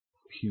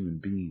human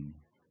being.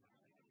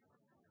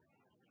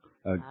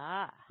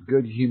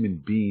 Good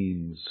human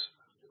beings,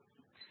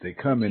 they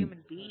come in.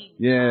 Human beings.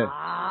 Yeah.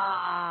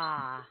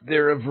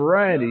 They're a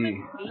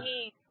variety.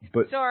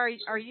 But so are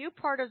you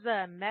part of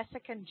the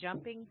Mexican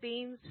jumping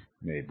beans?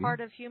 Maybe. Part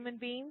of human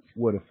beings?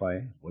 What are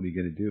you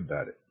going to do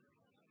about it?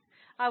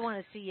 I want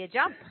to see you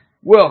jump.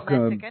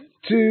 Welcome Mexican.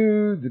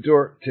 to the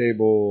Dork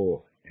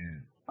Table.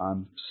 And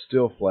I'm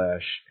still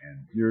Flash,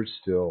 and you're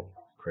still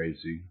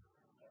crazy.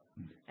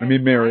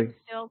 Mary. I'm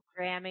still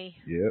Grammy.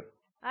 Yep.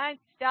 I'm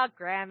still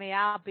Grammy.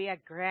 I'll be a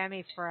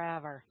Grammy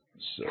forever.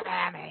 So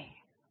Grammy.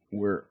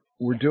 We're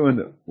doing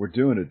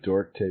a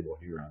Dork Table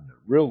here on the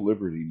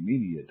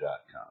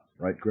RealLibertyMedia.com,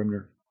 right,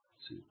 Grimner?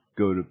 So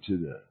go to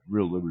the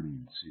Real Liberty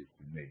and see if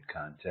we made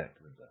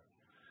contact with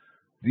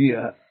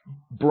the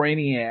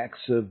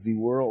brainiacs of the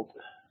world.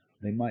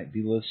 They might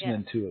be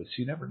listening to us.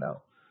 You never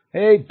know.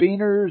 Hey,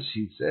 Beaners,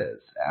 he says.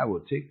 I will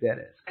take that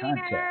as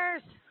contact.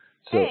 Beaners.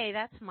 So, hey,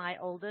 that's my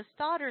oldest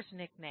daughter's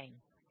nickname.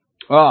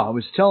 I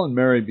was telling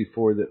Mary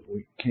before that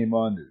we came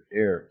on the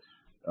air.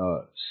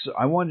 So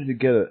I wanted to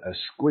get a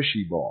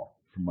squishy ball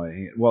for my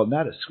hand. Well,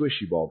 not a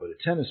squishy ball, but a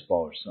tennis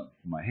ball or something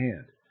for my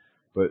hand.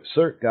 But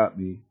Cert got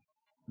me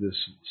this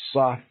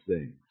soft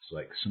thing. It's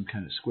like some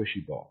kind of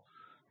squishy ball.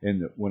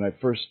 And when I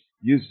first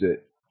used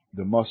it,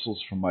 the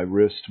muscles from my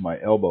wrist to my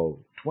elbow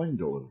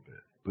twinged a little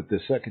bit. But the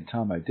second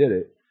time I did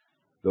it,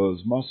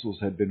 those muscles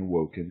had been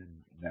awoken,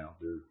 and now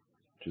they're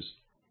just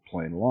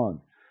playing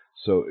along.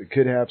 So it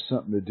could have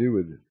something to do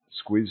with it,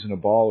 squeezing a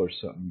ball or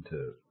something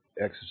to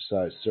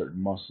exercise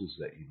certain muscles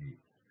that you need.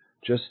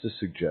 Just a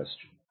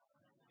suggestion.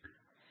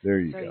 There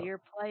you go. So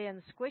you're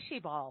playing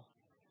squishy ball.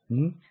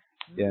 Mm-hmm.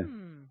 Yeah.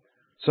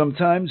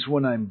 Sometimes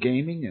when I'm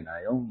gaming and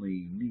I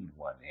only need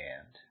one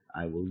hand,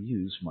 I will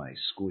use my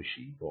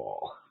squishy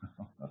ball.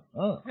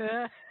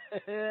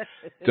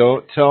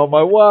 Don't tell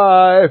my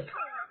wife.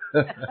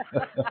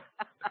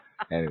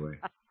 Anyway.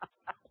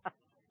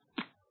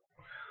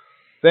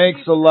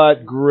 Thanks a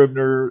lot,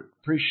 Grimner.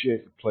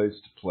 Appreciate the place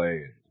to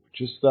play.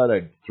 Just thought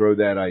I'd throw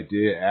that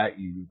idea at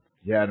you.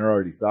 You hadn't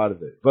already thought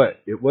of it.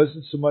 But it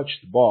wasn't so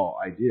much the ball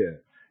idea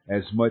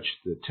as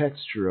much the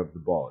texture of the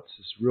ball. It's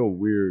this real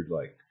weird,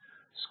 like,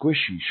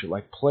 squishy shit,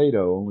 like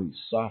Play-Doh, only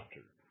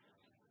softer.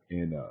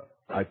 And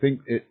I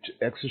think it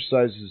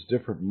exercises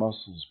different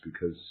muscles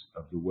because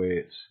of the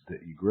way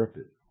that you grip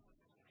it.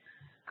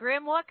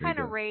 Grim, what kind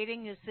of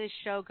rating is this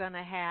show going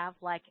to have?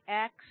 Like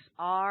X,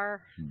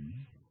 R,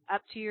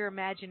 up to your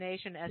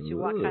imagination as to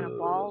what kind of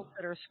balls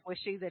that are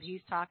squishy that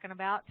he's talking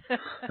about?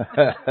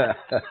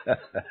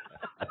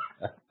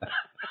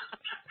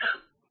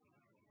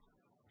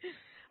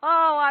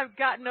 Oh, I've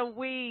gotten a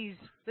wheeze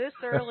this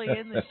early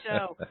in the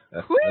show.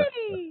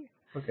 Whee!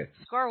 Okay.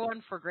 Score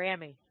one for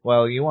Grammy.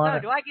 Well, you want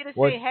to... do I get to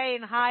say hey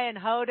and hi and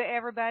ho to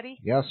everybody?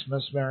 Yes,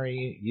 Miss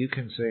Mary, you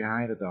can say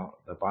hi to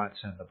the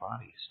bots and the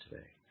bodies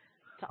today.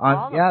 To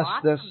all the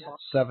bots this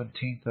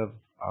 17th of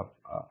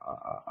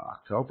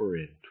October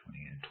in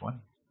 2020.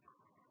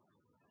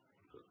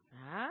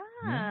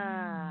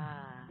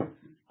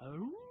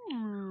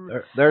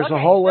 There's a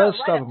whole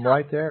list of them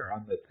right there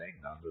on the thing,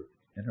 on the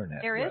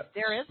internet. There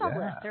is a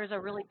list. There's a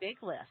really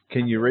big list.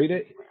 Can you read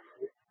it?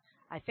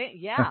 I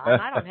think, and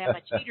I don't have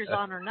my cheaters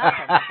on or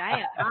nothing. I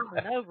am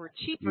common over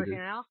cheaper, you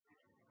know.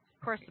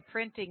 Of course, the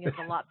printing is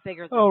a lot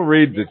bigger than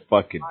read the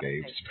fucking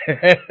names,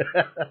 man.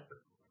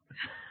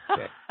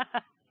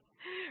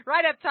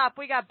 Right up top,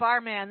 we got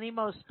Barman, the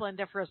most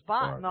splendiferous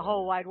bot in the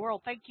whole wide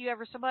world. Thank you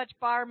ever so much,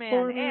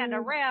 Barman. And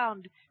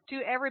around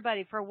to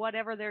everybody for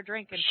whatever they're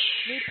drinking.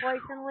 Me,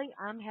 personally,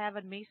 I'm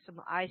having me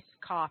some iced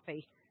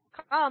coffee.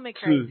 Call me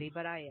crazy,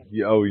 but I am.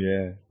 Oh,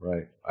 yeah,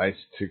 right. Iced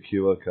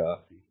tequila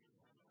coffee.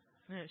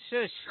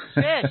 Shush,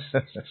 shush,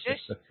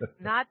 shush.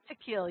 Not to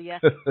kill you.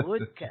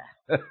 Woodka.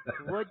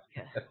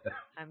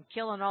 I'm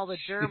killing all the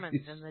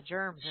Germans and the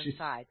germs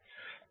inside.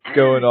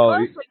 Going all...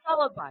 Closely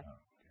followed by...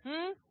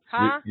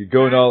 You're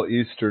going all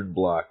Eastern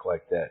Bloc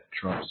like that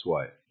Trump's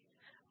wife.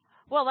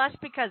 Well, that's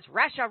because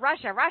Russia,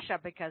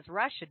 because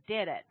Russia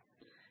did it.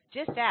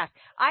 Just ask.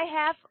 I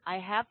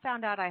have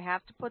found out I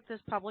have to put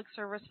this public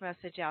service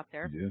message out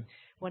there. Yeah.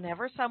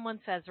 Whenever someone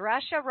says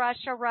Russia,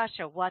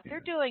 what they're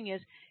doing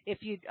is,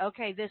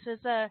 this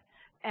is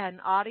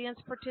an audience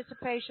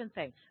participation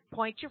thing.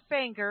 Point your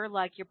finger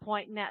like you're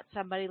pointing at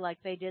somebody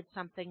like they did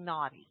something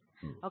naughty.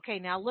 Okay,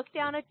 now look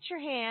down at your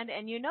hand,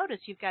 and you notice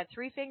you've got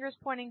three fingers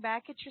pointing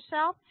back at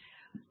yourself.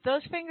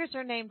 Those fingers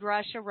are named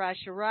Russia.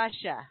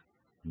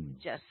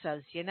 Just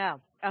so you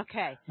know.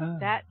 Okay,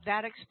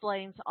 that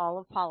explains all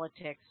of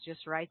politics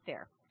just right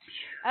there.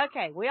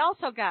 Okay, we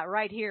also got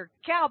right here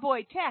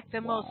Cowboy Tech,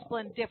 the most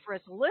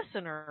splendiferous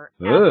listener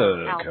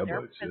ever out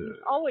there, because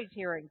he's always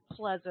hearing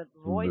pleasant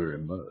voices. Very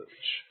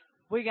much.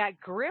 We got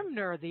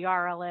Grimner, the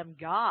RLM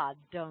god,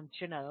 don't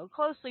you know,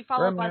 closely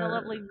followed by the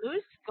lovely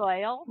Moose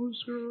Goyle.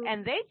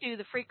 And they do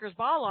the Freaker's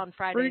Ball on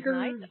Friday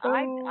night.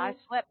 I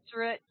slept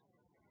through it.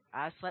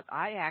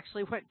 I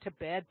actually went to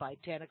bed by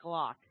 10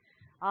 o'clock.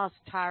 I was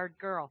a tired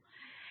girl.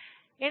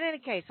 In any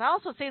case, I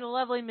also see the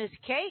lovely Miss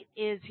Kate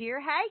is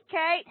here. Hey,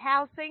 Kate,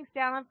 how's things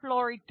down in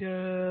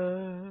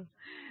Florida?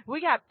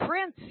 We got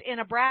Prince in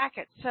a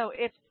bracket. So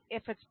if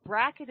it's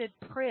bracketed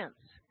Prince,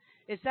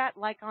 is that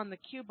like on the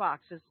Q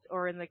boxes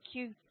or in the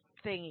Q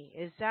thingy?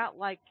 Is that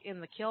like in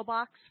the kill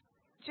box?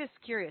 Just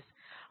curious.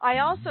 I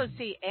also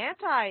see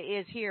Anti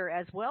is here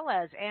as well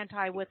as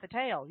Anti with the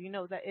tail. You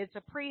know that it's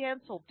a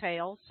prehensile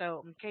tail,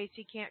 so in case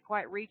he can't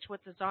quite reach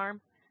with his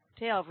arm,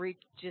 tail reach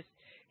just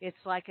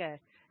it's like a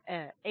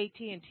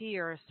AT&T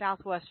or a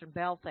Southwestern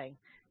Bell thing.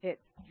 It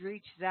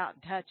reaches out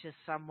and touches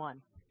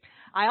someone.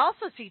 I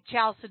also see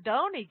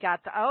Chalcedony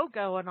got the O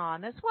going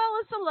on, as well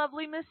as the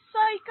lovely Miss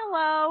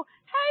Cyclo.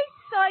 Hey,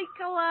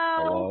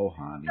 Cyclo. Hello,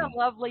 honey. The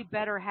lovely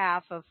better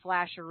half of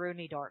Flasher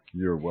Rooney Dork.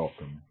 You're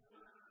welcome.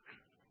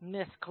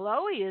 Miss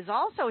Chloe is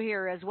also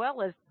here, as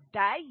well as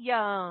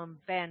Dayum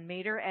Van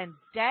Meter. And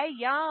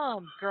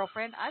Dayum,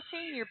 girlfriend, I've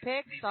seen your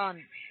pics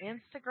on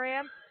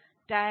Instagram.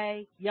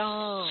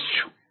 Dayum.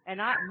 And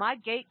my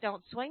gate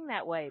don't swing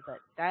that way, but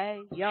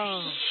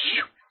Dayum.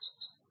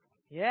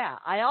 Yeah,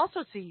 I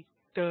also see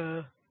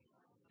duh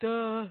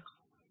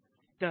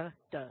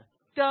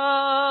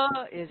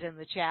is in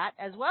the chat,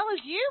 as well as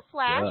you,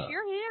 Flash. Yeah.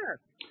 You're here.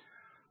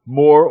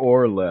 More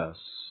or less.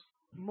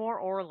 More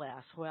or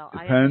less. Well,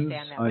 Depends I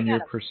understand that. on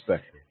your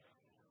perspective.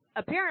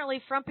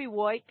 Apparently, Frumpy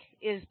Woik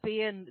is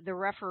being the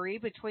referee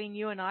between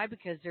you and I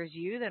because there's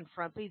you, then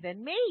Frumpy,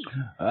 then me.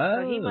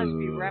 So he must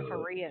be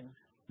refereeing.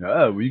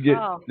 Oh, we get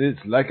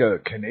it's like a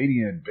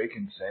Canadian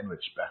bacon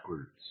sandwich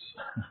backwards.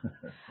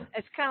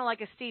 It's kind of like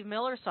a Steve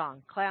Miller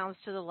song. Clowns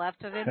to the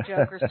left of him,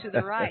 jokers to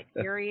the right.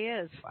 Here he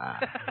is. Wow.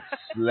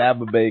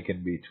 Slab of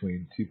bacon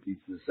between two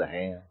pieces of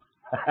ham.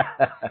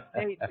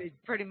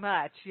 Pretty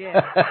much,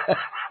 yeah.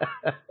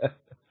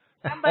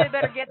 Somebody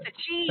better get the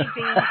cheese,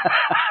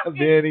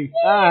 Vinny.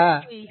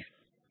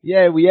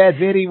 Yeah,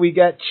 Vinny, we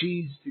got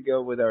cheese to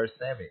go with our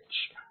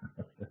sandwich.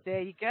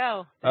 There you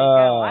go.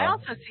 I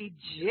also see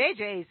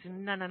JJ's.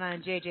 No,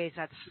 JJ's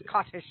that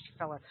Scottish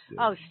fella.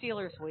 Oh,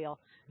 Steelers wheel.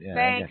 Yeah,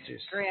 thanks,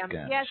 Graham.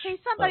 Yeah, see,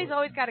 somebody's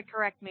always got to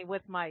correct me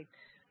with my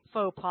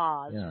faux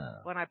pas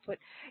when I put.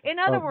 In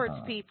other words,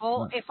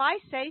 people, if I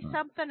say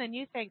something and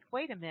you think,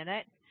 wait a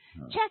minute,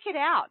 check it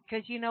out,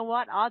 because you know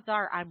what? Odds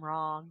are I'm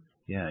wrong.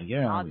 Yeah,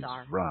 you're always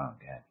wrong.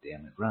 God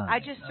damn it, wrong. I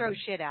just throw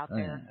shit out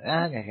there.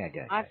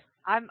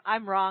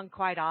 I'm wrong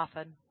quite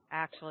often,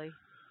 actually.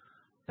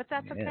 But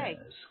that's okay.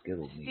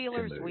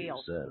 Steelers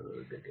wheel.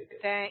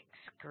 Thanks,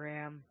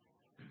 Graham.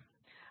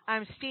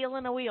 I'm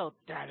stealing a wheel.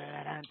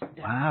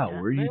 Wow,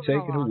 where are you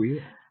taking a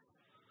wheel?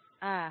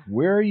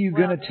 Where are you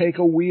going to take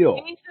a wheel?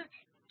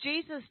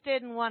 Jesus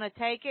didn't want to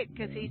take it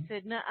because he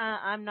said, "Nuh-uh,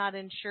 I'm not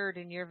insured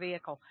in your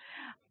vehicle."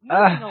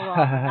 Moving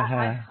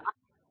along.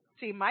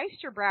 See,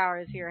 Meisterbrower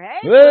is here.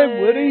 Hey,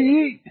 what do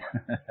you eat?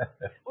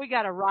 We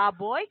got a Rob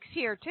Boykes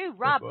here too.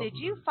 Rob, did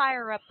you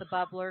fire up the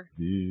bubbler?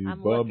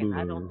 I'm looking.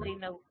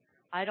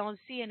 I don't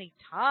see any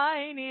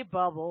tiny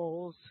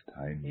bubbles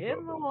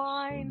in the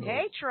wine.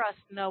 Hey, trust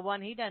no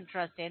one. He doesn't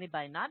trust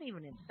anybody, not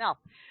even himself.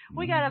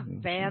 We got a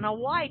Vanna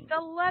White, the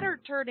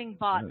letter-turning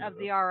bot of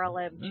the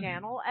RLM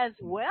channel, as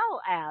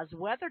well as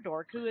Weather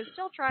Dork, who is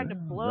still trying to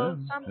blow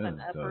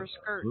something up her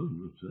skirt.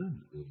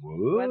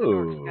 Weather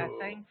Dork's got a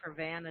thing for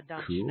Vanna,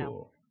 don't you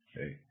know?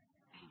 Hey.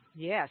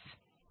 Yes.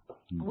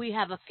 We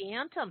have a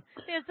phantom.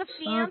 There's a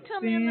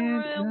phantom in the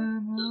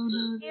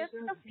room. It's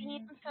a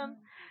phantom.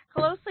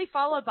 Closely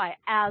followed by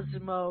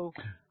Asmo.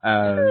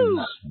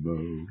 Asmo.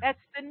 That's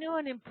the new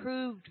and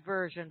improved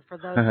version for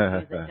those of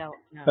you that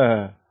don't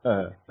know.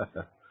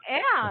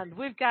 And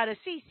we've got a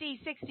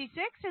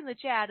CC66 in the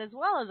chat, as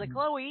well as a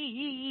Chloe.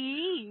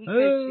 She's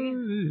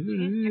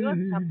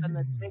doing something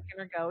that's making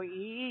her go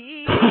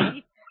ee.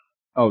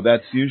 Oh,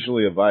 that's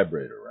usually a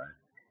vibrator, right?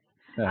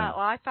 Well,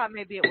 I thought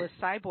maybe it was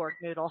Cyborg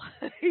Noodle.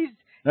 He's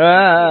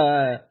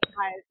Cyborgian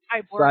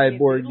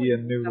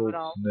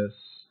noodlesness.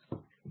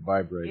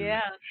 Vibrator.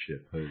 Yeah.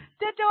 Shit.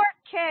 The Dork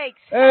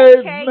Cakes.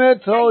 Hey, Cakes,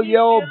 mental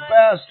yellow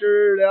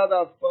bastard. How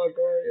the fuck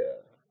are you?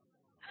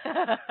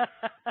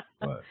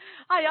 What?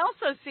 I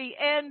also see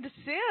End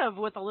Civ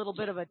with a little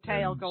bit of a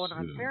tail going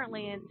on.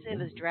 Apparently, End Civ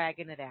is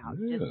dragging it out.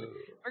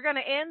 We're going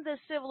to end this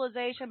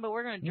civilization, but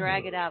we're going to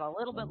drag it out a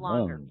little bit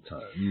longer.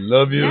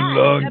 Love you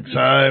long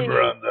time,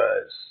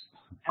 Rondice.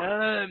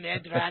 Oh,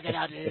 man, drag it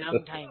out a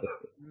long time.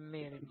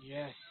 Man,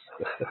 yes.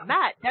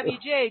 Matt,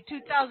 WJ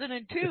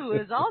 2002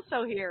 is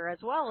also here,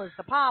 as well as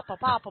the Papa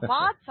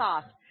Pod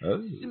Sauce.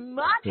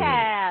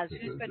 Smutaz,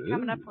 who's been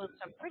coming up with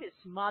some pretty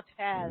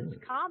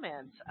Smutaz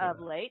comments of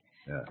late.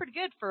 Pretty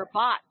good for a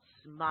bot,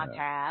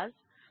 Smutaz.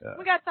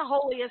 We got the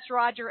holiest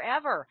Roger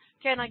ever.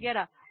 Can I get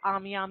a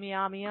yummy?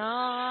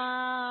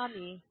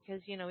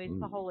 Because, you know, he's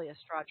the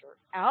holiest Roger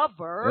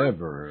ever.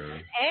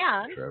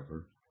 And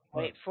Trevor.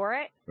 Wait for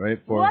it.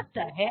 What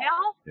the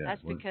hell? Yeah,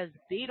 that's because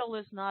Beetle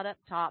is not up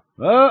top.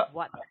 What?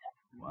 What?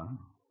 Wow.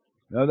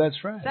 No,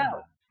 that's right.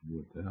 So,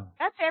 What the hell?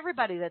 That's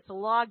everybody that's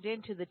logged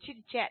into the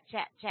chitty chat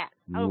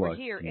over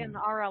here in the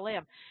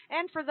RLM.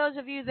 And for those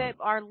of you that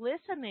are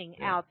listening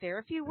out there,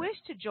 if you wish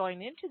to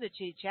join into the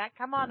chitty chat,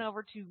 come on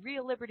over to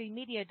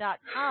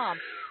RealLibertyMedia.com.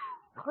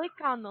 Click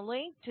on the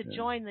link to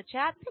join the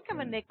chat. Think of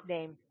a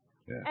nickname.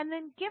 Yeah. And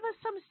then give us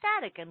some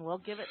static, and we'll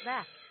give it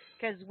back.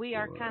 Because we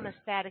are kind of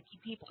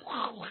staticky people.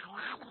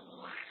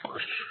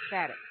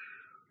 Static.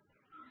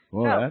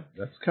 Well,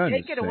 that's kind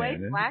of take it away,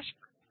 Flash.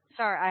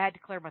 Sorry, I had to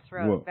clear my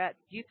throat.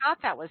 You thought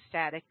that was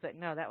static, but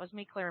no, that was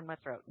me clearing my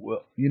throat.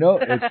 Well,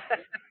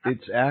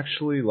 it's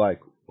actually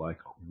like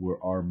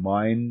our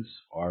minds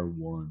are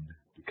one.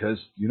 Because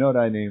you know what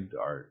I named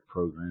our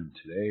program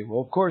today?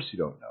 Well, of course you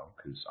don't know,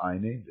 because I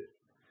named it.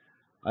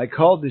 I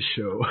called this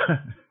show,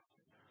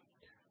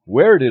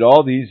 Where Did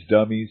All These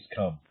Dummies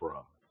Come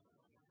From?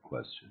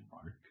 Question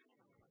mark.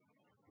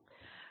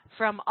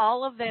 From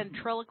all of the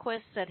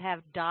ventriloquists that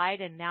have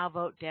died and now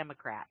vote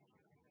Democrat.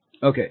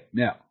 Okay,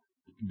 now,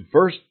 the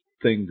first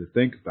thing to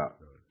think about,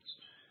 though, is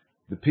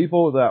the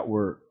people that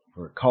were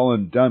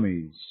calling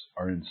dummies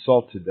are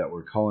insulted that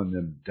we're calling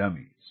them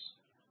dummies,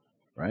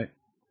 right?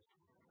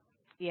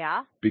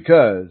 Yeah.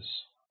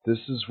 Because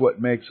this is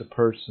what makes a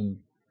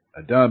person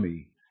a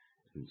dummy,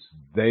 is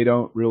they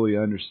don't really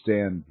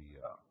understand the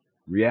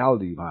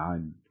reality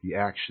behind the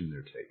action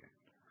they're taking.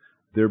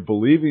 They're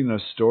believing a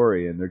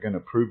story, and they're going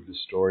to prove the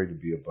story to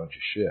be a bunch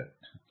of shit.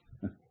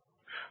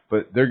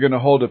 But they're going to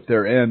hold up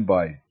their end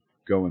by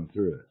going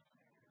through it.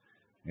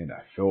 And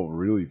I feel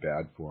really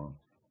bad for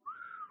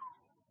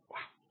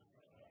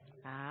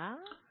them.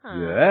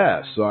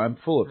 Yeah, so I'm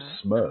full of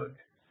smug.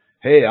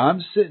 Hey,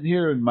 I'm sitting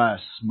here in my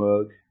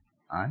smug.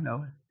 I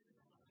know it.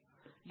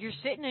 You're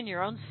sitting in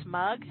your own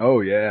smug? Oh,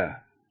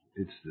 yeah.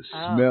 It's the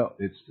smell.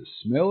 It's the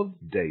smell of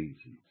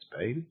daisies,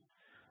 baby.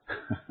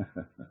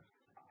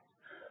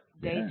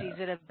 Daisies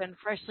that have been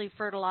freshly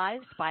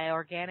fertilized by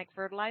organic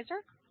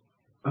fertilizer?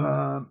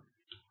 I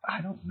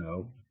don't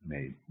know,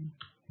 maybe.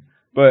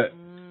 But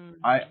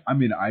I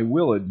mean, I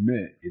will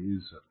admit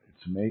it's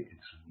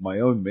my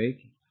own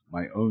making,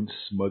 my own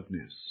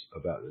smugness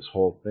about this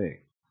whole thing.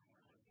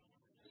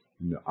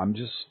 You know, I'm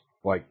just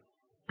like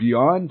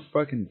beyond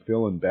fucking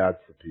feeling bad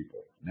for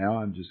people. Now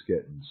I'm just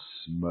getting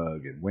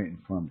smug and waiting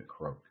for them to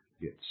croak,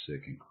 get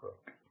sick and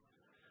croak.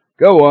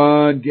 Go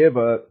on, give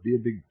up, be a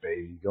big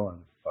baby, go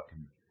on,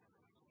 fucking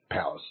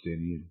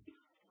Palestinian.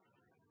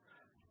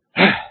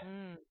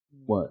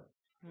 What?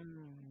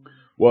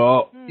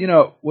 Well, you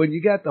know, when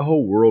you got the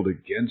whole world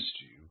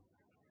against you,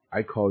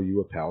 I call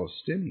you a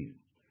Palestinian.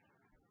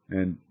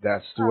 And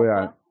that's the way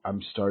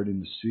I'm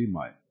starting to see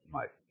my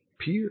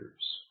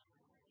peers.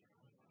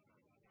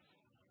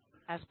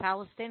 As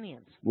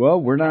Palestinians.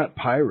 Well, we're not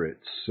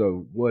pirates,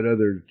 so what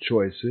other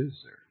choice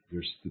is there?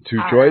 There's the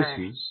two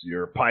choices.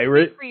 You're a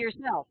pirate. Speak for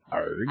yourself.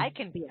 Arrgh. I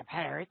can be a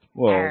pirate.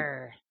 Well,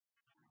 Arrgh.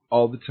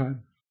 all the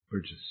time,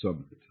 or just some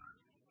of the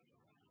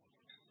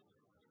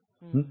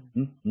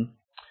time.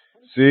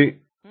 See,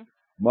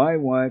 my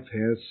wife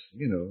has,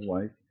 you know,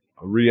 like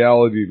a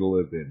reality to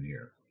live in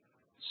here.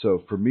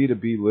 So for me to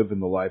be living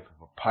the life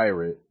of a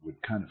pirate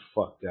would kind of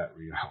fuck that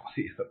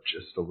reality up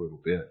just a little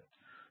bit.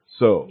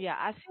 So yeah,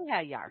 I see how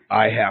you are.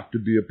 I have to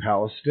be a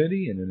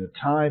Palestinian in a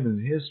time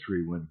in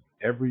history when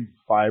every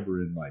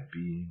fiber in my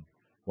being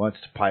wants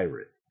to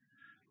pirate.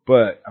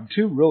 But I'm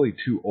really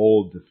too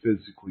old to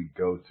physically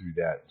go through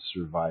that and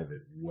survive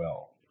it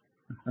well.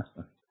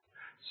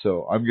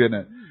 So I'm going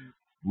to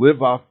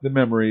live off the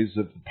memories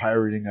of the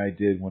pirating I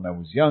did when I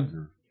was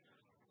younger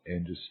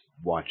and just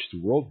watch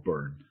the world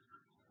burn.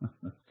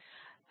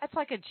 That's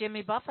like a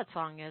Jimmy Buffett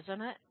song,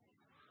 isn't it?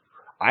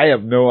 I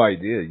have no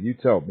idea. You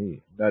tell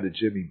me. I'm not a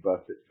Jimmy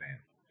Buffett fan.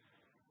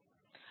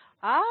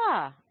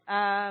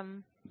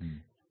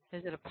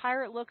 Is it a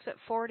pirate looks at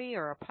 40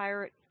 or a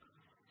pirate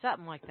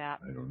something like that?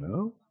 I don't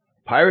know.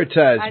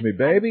 Piratize me,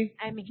 baby.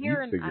 I'm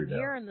hearing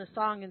the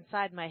song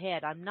inside my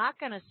head. I'm not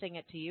going to sing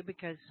it to you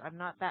because I'm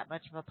not that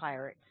much of a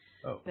pirate.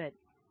 Oh. But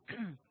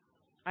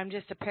I'm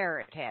just a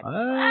parrot head.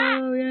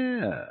 Oh,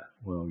 yeah.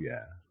 Well,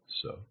 yeah.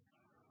 So?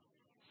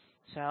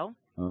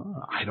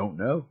 I don't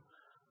know.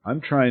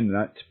 I'm trying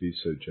not to be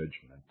so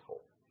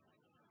judgmental.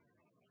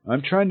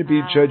 I'm trying to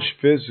be judge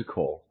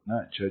physical,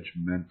 not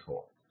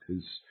judgmental.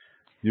 Because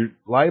you're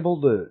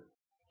liable to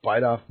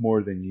bite off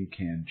more than you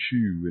can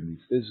chew in the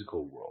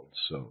physical world.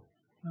 So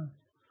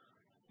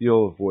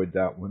you'll avoid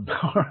that one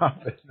more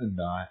often than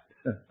not,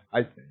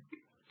 I think.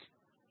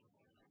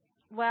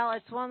 Well,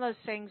 it's one of those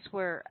things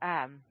where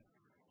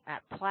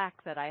that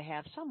plaque that I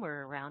have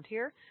somewhere around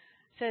here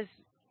says,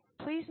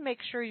 please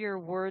make sure your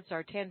words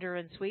are tender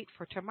and sweet,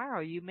 for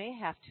tomorrow you may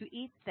have to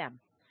eat them.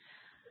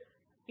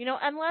 You know,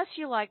 unless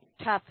you like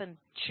tough and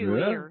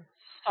chewy or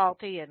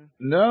salty and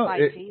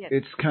spicy.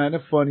 It's kind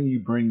of funny you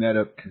bring that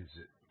up because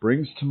it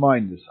brings to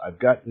mind this. I've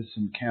got this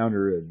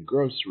encounter in the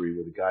grocery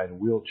with a guy in a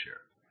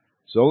wheelchair.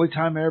 It's the only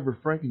time I ever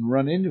freaking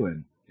run into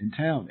him in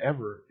town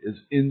ever is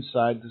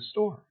inside the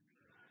store.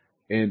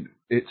 And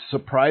it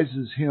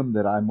surprises him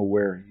that I'm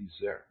aware he's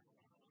there.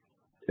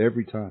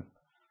 Every time.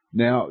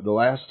 Now, the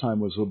last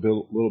time was a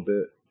little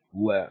bit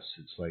less.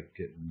 It's like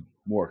getting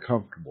more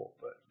comfortable.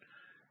 But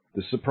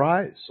the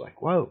surprise,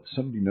 like, whoa,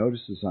 somebody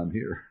notices I'm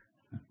here.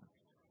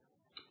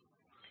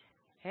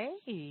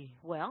 Hey,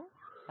 well,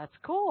 that's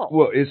cool.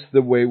 Well, it's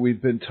the way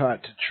we've been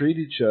taught to treat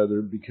each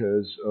other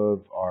because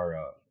of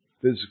our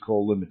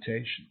physical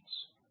limitations.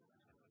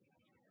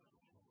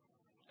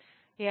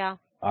 Yeah.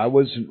 I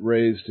wasn't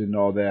raised in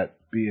all that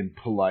being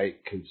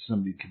polite because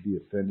somebody could be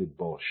offended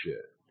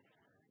bullshit.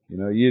 You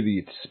know, either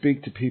you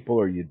speak to people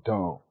or you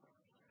don't.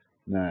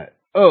 Not,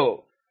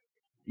 oh,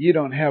 you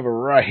don't have a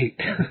right.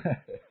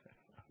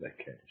 That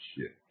kind of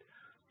shit.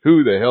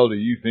 Who the hell do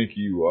you think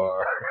you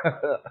are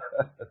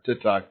to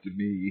talk to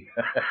me?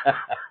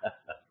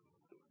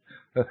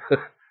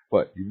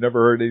 What, you've never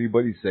heard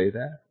anybody say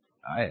that?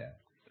 I have.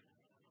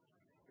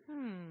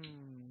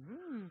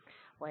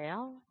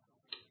 Well,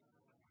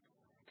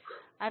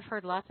 I've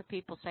heard lots of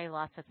people say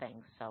lots of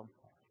things, so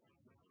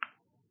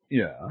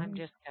Yeah. I'm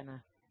just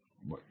gonna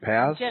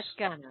pass. I'm just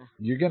gonna.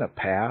 You're gonna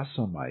pass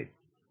on my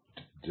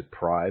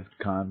deprived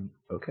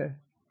Okay.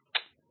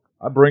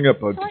 I bring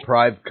up a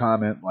deprived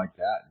comment like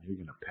that, and you're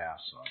gonna pass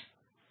on it.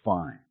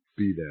 Fine.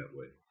 Be that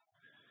way.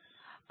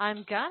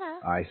 I'm gonna.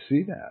 I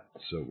see that.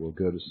 So we'll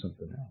go to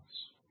something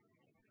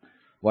else.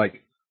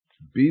 Like,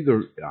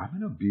 I'm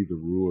gonna be the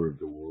ruler of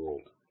the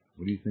world.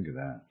 What do you think of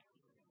that?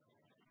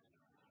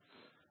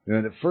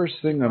 And the first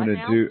thing I'm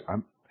gonna do,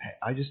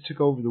 I just took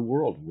over the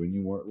world when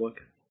you weren't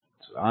looking.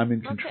 So I'm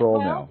in control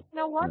now. You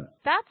know what? Yeah.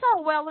 That's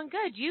all well and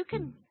good. You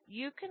can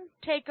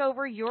take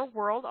over your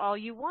world all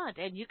you want,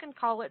 and you can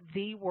call it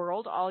the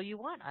world all you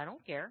want. I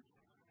don't care.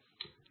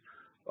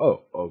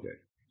 Oh, okay.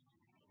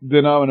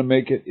 Then I'm going to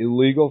make it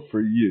illegal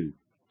for you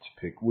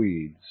to pick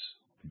weeds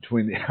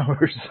between the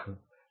hours of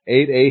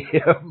 8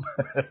 a.m.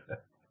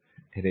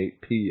 and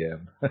 8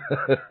 p.m.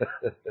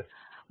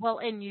 Well,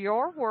 in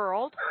your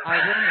world, I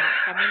will not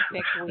come and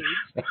pick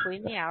weeds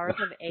between the hours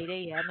of 8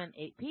 a.m. and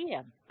 8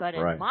 p.m. But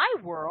in my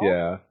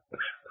world,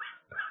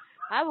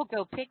 I will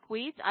go pick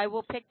weeds. I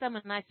will pick them,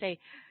 and I say,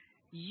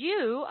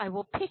 I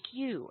will pick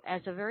you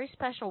as a very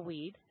special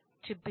weed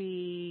to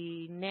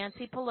be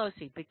Nancy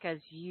Pelosi because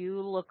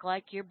you look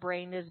like your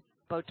brain is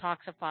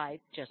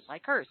Botoxified just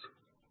like hers.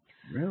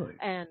 Really?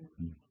 And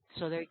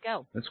so there you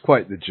go. That's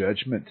quite the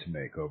judgment to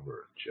make over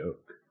a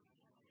joke.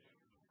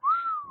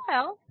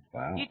 Well,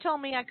 wow. You told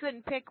me I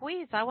couldn't pick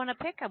weeds. I want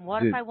to pick them.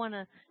 What if I want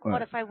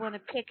to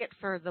pick it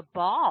for the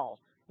ball?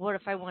 What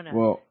if I want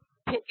to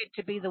pick it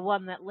to be the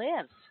one that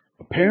lives?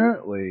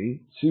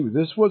 Apparently, see,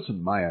 this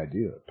wasn't my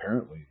idea.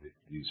 Apparently,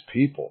 these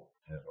people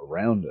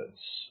around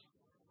us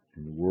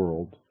in the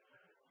world,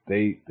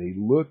 they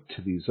look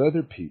to these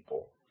other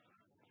people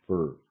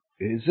for,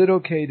 is it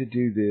okay to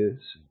do this?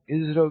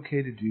 Is it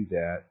okay to do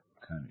that?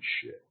 Kind of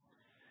shit.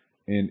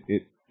 And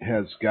it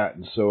has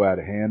gotten so out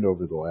of hand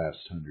over the last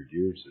 100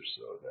 years or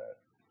so that,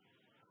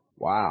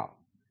 wow,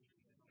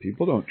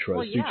 people don't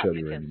trust each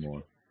other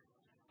anymore.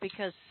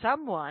 Because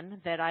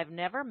someone that I've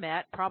never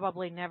met,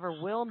 probably never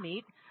will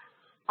meet,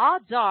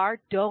 odds are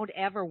don't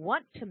ever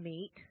want to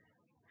meet,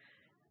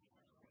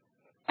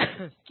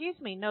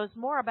 knows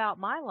more about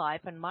my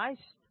life and my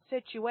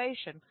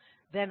situation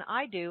than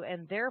I do,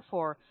 and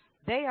therefore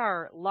they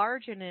are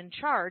large and in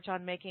charge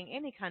on making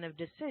any kind of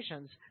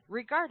decisions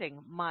regarding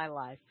my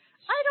life.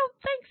 I don't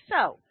think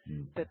so.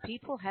 But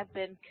people have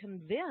been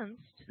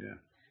convinced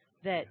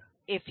that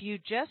if you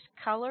just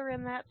color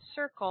in that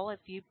circle, if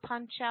you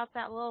punch out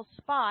that little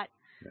spot,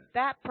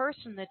 that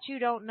person that you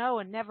don't know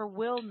and never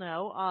will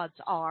know, odds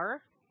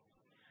are,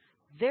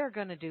 they're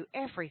going to do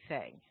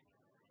everything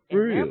in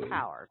their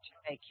power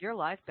to make your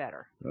life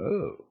better.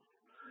 Oh.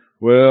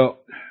 Well,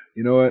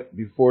 you know what?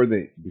 Before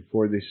they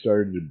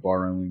started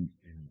borrowing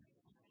in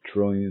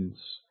trillions,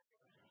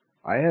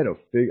 I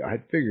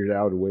figured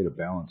out a way to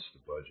balance the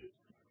budget.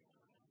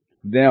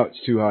 Now it's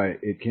too high.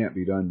 It can't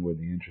be done with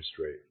the interest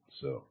rate.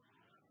 So,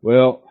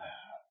 well,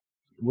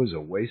 it was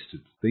a waste of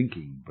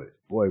thinking, but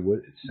boy,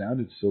 it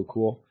sounded so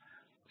cool.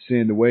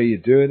 Seeing the way you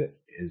do it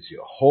is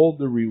you hold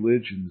the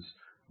religions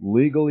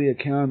legally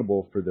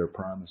accountable for their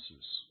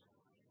promises.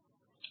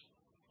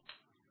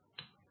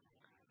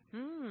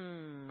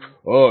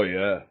 Oh,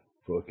 yeah.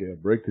 Fuck yeah.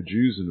 Break the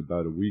Jews in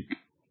about a week.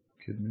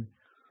 Kidding me?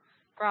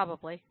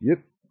 Probably.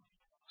 Yep.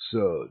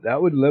 So that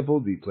would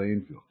level the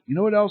playing field. You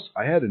know what else?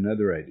 I had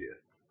another idea.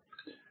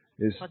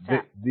 What's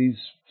that? These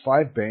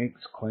 5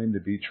 banks claim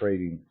to be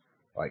trading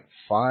like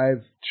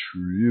 $5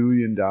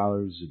 trillion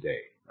a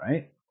day,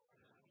 right?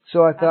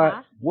 So I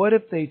thought, what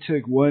if they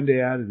took one day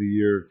out of the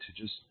year to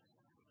just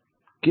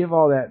give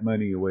all that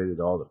money away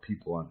to all the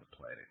people on the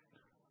planet?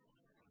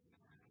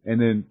 And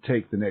then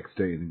take the next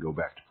day and then go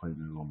back to playing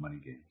their little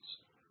money games.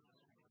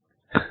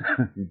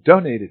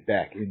 Donate it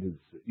back into,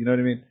 you know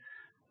what I mean?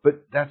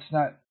 But that's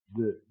not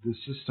the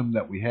system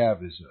that we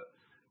have.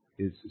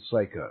 It's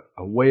like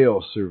a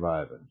whale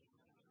surviving.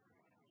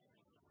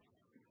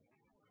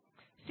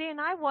 See,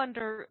 and I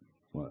wonder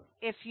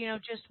if,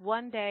 just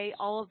one day,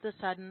 all of a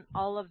sudden,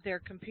 all of their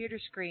computer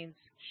screens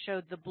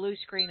showed the blue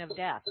screen of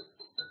death.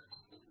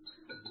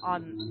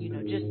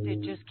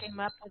 It just came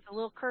up with a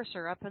little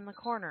cursor up in the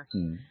corner.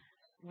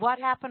 what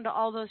happened to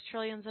all those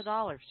trillions of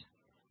dollars?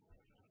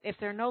 If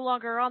they're no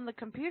longer on the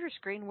computer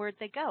screen, where'd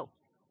they go?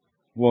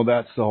 Well,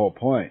 that's the whole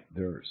point.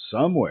 They're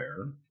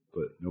somewhere,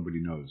 but nobody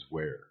knows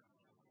where.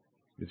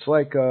 It's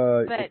like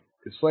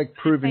it's like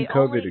proving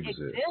COVID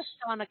exists. They exist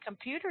on a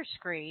computer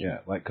screen. Yeah,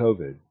 like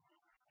COVID.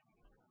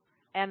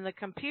 And the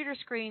computer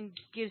screen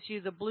gives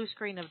you the blue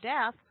screen of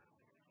death.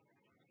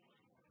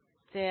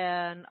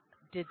 Then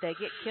did they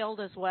get killed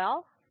as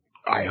well?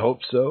 I hope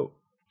so.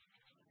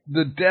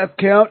 The death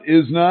count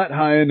is not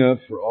high enough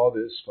for all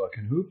this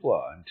fucking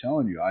hoopla. I'm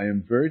telling you, I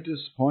am very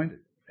disappointed.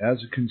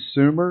 As a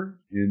consumer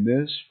in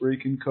this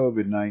freaking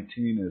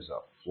COVID-19 is a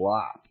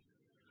flop.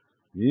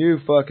 You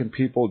fucking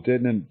people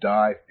didn't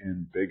die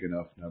in big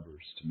enough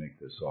numbers to make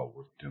this all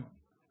worth doing.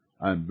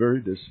 I'm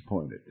very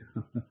disappointed.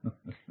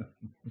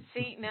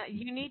 See, now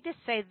you need to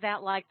say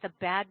that like the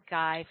bad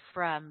guy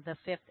from The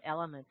Fifth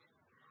Element.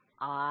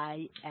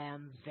 I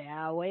am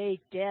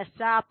very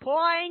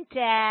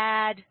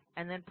disappointed.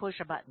 And then push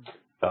a button.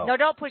 Oh. No,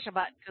 don't push a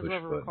button because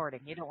we're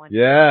recording. You don't want to.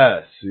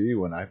 Yeah, see,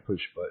 when I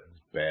push buttons,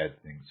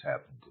 bad things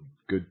happen to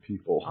good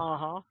people.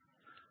 Uh-huh.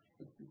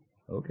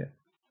 Okay,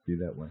 be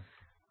that way.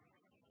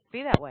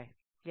 Be that way.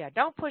 Yeah,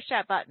 don't push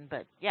that button,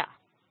 but yeah.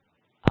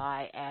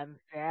 I am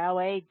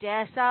very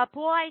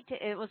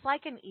disappointed. It was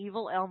like an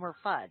evil Elmer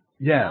Fudd. Yeah,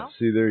 you know?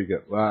 See, there you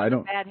go. Well, I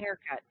don't. Bad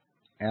haircut.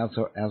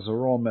 As a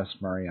rule, Miss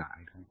Murray,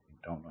 I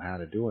don't know how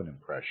to do an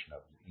impression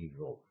of an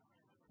evil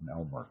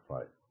Elmer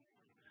Fudd.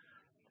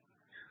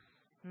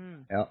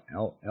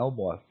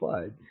 Elbow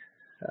Fudd.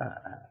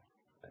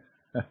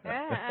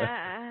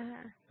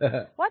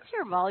 What's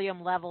your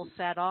volume level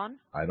set on?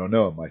 I don't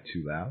know. Am I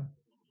too loud?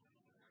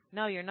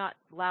 No, you're not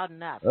loud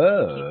enough.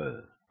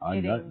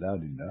 I'm not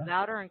loud enough.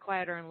 Louder and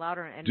quieter and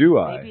louder. And do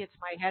I? Maybe it's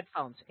my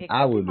headphones.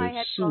 I would my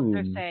assume.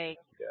 Headphones are saying,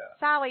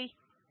 sorry.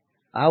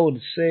 I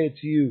would say it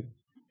to you.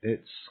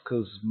 It's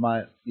because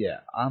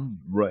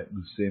I'm right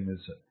the same as.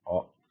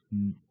 Oh,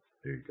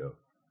 there you go.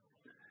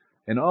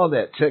 And all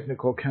that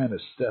technical kind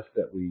of stuff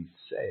that we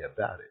say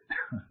about it.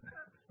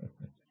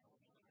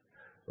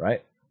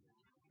 Right?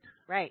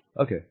 Right.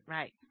 Okay.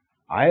 Right.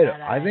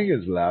 I think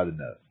it's loud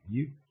enough.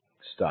 You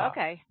stop.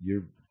 Okay.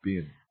 You're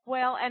being...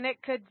 Well, and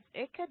it could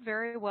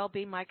very well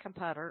be my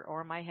computer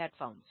or my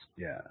headphones.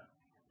 Yeah.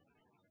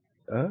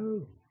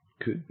 Oh,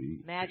 could be.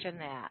 Imagine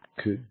that.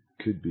 Could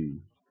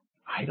be.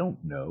 I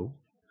don't know.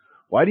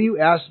 Why do you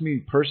ask me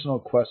personal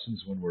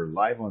questions when we're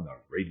live on the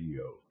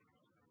radio?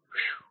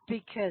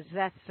 Because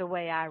that's the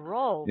way I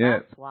roll. Yeah.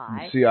 That's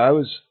why. See, I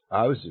was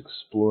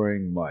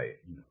exploring my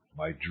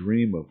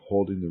dream of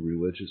holding the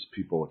religious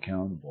people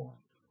accountable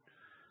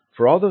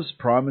for all those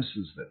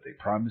promises that they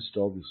promised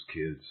all those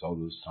kids all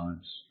those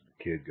times.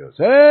 The kid goes,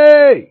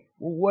 "Hey,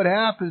 well, what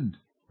happened?"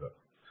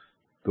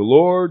 The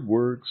Lord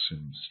works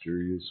in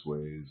mysterious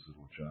ways,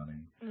 little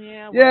Johnny.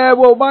 Yeah.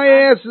 Well, my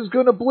ass is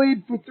going to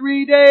bleed for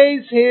 3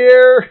 days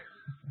here.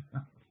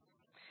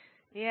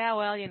 Yeah,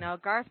 well,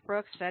 Garth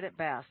Brooks said it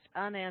best.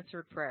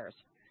 Unanswered prayers.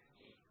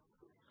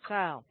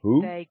 So,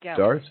 who? There you go.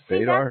 Darth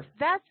Vader?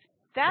 That's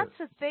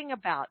the thing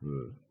about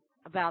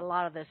a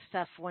lot of this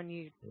stuff when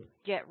you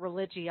get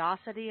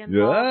religiosity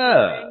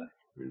involved.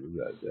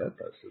 Yeah.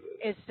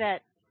 Is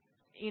that,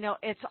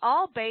 it's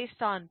all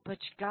based on,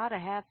 but you got to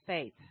have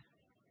faith.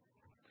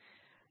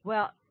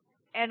 Well,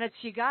 and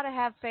you got to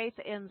have faith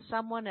in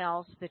someone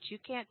else that you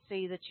can't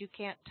see, that you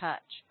can't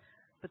touch,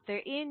 but they're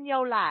in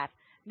your life.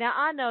 Now,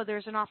 I know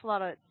there's an awful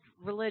lot of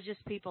religious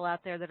people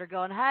out there that are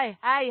going, hey,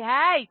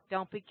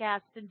 don't be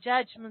casting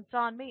judgments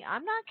on me.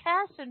 I'm not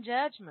casting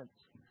judgments.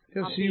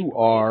 Yes, you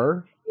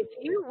are. If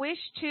you wish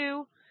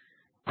to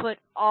put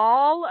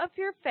all of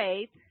your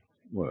faith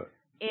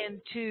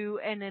into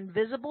an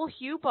invisible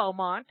Hugh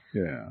Beaumont,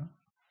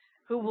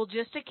 who will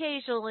just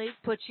occasionally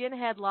put you in a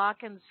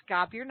headlock and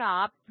scop your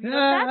knob,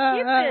 that's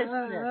your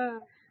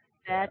business.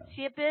 That's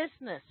your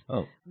business.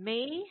 Oh.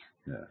 Me?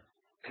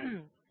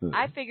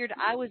 I figured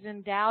I was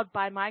endowed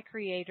by my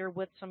Creator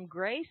with some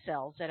gray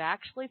cells that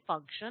actually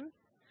function,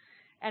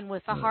 and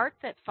with a heart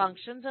that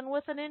functions, and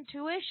with an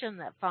intuition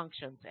that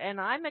functions. And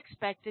I'm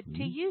expected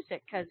to use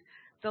it because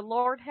the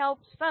Lord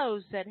helps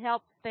those that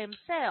help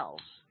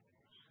themselves.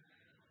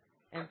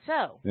 And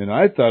so. And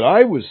I thought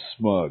I was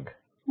smug.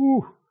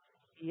 Whew.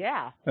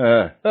 Yeah.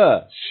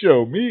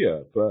 Show me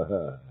up.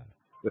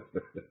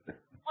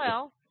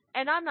 Well.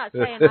 And I'm not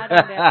saying I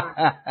don't ever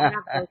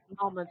have those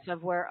moments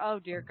of where, oh,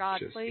 dear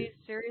God, please,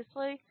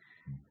 seriously?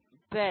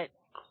 But,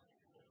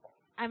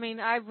 I mean,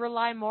 I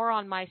rely more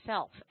on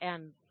myself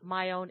and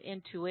my own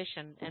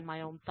intuition and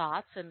my own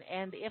thoughts.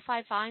 And if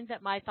I find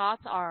that my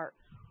thoughts are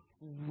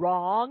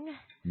wrong,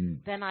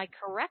 then I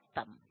correct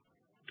them.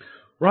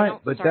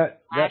 Right, but that's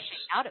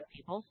out at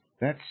people.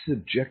 That's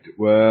subjective.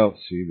 Well,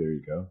 see, there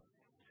you go.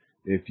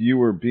 If you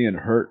were being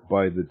hurt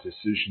by the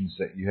decisions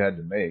that you had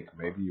to make,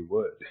 maybe you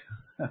would.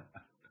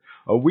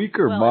 A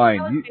weaker mind.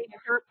 If I was being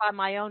hurt by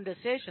my own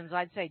decisions,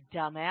 I'd say,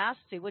 dumbass,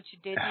 see what you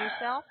did to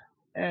yourself?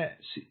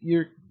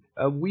 See,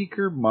 a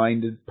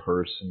weaker-minded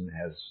person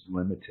has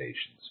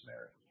limitations,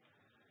 Mary.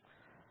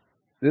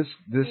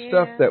 This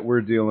stuff that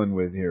we're dealing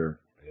with here,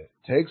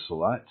 takes a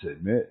lot to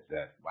admit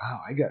that,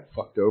 wow, I got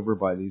fucked over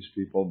by these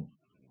people.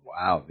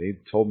 Wow, they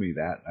told me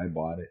that, and I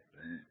bought it.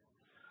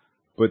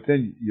 But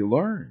then you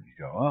learn. You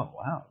go, oh,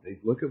 wow,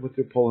 look at what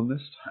they're pulling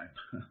this time.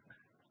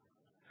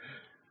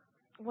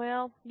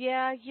 Well,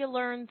 yeah, you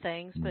learn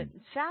things, but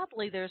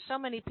sadly, there's so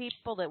many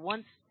people that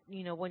once,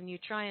 when you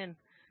try and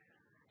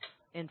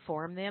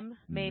inform them,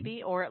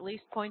 maybe, or at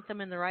least point them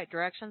in the right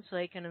direction so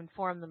they can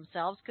inform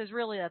themselves, because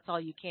really that's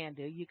all you can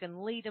do. You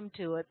can lead them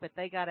to it, but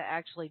they got to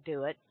actually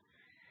do it.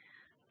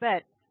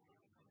 But,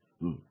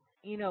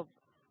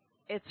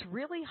 it's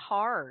really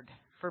hard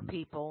for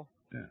people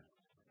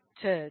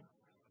to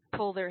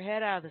pull their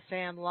head out of the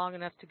sand long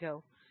enough to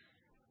go,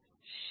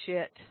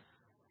 shit.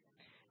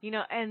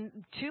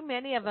 And too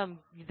many of them,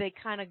 they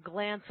kind of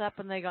glance up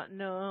and they go,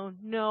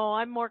 no,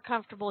 I'm more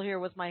comfortable here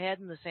with my head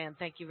in the sand.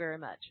 Thank you very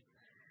much.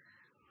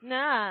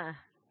 Nah.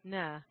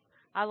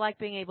 I like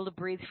being able to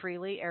breathe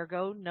freely,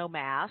 ergo, no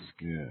mask.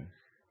 Yeah.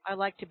 I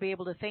like to be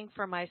able to think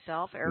for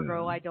myself,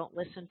 ergo, I don't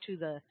listen to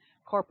the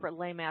corporate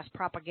lame-ass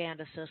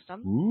propaganda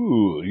system.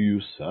 Ooh,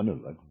 you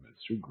sounded like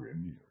Mr.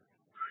 Grimm.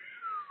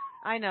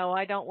 I know,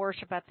 I don't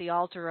worship at the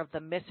altar of the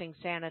missing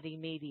sanity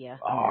media.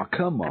 Oh,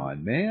 come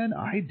on, man.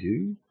 I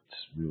do.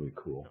 It's really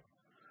cool.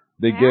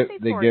 They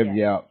give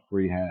you out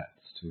free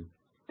hats, too.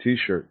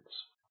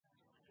 T-shirts.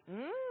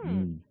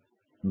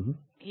 Mm-hmm.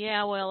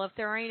 Yeah, well, if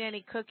there ain't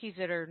any cookies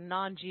that are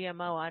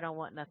non-GMO, I don't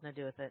want nothing to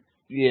do with it.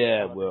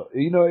 Yeah, well,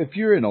 if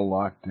you're in a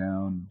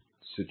lockdown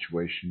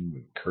situation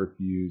with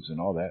curfews and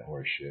all that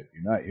horse shit,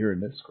 you're not hearing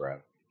this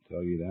crap. I'll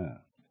tell you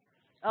that.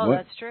 Oh,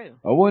 that's true.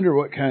 I wonder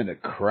what kind of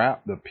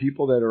crap the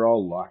people that are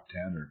all locked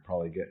down are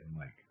probably getting,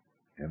 like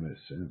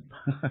MSM.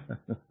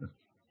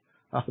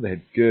 All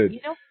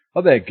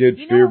that good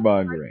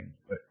fear-mongering.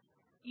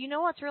 You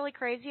know what's really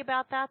crazy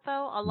about that,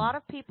 though? A lot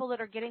of people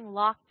that are getting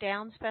locked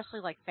down,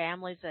 especially like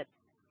families that,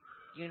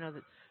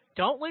 that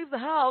don't leave the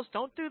house,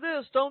 don't do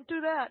this, don't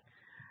do that.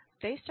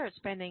 They start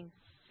spending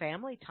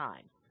family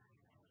time.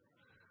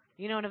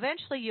 And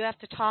eventually you have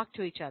to talk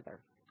to each other.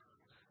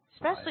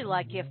 Especially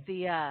like if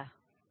the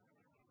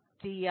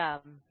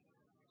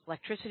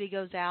electricity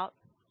goes out,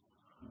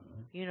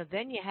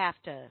 then you have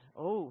to,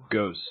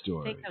 ghost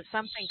story. Think of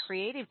something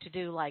creative to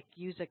do, like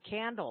use a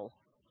candle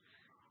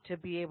to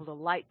be able to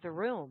light the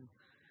room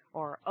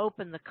or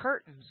open the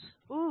curtains.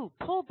 Ooh,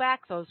 pull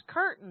back those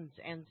curtains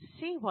and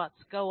see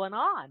what's going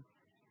on.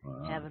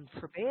 Wow. Heaven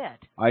forbid.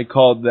 I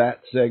called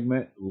that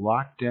segment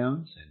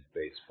Lockdowns and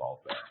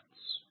Baseball Bats.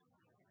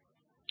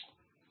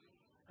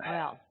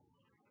 Well,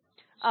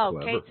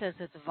 Kate says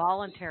it's a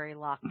voluntary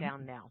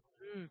lockdown now.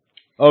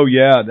 Oh,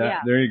 yeah,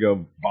 there you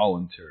go,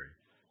 voluntary.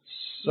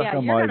 You're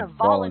going to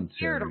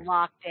volunteer to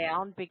lock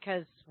down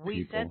because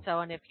we said so,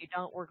 and if you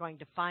don't, we're going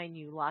to fine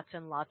you lots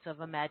and lots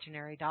of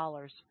imaginary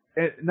dollars.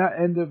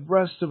 And the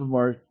rest of them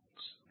are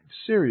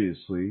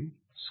seriously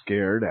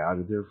scared out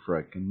of their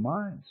frickin'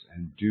 minds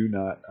and do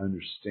not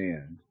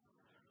understand.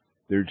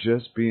 They're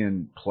just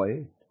being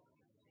played.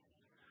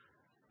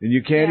 And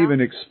you can't even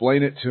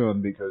explain it to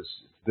them because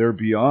they're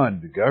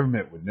beyond. The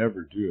government would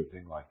never do a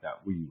thing like that.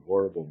 You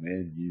horrible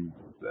man, you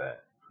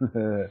that.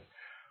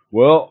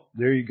 Well,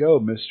 there you go,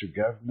 Mr.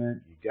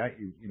 Government. You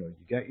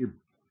got your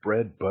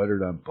bread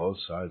buttered on both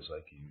sides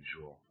like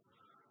usual.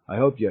 I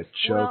hope you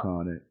choke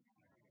on it.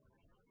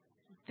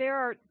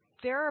 There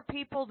are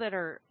people that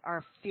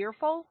are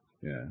fearful.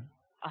 Yeah.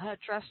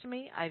 Trust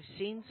me, I've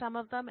seen some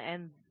of them,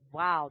 and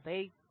wow,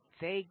 they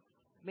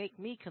make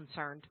me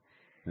concerned.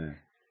 Yeah.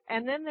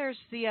 And then there's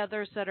the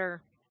others that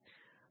are,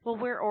 well,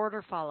 we're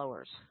order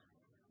followers.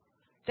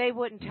 They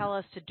wouldn't tell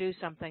us to do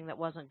something that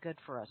wasn't good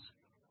for us.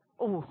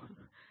 Oh,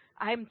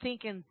 I'm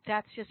thinking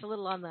that's just a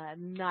little on the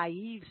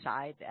naive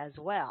side as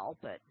well,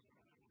 but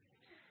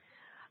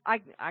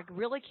I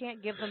really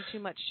can't give them too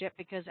much shit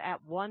because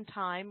at one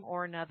time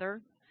or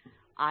another,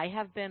 I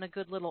have been a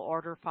good little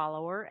order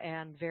follower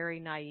and very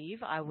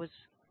naive. I was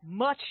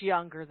much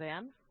younger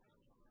then,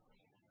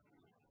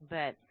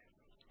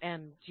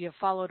 and you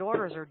followed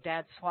orders or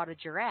Dad swatted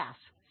your ass.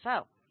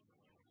 So.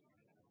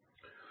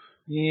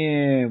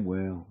 Yeah,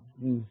 well.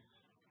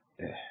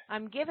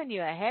 I'm giving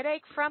you a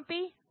headache,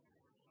 Frumpy.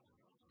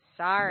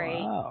 Sorry.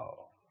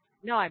 Wow.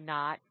 No, I'm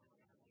not.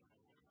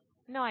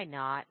 No, I'm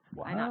not.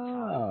 Wow. I'm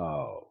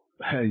not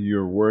sorry.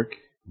 Your work.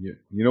 You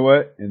know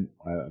what? And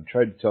I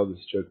tried to tell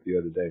this joke the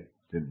other day. It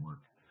didn't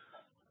work.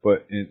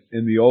 But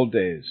in the old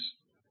days,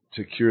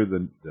 to cure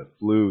the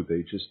flu,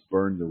 they just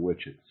burned the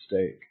witch at the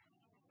stake.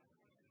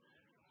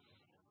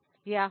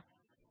 Yeah.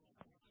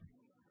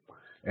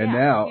 And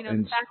now,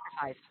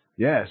 sacrifice.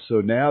 Yeah,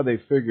 so now they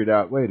figured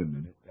out, wait a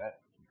minute, that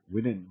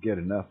we didn't get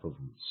enough of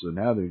them. So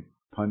now they're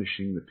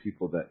punishing the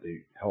people that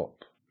they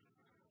help.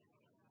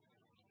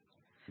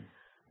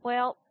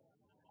 Well,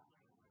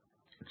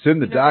 it's in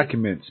the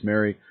documents,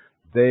 Mary.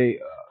 They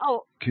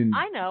can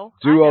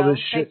do all this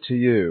shit to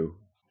you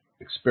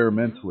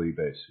experimentally,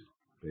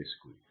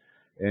 basically.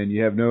 And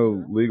you have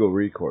no legal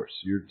recourse.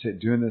 You're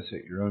doing this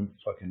at your own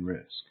fucking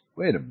risk.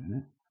 Wait a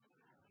minute.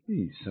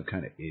 You're some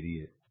kind of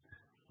idiot.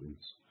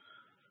 Please.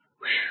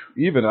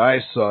 Even I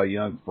saw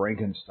Young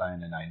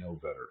Frankenstein, and I know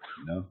better.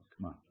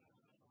 Come on.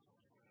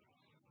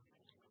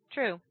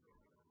 True.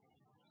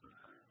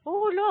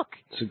 Oh, look.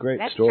 It's a great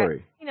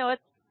story.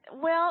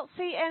 Well,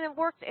 see, and it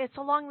works. It's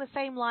along the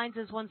same lines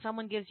as when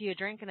someone gives you a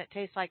drink and it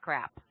tastes like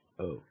crap.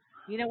 Oh.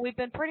 We've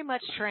been pretty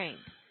much trained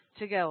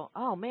to go,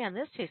 oh, man,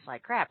 this tastes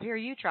like crap. Here,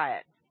 you try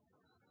it.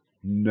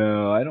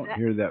 No, I don't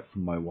hear that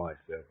from my wife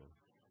ever.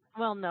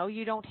 Well, no,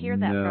 you don't hear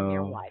that from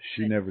your wife.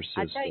 She never says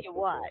I tell you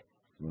what,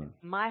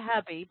 my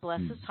hubby,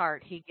 bless his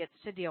heart, he gets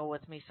to deal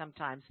with me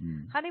sometimes.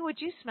 Honey, would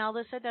you smell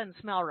this? It doesn't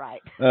smell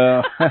right.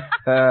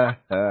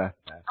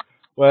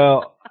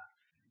 Well,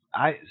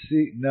 I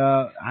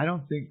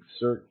don't think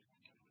Sir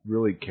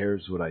really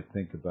cares what I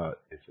think about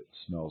if it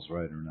smells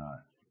right or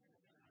not.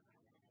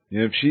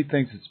 If she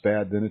thinks it's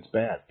bad, then it's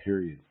bad,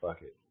 period.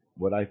 Fuck it.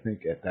 What I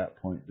think at that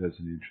point doesn't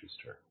interest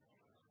her.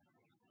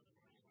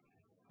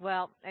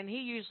 Well, and he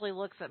usually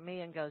looks at me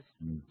and goes,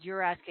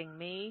 "You're asking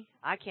me?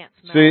 I can't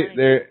smell anything." See,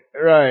 they're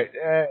right.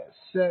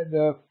 Setting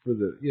up for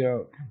the,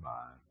 come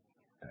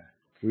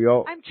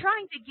on. I'm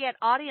trying to get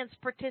audience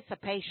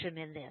participation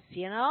in this,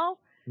 No.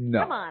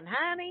 Come on,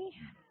 honey.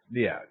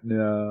 Yeah,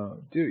 no.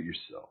 Do it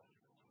yourself.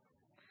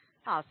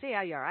 Oh, see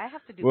how you are. I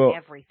have to do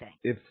everything.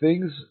 If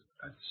things,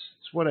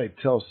 it's what I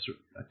tell.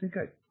 I think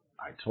I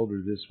told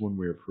her this when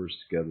we were first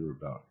together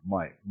about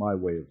my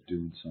way of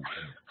doing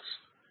something.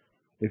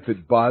 If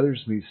it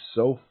bothers me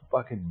so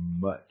fucking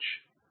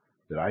much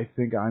that I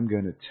think I'm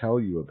going to tell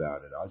you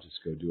about it, I'll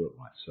just go do it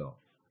myself.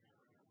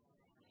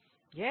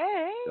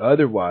 Yay.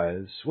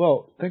 Otherwise,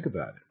 well, think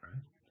about it,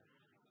 right?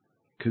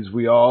 Because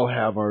we all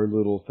have our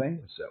little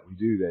things that we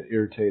do that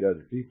irritate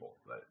other people.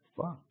 But,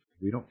 fuck,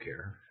 we don't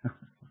care.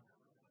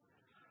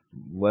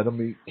 Let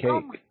them eat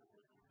cake.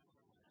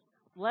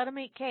 Let them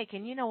eat cake.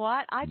 And you know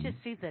what? I just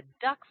see the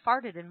duck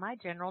farted in my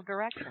general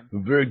direction.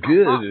 Very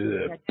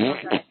good.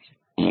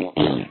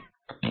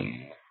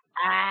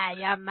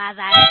 Your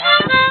mother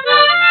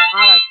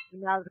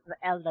smells of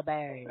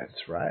elderberries.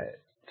 That's right.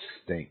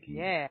 Stinky.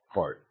 Yeah.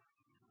 Fart.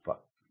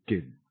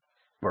 Fucking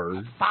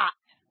bird. Fart.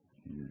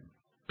 Yeah.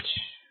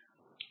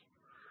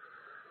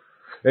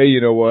 Hey,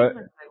 you know what?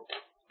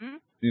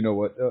 You know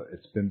what?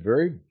 It's been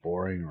very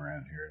boring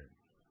around here in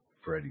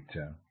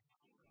Freddytown.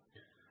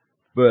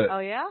 But oh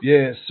yeah?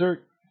 Yeah,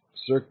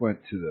 Cirque went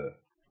to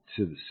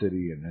the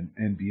city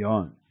and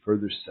beyond,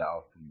 further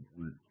south, and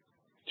went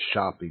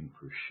shopping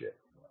for shit.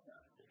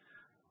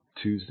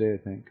 Tuesday, I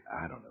think.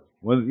 I don't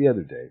know. The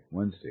other day,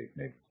 Wednesday,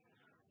 maybe.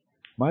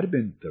 Might have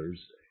been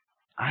Thursday.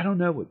 I don't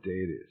know what day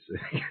it is.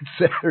 It's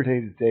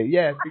Saturday today.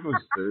 Yeah, I think it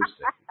was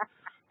Thursday.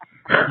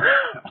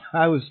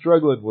 I was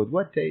struggling with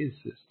what day is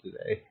this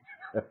today.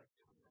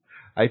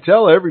 I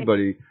tell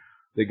everybody,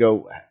 they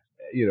go,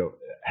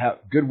 have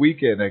good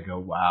weekend. I go,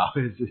 wow,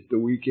 is it the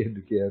weekend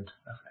again?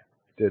 I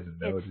didn't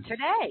notice. It's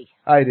today.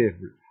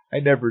 I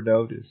never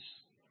noticed.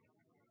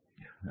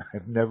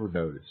 I've never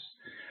noticed.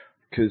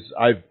 Because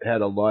I've had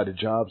a lot of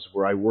jobs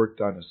where I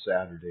worked on a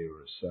Saturday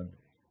or a Sunday.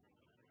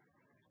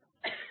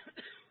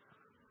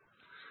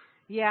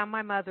 Yeah,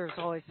 my mother's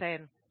always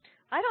saying,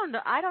 I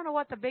don't know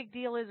what the big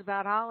deal is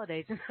about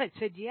holidays. And I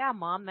said, yeah,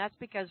 Mom, that's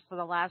because for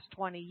the last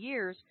 20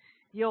 years,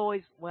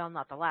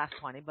 not the last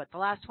 20, but the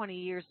last 20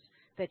 years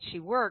that she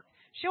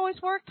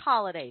always worked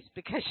holidays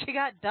because she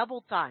got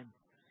double time.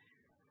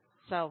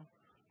 So,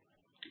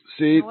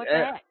 see, what the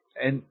heck?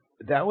 And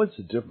that was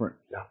that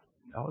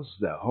was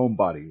the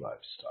homebody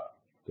lifestyle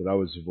that I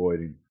was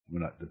avoiding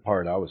the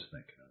part I was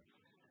thinking of.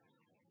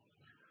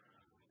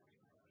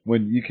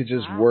 When you could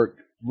just work,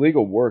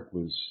 legal work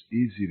was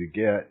easy to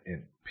get,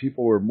 and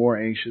people were more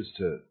anxious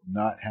to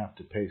not have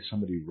to pay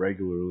somebody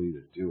regularly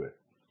to do it.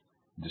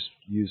 Just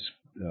use,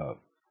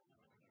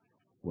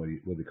 what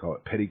do they call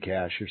it, petty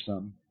cash or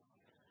something,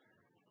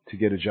 to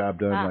get a job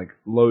done, like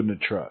loading a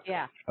truck,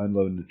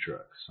 unloading a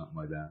truck, something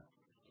like that.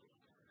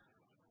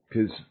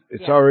 Because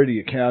it's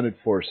already accounted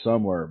for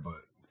somewhere,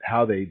 but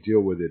how they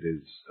deal with it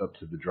is up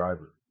to the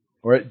driver.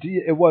 Or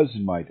it was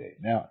in my day.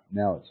 Now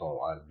it's all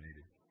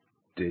automated,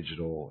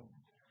 digital.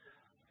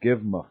 Give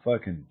them a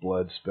fucking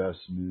blood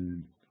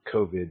specimen,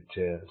 COVID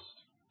test.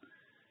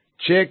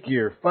 Check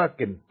your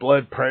fucking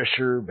blood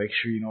pressure. Make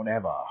sure you don't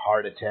have a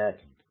heart attack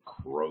and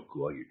croak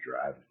while you're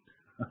driving.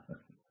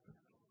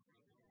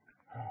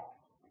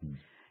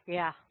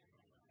 Yeah.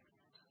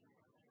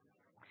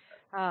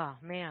 Oh,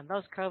 man,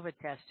 those COVID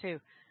tests,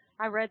 too.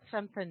 I read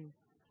something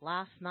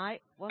last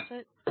night, was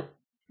it?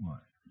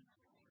 What?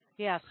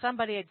 Yeah,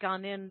 somebody had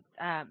gone in.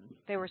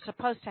 They were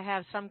supposed to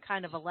have some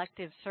kind of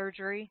elective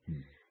surgery,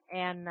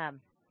 and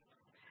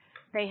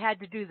they had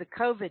to do the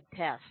COVID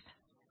test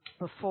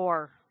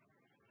before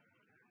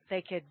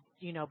they could,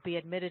 be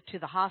admitted to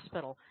the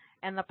hospital.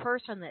 And the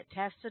person that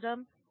tested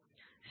them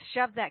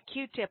shoved that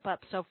Q-tip up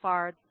so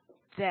far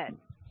that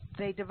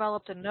they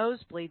developed a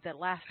nosebleed that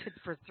lasted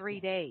for 3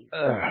 days.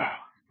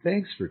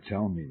 Thanks for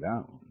telling me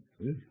that one.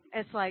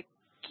 It's like,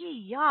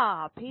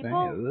 yeah,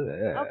 people.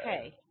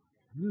 Okay.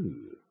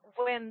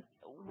 When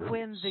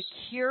the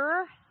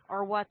cure,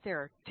 or what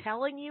they're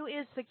telling you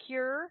is the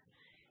cure,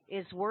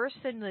 is worse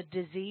than the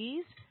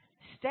disease,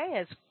 stay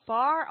as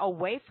far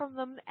away from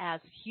them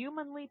as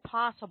humanly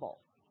possible.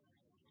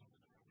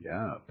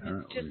 Yeah,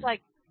 apparently. It's just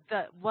like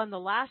the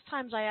last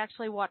times I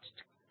actually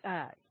watched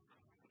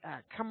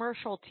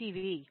commercial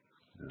TV,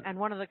 and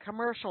one of the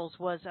commercials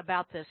was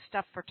about this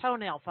stuff for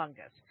toenail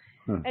fungus.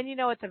 And you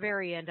know, at the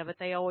very end of it,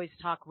 they always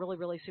talk really,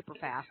 really super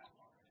fast.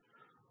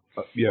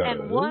 Yeah.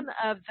 And one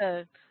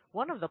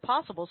of the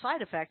possible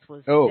side effects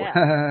was death.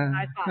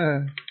 I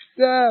thought,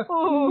 death.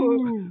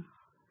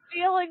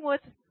 dealing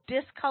with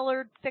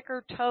discolored,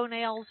 thicker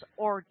toenails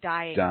or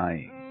dying.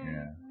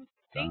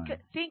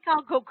 Think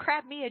I'll go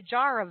grab me a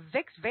jar of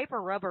Vicks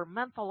Vapor Rub or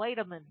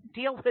mentholatum and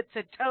deal with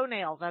the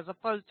toenails as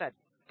opposed to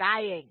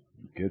dying.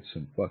 Get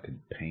some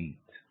fucking paint.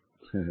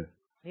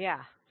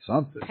 Yeah.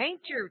 Something.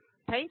 Paint your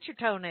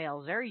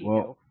toenails. There you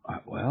go.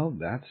 Well,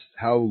 that's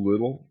how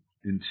little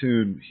in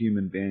tune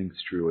human beings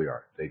truly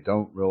are. They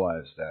don't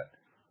realize that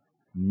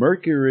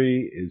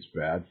mercury is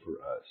bad for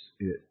us.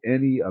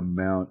 Any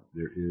amount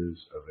there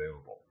is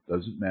available.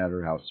 Doesn't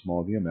matter how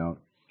small the amount,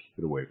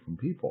 keep it away from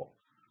people.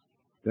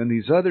 Then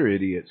these other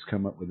idiots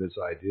come up with this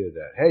idea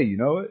that, hey, you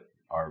know what?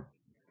 Our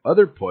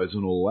other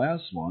poison will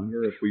last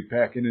longer if we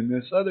pack it in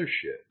this other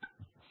shit.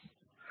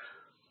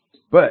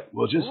 But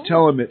we'll just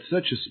tell them it's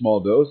such a small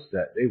dose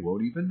that they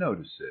won't even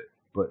notice it.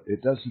 But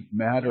it doesn't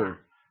matter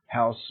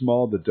how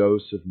small the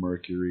dose of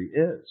mercury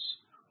is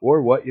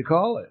or what you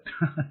call it.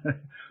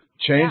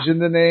 Changing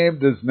the name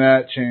does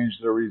not change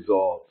the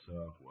results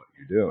of what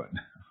you're doing.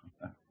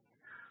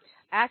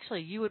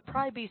 Actually, you would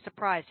probably be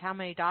surprised how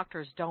many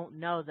doctors don't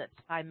know that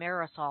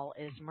thimerosal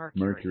is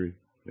mercury. Mercury,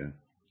 yeah.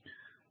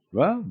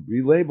 Well,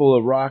 relabel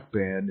a rock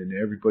band and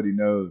everybody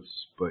knows,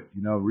 but,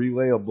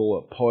 relabel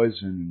a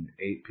poison and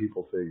 8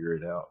 people figure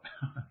it out.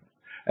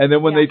 And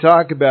then when they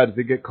talk about it,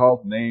 they get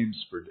called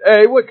names for,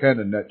 hey, what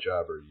kind of nut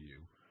job are you?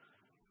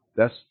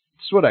 That's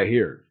what I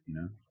hear,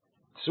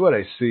 That's what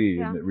I see,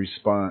 and the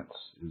response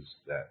is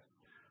that,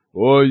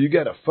 well, you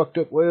got a fucked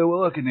up way of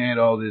looking at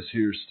all this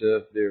here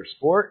stuff there,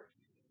 sport.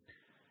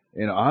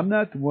 And I'm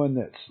not the one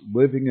that's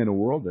living in a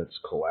world that's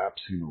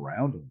collapsing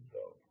around them,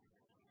 though,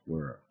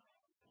 where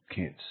I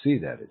can't see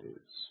that it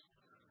is.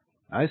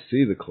 I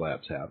see the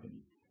collapse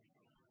happening.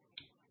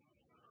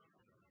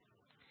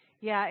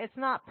 Yeah, it's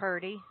not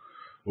pretty.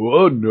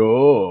 Oh,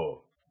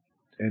 no.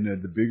 And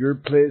the bigger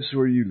place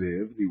where you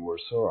live, the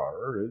worse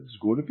it's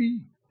going to be.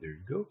 There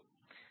you go.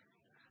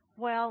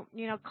 Well,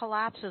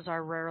 collapses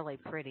are rarely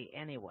pretty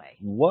anyway.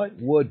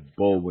 What would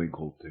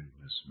Bullwinkle do,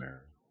 Miss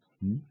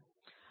Mary?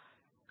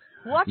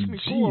 Watch me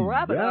pull a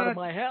rabbit out of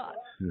my hat.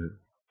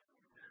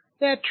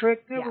 That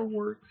trick never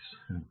works.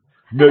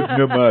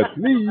 Nothing on my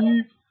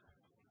sleeve.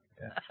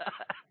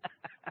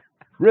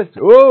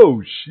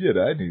 Oh, shit,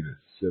 I need a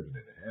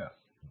 7.5.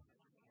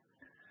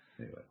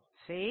 Anyway.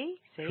 See?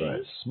 Try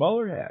a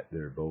smaller hat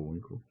there,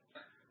 Bullwinkle.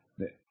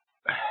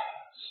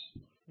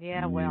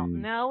 Yeah, well,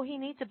 no, he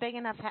needs a big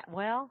enough hat.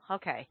 Well,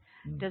 okay.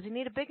 Does he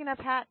need a big enough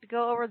hat to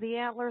go over the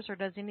antlers, or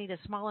does he need a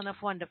small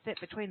enough one to fit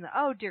between the...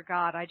 Oh, dear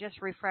God, I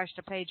just refreshed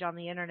a page on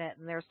the internet,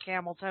 and there's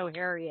Camel Toe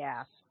Hairy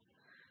Ass.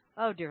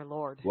 Oh, dear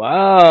Lord.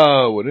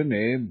 Wow, what a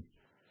name.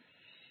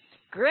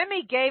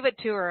 Grimmy gave it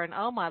to her, and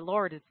oh, my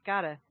Lord, it's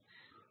got a...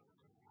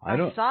 I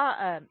saw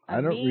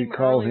a meme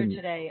earlier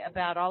today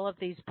about all of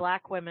these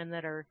black women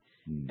that are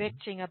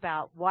bitching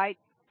about white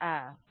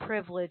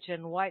privilege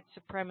and white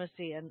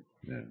supremacy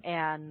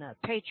and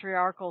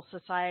patriarchal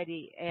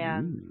society,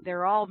 and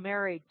they're all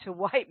married to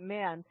white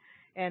men,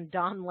 and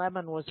Don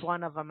Lemon was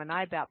one of them, and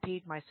I about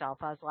peed myself.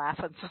 I was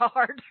laughing so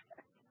hard.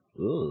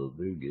 Oh,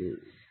 very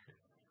good.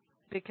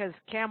 Because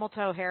Camel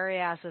Toe Hairy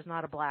Ass is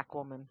not a black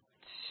woman.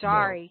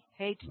 Sorry,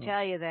 hate to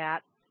tell you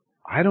that.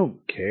 I don't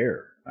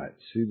care.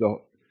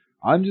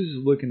 I'm just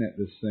looking at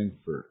this thing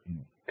for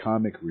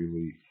comic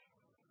relief.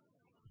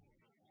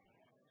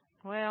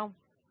 Well,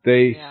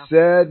 they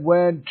said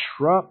when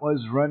Trump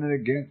was running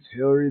against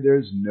Hillary,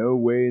 there's no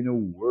way in the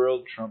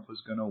world Trump was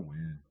going to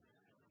win.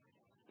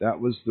 That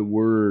was the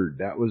word.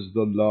 That was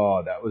the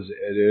law. That was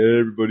what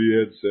everybody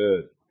had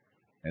said.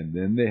 And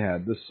then they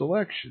had the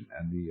selection,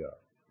 and the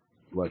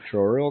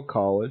Electoral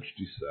College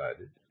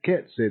decided.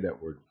 Can't say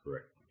that word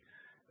correctly.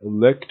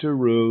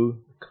 Electoral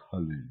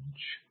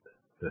College.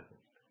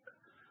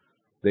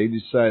 They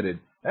decided,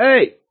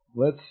 hey,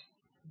 let's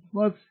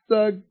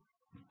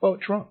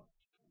vote Trump.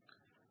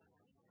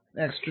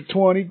 Extra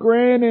 20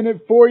 grand in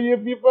it for you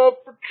if you vote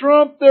for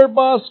Trump there,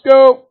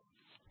 Bosco.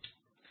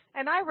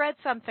 And I read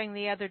something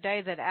the other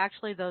day that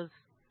actually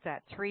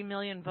that 3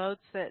 million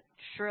votes that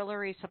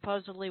Hillary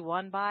supposedly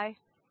won by,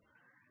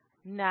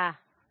 nah.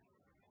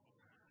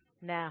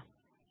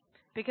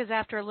 Because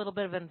after a little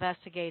bit of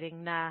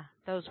investigating,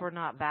 those were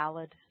not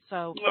valid.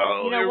 So,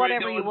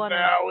 whatever you want to...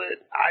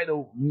 I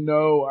don't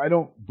know. I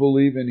don't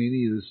believe in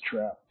any of this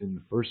crap in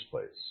the first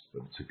place,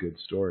 but it's a good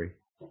story.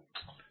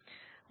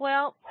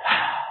 Well...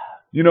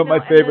 my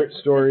favorite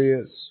story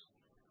is...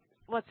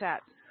 What's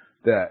that?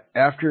 That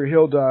after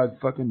Hill Dog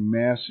fucking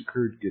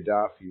massacred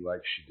Gaddafi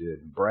like she did,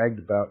 and bragged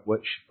about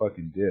what she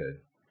fucking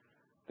did,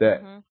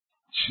 that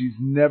she's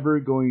never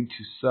going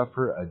to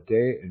suffer a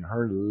day in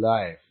her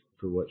life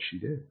for what she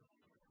did.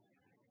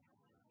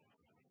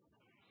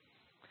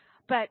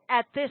 But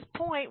at this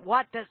point,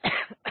 what does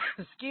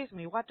excuse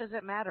me? What does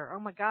it matter? Oh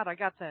my God, I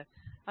got the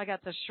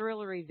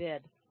shrillery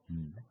vid.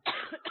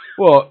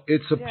 Well,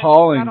 it's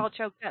appalling. Got all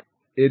choked up.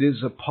 It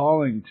is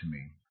appalling to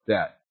me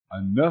that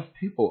enough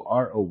people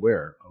are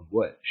aware of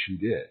what she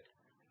did.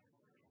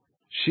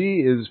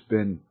 She has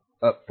been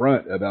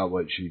upfront about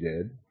what she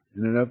did,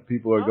 and enough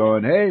people are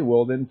going, "Hey,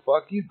 well then,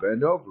 fuck you,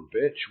 bend over,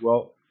 bitch."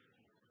 Well,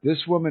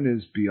 this woman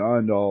is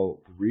beyond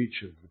all the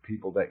reach of the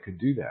people that could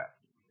do that.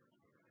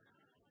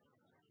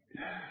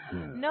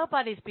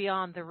 Nobody's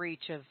beyond the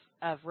reach of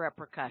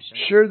repercussions.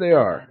 Sure they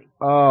Nobody.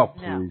 are. Oh,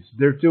 please. No.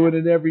 They're doing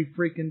it every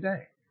freaking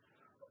day.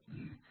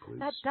 Please.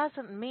 That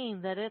doesn't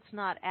mean that it's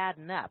not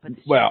adding up. It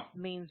Well, just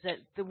means that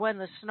when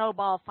the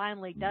snowball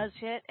finally does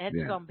hit, it's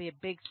yeah. going to be a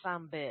big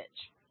son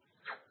bitch.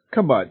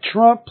 Come on.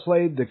 Trump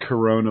played the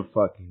corona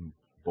fucking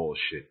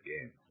bullshit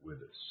game with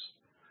us.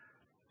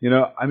 You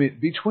know, I mean,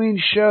 between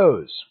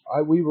shows,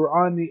 we were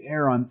on the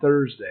air on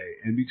Thursday,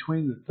 and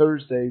between the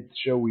Thursday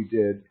show we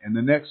did and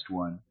the next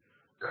one,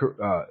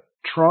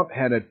 Trump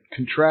had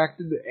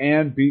contracted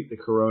and beat the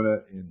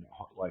corona in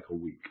like a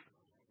week.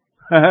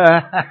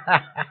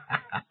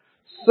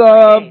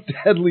 Some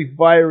deadly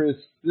virus.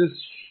 This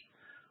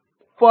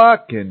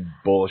fucking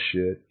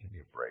bullshit. Give me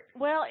a break.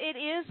 Well, it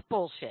is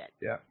bullshit.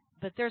 Yeah.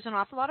 But there's an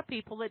awful lot of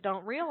people that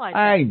don't realize that.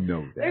 I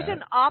know that. There's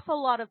an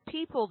awful lot of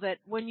people that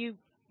when you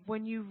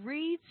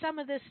read some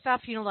of this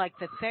stuff, you know, like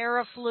the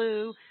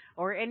Theraflu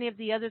or any of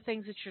the other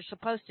things that you're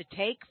supposed to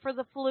take for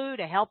the flu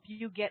to help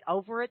you get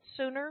over it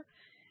sooner,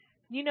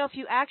 you know, if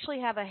you actually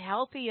have a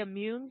healthy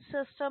immune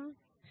system,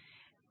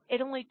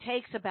 it only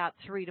takes about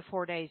 3 to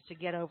 4 days to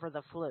get over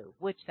the flu,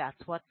 which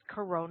that's what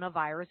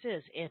coronavirus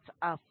is. It's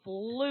a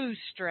flu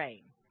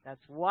strain.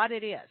 That's what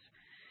it is.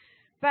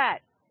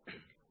 But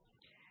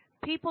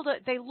people,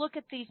 they look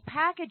at these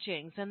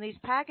packagings, and these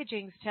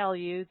packagings tell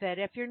you that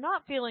if you're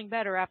not feeling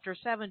better after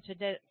 7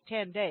 to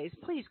 10 days,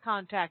 please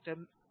contact a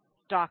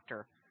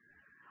doctor.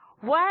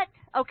 What?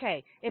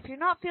 Okay, if you're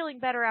not feeling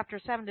better after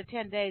 7 to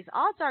 10 days,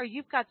 odds are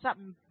you've got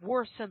something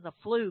worse than the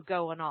flu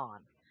going on,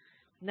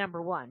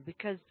 number one,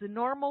 because the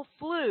normal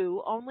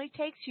flu only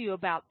takes you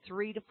about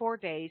 3 to 4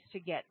 days to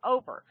get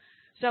over.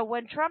 So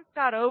when Trump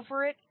got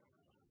over it,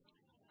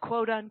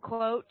 quote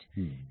unquote,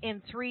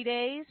 in 3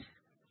 days,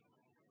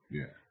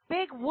 yeah.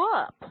 Big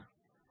whoop.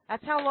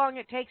 That's how long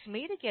it takes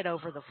me to get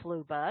over the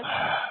flu bug.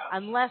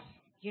 Unless,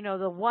 you know,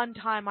 the one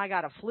time I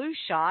got a flu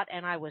shot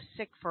and I was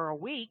sick for a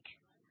week.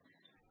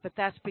 But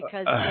that's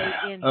because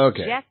they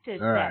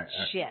injected that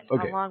shit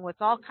along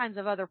with all kinds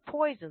of other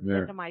poisons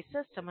into my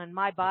system, and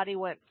my body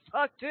went,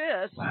 fuck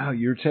this. Wow,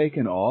 you're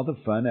taking all the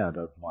fun out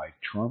of my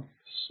Trump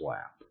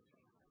slap.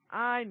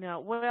 I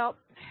know. Well,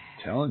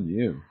 telling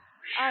you.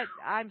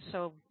 I'm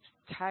so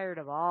tired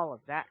of all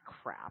of that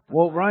crap.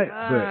 Well, right,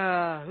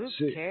 but who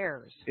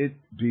cares? It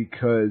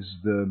because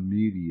the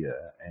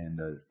media and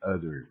the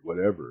other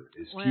whatever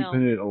is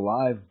keeping it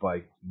alive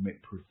by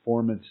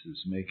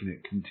performances, making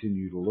it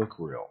continue to look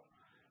real.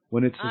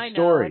 When it's a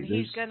story, and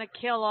he's going to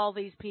kill all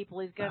these people.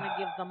 He's going to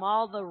give them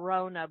all the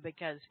Rona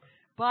because,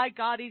 by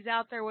God, he's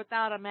out there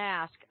without a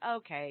mask.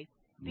 Okay,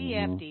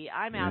 BFD,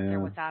 I'm out there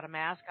without a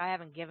mask. I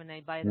haven't given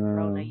anybody the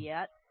Rona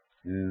yet.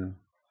 Yeah.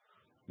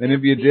 And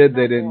if you did,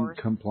 they didn't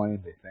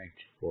complain. They thanked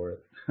you for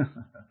it.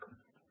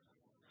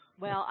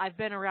 Well, I've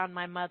been around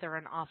my mother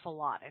an awful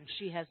lot, and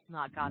she has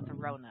not got the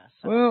Rona.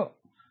 So. Well,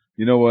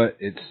 you know what?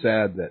 It's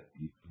sad that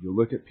you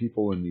look at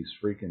people in these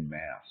freaking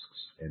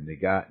masks, and they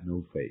got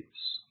no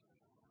face.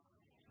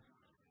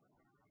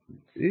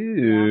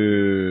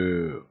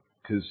 Ew.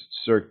 Because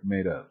Cirque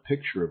made a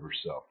picture of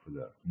herself with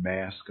a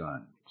mask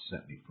on,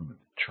 sent me from a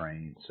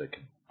train so I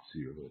could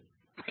see her little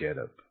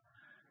getup.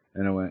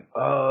 And I went,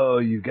 oh,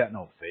 you've got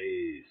no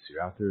face.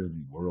 You're out there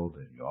in the world,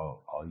 and you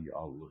all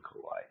look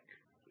alike.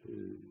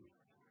 Ew.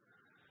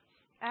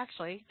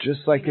 Actually,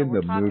 just like in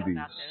the talking movies.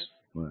 About this.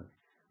 What?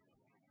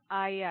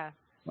 I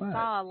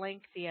saw a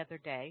link the other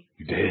day.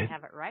 You did? I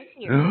have it right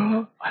here.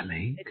 A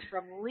link? It's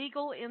from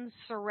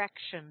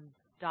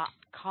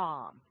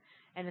legalinsurrection.com.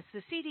 And it's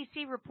the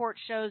CDC report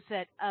shows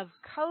that of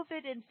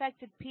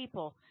COVID-infected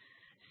people,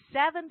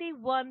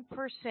 71%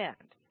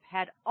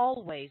 had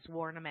always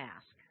worn a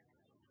mask.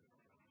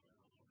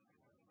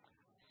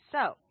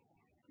 So,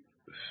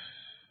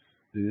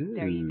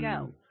 there you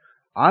go.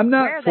 I'm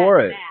not Wear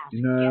for that it. Mask.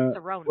 No. Get the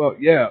Rona. Well,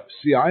 yeah.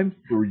 See, I'm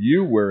for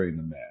you wearing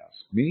a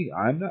mask.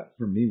 I'm not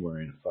for me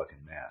wearing a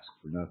fucking mask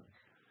for nothing.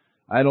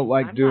 I don't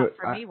like doing it.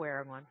 I'm not for me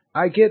wearing one.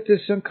 I get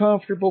this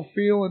uncomfortable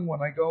feeling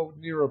when I go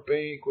near a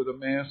bank with a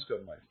mask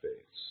on my face.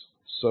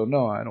 So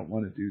no, I don't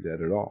want to do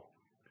that at all.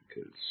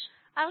 Because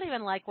I don't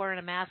even like wearing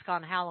a mask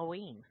on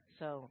Halloween.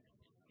 So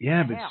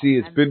yeah, but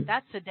see,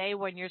 that's the day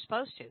when you're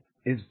supposed to.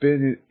 It's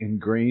been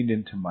ingrained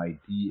into my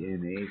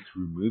DNA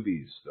through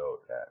movies, though,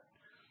 that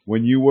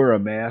when you wear a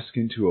mask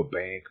into a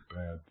bank,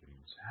 bad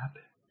things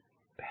happen.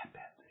 Bad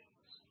things.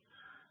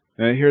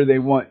 And here they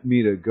want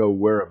me to go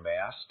wear a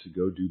mask to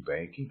go do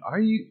banking. Are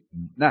you?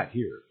 Not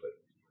here, but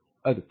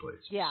other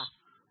places. Yeah.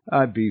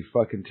 I'd be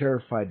fucking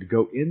terrified to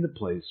go in the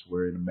place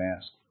wearing a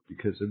mask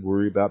because I'd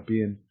worry about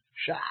being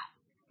shot.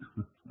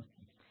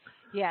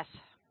 Yes.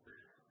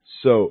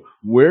 So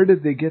where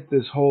did they get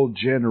this whole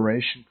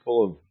generation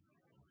full of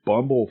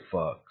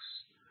bumblefucks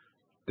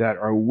that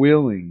are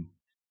willing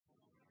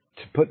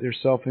to put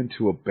themselves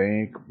into a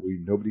bank where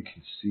nobody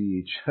can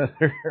see each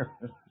other?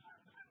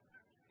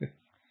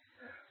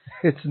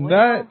 It's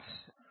nuts.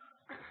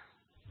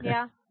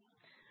 Yeah.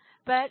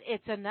 But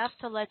it's enough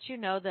to let you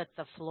know that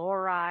the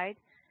fluoride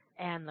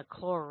and the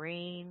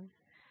chlorine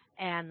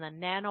and the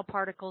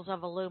nanoparticles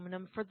of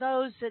aluminum, for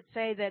those that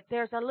say that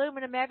there's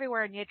aluminum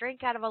everywhere and you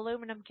drink out of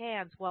aluminum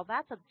cans, well,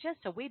 that's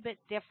just a wee bit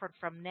different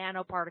from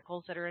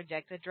nanoparticles that are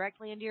injected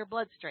directly into your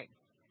bloodstream.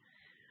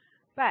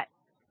 But,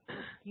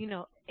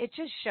 it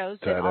just shows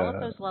that all of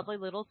those lovely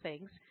little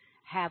things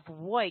have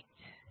worked.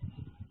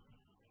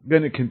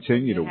 Going to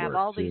continue to work. You have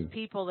all these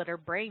people that are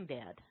brain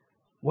dead.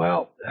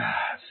 Well,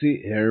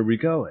 see, here we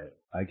go.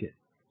 I get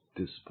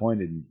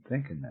disappointed in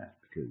thinking that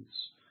because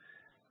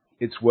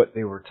it's what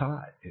they were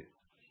taught. It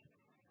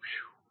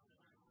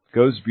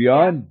goes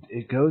beyond. Yeah.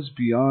 It goes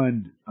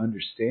beyond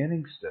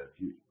understanding stuff.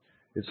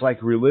 It's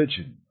like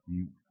religion.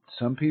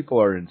 Some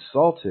people are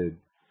insulted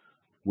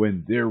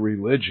when their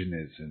religion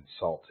is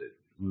insulted.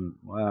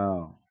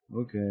 Wow.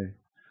 Okay.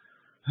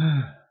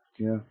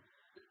 Yeah.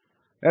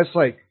 That's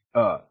like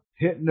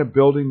hitting a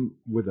building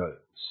with a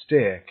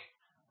stick,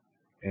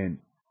 and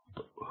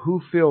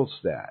who feels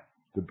that?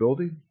 The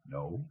building?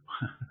 No.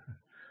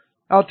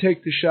 I'll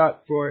take the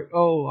shot for it.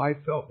 Oh, I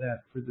felt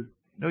that for the...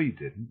 No, you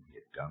didn't,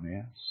 you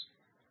dumbass.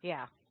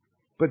 Yeah.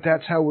 But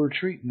that's how we're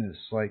treating this.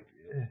 Like,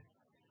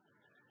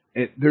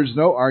 there's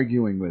no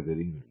arguing with it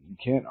either. You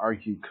can't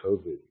argue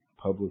COVID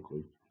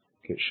publicly.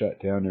 Get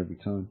shut down every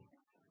time.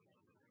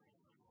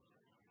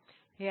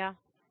 Yeah.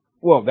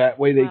 Well, that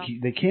way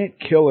they can't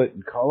kill it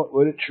and call it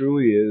what it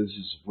truly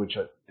is which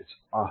it's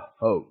a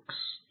hoax,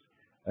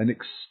 an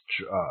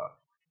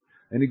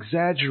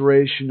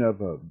exaggeration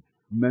of a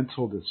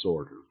mental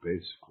disorder,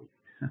 basically.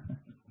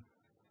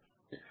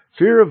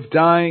 Fear of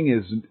dying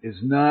is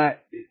not,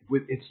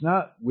 it's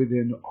not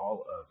within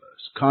all of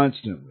us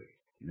constantly.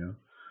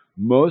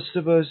 Most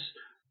of us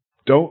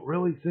don't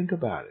really think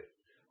about it,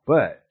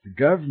 but the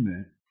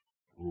government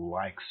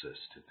likes us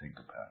to think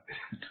about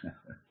it.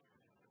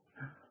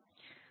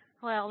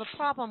 Well, the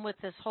problem with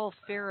this whole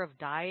fear of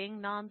dying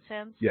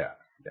nonsense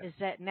is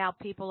that now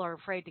people are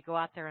afraid to go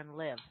out there and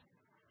live.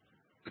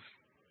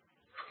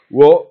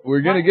 Well,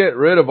 we're going to get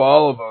rid of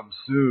all of them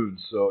soon,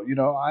 so,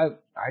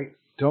 I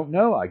don't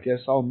know. I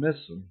guess I'll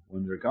miss them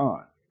when they're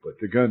gone, but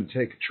they're going to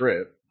take a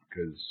trip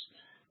because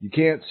you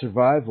can't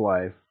survive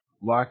life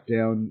locked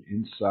down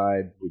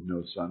inside with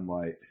no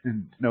sunlight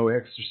and no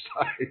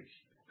exercise.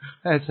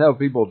 That's how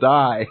people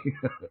die.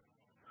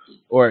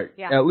 Or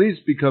at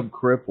least become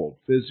crippled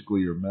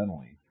physically or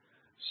mentally.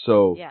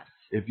 So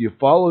if you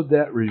followed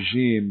that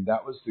regime,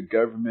 that was the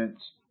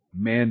government's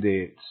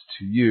mandates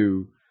to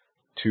you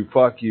to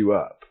fuck you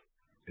up,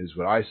 is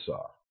what I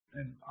saw.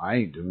 And I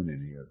ain't doing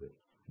any of it.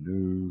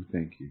 No,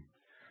 thank you.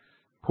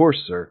 Poor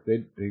Cirque.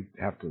 They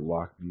have to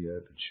lock me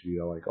up and she'd be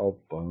all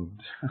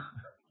bummed.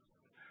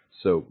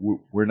 So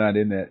we're not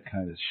in that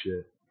kind of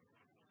shit.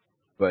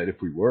 But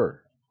if we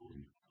were,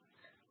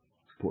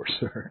 poor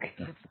Cirque.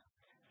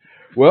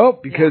 Well,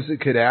 because it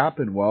could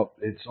happen. Well,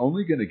 it's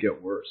only going to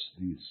get worse.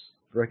 These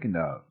freaking,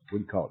 what do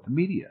you call it? The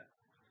media.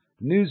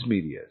 The news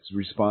media is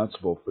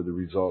responsible for the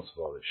results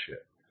of all this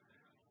shit.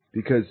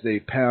 Because they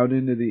pound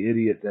into the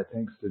idiot that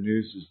thinks the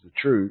news is the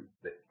truth,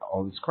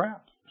 all this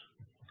crap.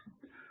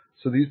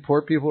 So these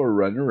poor people are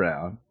running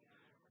around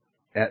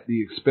at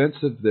the expense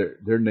of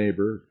their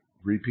neighbor,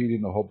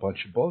 repeating a whole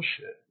bunch of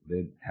bullshit.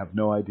 They have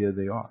no idea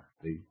they are.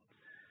 They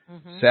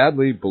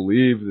sadly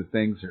believe the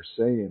things they're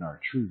saying are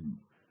true.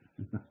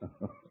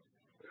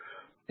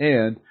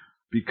 And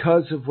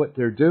because of what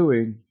they're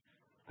doing,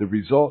 the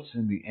results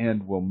in the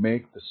end will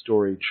make the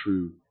story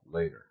true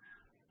later.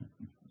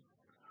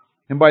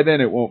 And by then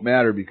it won't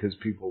matter because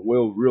people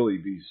will really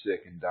be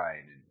sick and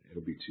dying and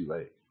it'll be too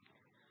late.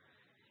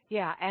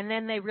 Yeah, and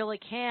then they really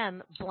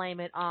can blame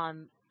it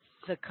on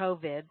the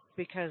COVID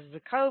because the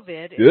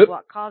COVID is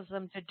what caused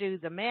them to do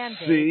the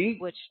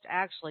mandate, which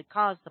actually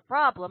caused the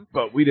problem.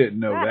 But we didn't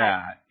know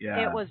that.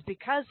 Yeah. It was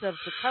because of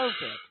the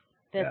COVID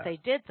that they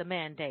did the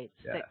mandates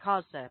that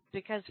caused that.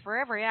 Because for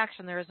every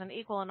action, there is an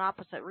equal and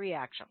opposite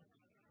reaction.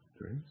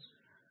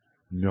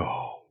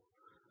 No.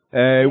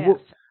 Hey,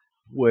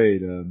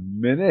 wait a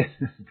minute.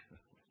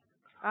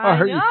 I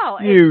know.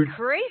 It's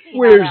crazy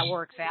how that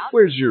works out.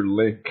 Where's your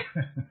link?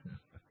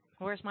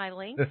 Where's my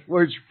link?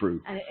 Where's your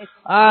proof?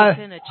 It's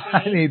in a chain.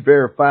 I need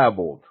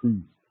verifiable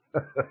proof.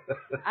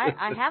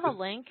 I have a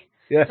link.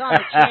 It's on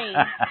a chain.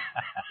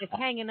 It's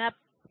hanging up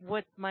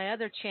with my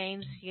other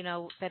chains,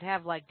 that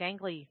have like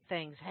dangly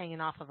things hanging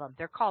off of them.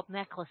 They're called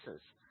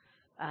necklaces.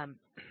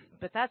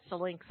 But that's the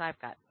links I've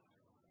got.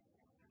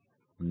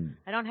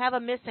 I don't have a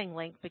missing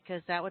link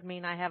because that would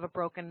mean I have a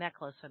broken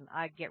necklace and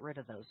I'd get rid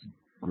of those.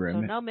 So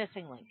no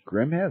missing link.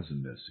 Grim has a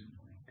missing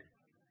link.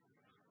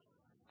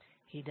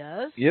 He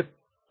does? Yep.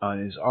 On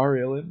his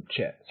RLM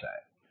chat site.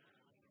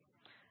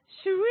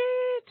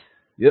 Sweet.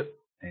 Yep.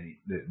 And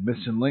the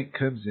missing link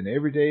comes in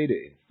every day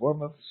to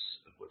inform us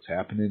of what's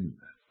happening in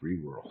the free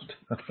world.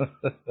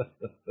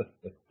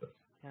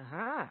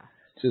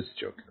 Just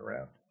joking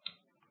around.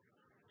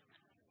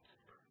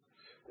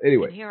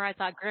 Anyway. And here I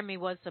thought Grimmy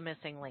was the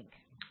missing link.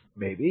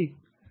 Maybe.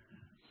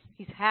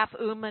 He's half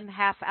Ooman,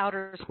 half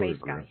outer space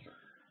guy.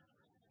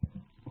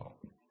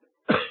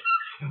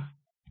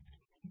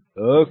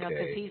 Okay.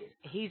 Because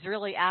he's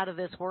really out of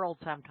this world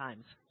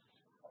sometimes.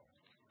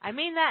 I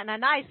mean that in a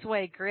nice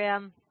way,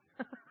 Grim.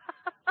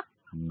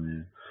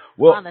 Yeah.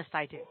 Well, honest,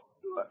 I do.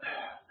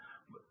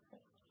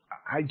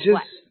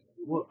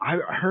 I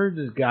heard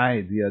this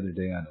guy the other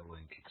day on a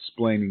link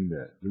explaining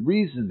that the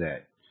reason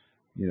that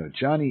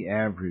Johnny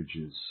Average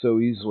is so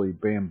easily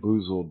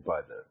bamboozled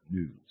by the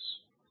news,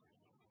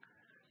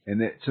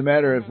 and it's a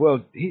matter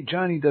of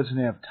Johnny doesn't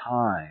have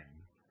time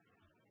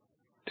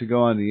to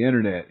go on the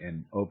internet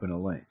and open a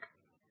link.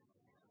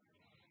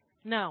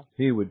 No,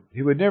 he would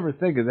never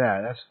think of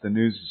that. That's what the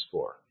news is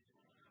for.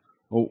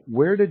 Well,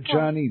 where did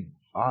Johnny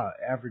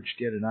Average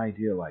get an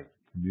idea like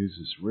the news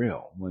is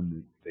real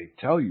when they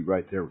tell you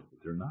right there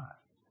that they're not?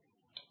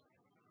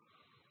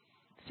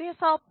 See,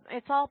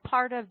 it's all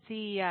part of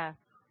the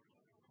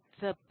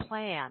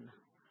plan.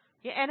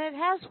 Yeah, and it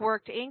has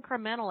worked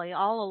incrementally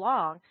all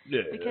along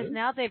because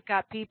now they've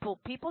got people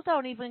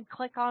don't even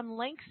click on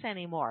links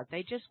anymore.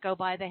 They just go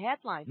by the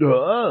headline.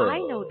 I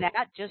know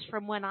that just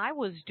from when I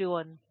was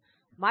doing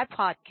my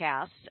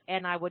podcast,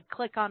 and I would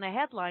click on a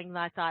headline and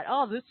I thought,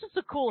 oh, this is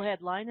a cool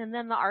headline, and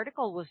then the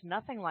article was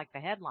nothing like the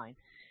headline.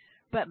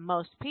 But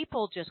most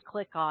people just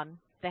click on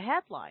the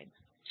headline.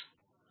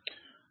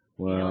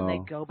 Well, and they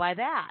go by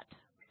that.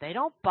 They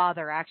don't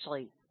bother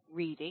actually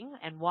reading.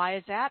 And why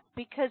is that?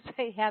 Because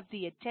they have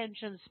the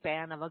attention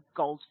span of a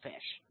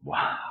goldfish.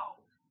 Wow.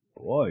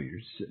 Boy,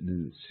 you're sitting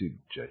in the seat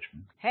of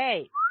judgment.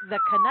 Hey, the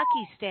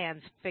Canucky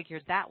stands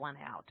figured that one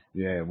out.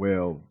 Yeah,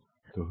 well,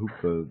 the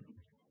Hoopa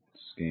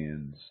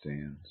stands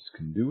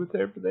can do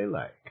whatever they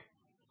like.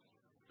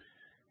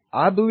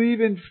 I believe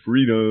in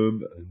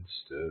freedom and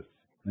stuff.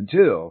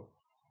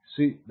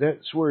 See,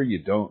 that's where you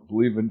don't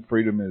believe in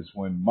freedom is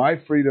when my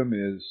freedom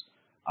is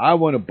I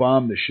want to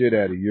bomb the shit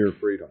out of your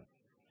freedom.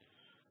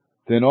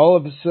 Then all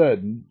of a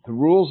sudden, the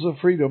rules of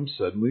freedom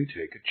suddenly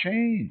take a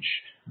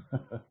change.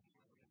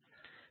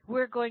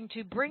 We're going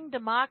to bring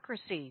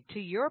democracy to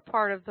your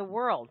part of the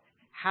world.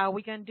 How are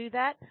we going to do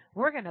that?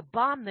 We're going to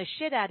bomb the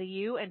shit out of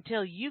you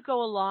until you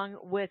go along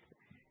with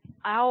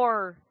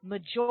our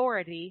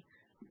majority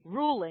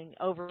ruling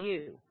over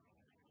you.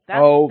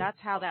 That's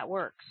how that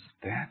works.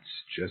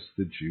 That's just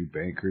the Jew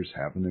bankers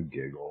having a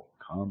giggle.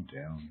 Calm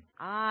down.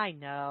 I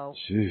know.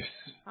 Jeez.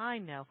 I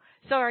know.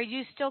 So are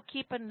you still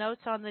keeping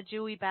notes on the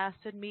Jewy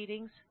bastard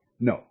meetings?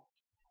 No.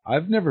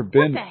 I've never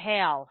been. What the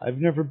hell? I've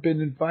never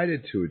been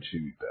invited to a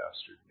Jewy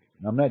bastard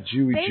meeting. I'm not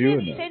Jewy They Jew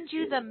didn't enough. send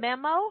you the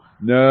memo?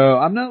 No,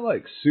 I'm not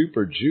like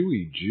super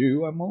Jewy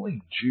Jew. I'm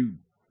only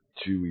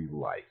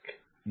Jewy-like,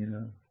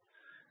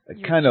 I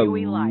kind of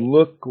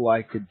look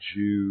like a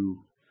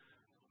Jew,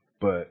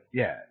 but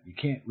yeah, you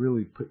can't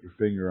really put your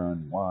finger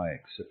on why,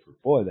 except for,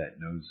 boy, that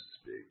nose is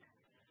big.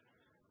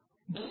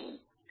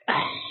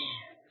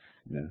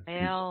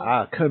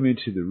 I'll come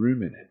into the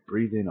room and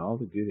breathe in all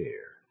the good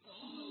air.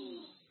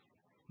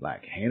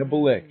 Like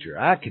Hannibal Lecter.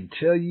 I can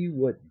tell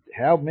you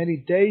how many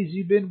days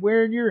you've been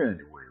wearing your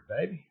underwear,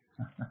 baby.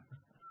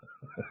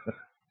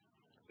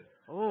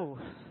 Oh.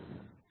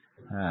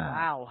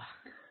 Wow.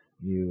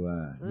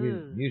 You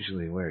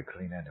usually wear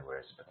clean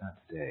underwear, but not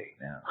today,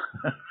 no.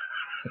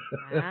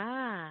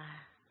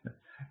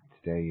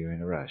 Today you're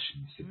in a rush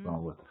and you sit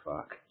on what the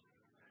fuck.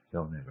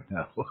 You'll never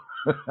know.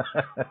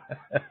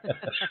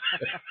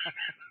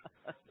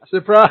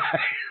 Surprise!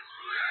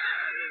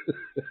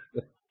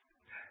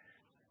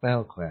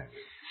 Well, Clarence,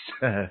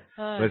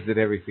 was it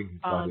everything you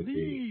thought it'd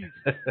be?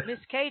 Miss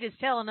Kate is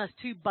telling us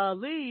to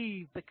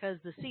believe because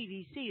the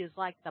CDC is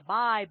like the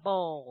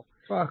Bible.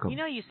 Fuck 'em.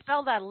 You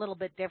spell that a little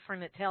bit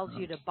different. It tells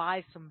you to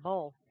buy some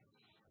bull.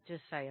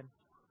 Just saying.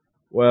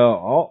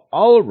 Well,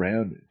 all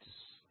around it.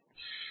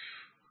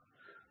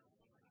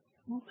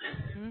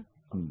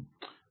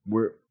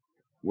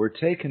 We're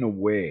taken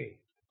away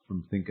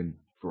from thinking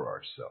for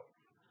ourselves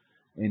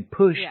and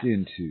pushed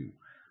into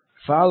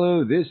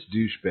follow this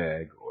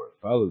douchebag or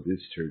follow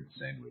this turd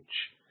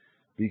sandwich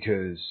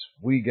because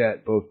we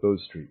got both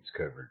those streets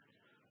covered.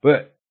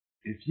 But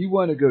if you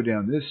want to go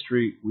down this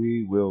street,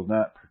 we will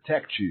not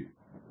protect you.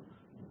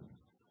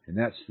 And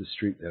that's the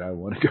street that I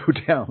want to go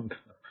down.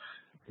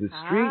 The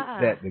street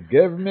that the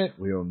government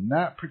will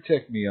not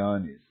protect me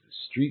on is the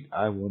street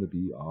I want to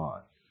be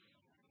on.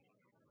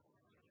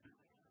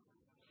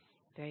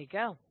 There you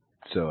go.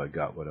 So I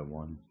got what I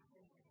wanted.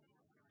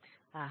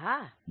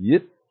 Aha.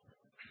 Yep.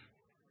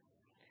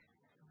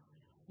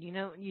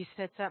 You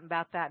said something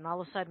about that, and all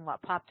of a sudden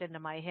what popped into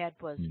my head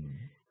was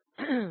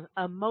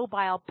a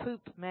mobile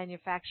poop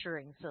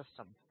manufacturing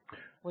system,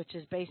 which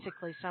is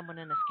basically someone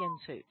in a skin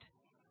suit.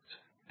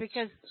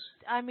 Because,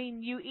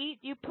 you eat,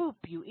 you poop.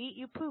 You eat,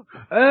 you poop.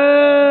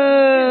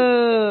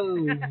 Oh,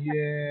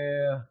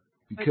 yeah.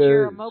 Because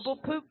you're a mobile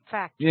poop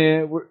factory.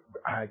 Yeah,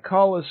 I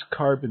call us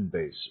carbon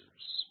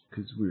basers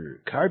because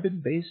we're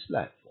carbon-based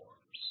life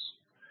forms.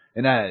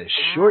 And I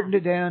shortened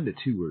it down to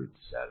 2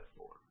 words out of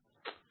 4.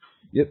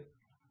 Yep.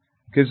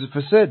 Because if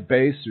I said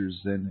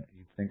basers, then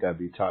you'd think I'd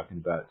be talking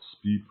about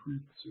speed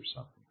freaks or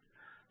something.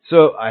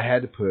 So I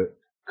had to put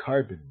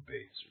carbon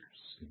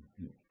basers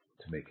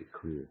to make it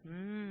clear.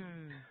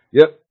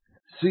 Yep.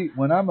 See,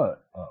 when I'm a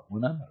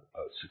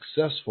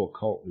successful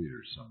cult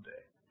leader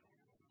someday,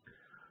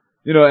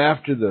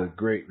 after the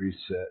Great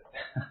Reset,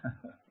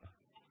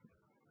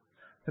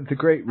 the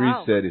Great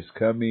Reset is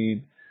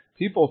coming.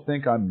 People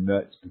think I'm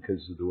nuts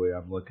because of the way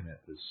I'm looking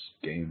at this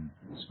game,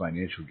 this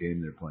financial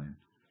game they're playing.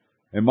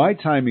 And my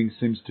timing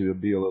seems to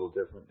be a little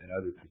different than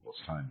other people's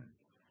timing.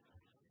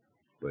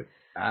 But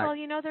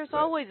there's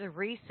always a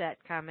reset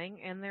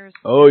coming, and there's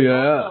always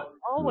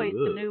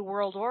the New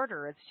World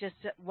Order. It's just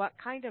what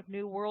kind of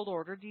New World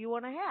Order do you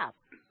want to have?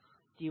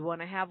 Do you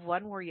want to have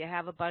one where you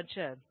have a bunch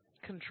of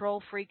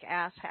control freak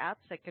ass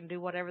hats that can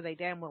do whatever they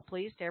damn well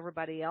please to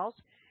everybody else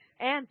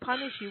and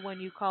punish you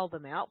when you call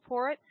them out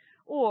for it?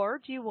 Or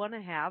do you want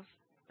to have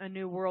a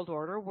New World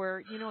Order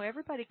where,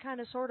 everybody kind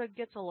of sort of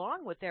gets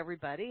along with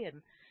everybody,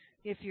 and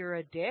if you're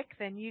a dick,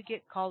 then you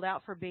get called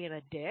out for being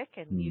a dick,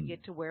 and you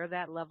get to wear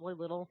that lovely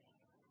little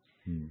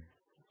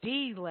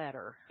D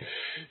letter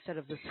instead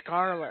of the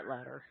scarlet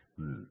letter.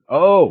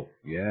 Oh,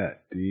 yeah,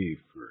 D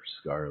for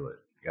scarlet.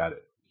 Got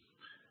it.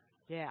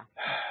 Yeah.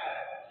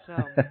 So,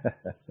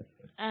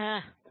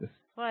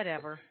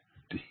 whatever.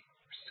 D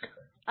for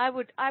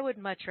scarlet. I would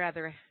much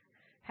rather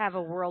have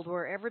a world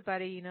where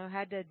everybody,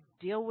 had to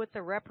deal with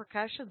the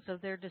repercussions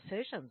of their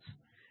decisions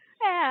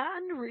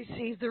and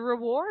receive the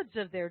rewards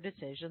of their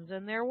decisions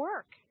and their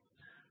work.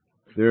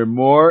 They're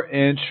more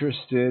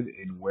interested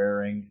in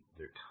wearing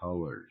their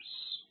colors.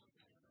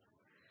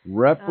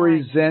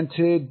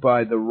 Represented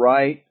by the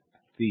right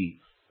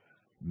thief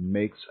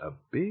makes a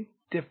big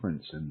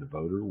difference in the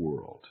voter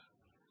world.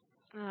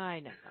 I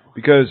know.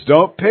 Because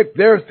don't pick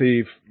their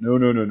thief. No.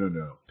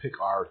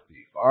 Pick our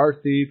thief. Our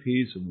thief,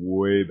 he's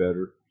way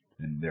better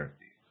than their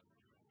thief.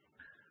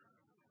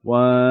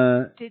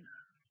 What?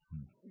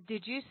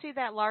 Did you see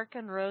that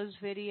Larkin Rose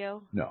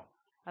video? No.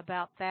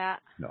 About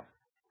that? No.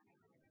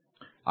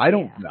 I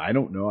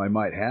don't know. I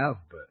might have,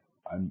 but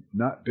I'm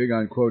not big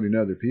on quoting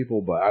other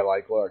people, but I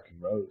like Larkin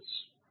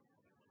Rose.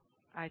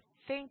 I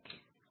think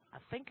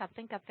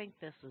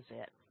this is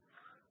it.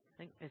 I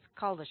think it's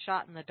called A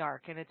Shot in the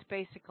Dark, and it's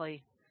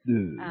basically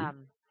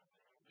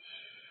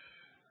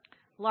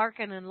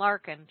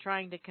Larkin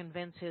trying to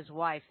convince his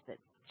wife that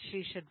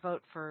she should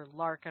vote for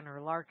Larkin or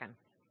Larkin.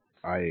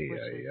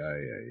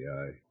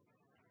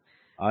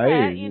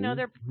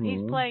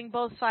 He's playing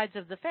both sides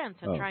of the fence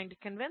and trying to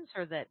convince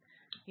her that,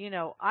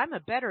 I'm a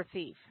better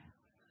thief.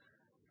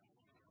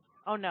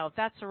 Oh, no,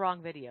 that's the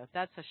wrong video.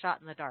 That's A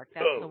Shot in the Dark.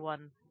 That's the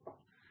one.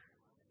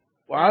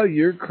 Wow,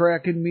 you're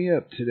cracking me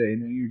up today.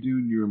 Now you're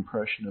doing your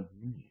impression of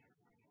me.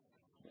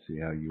 See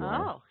how you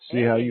are?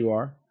 See how you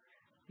are?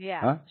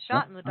 Yeah. Huh?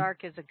 Shot in the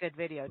Dark is a good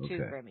video, too,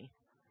 Okay. Grimmy.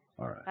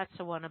 All right. That's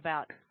the one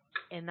about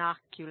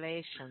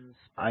inoculations.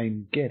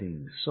 I'm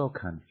getting so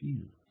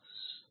confused.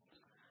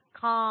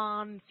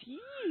 Trying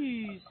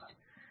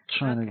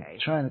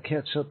to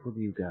catch up with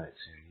you guys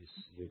here.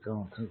 You're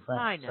going too fast.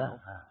 I know.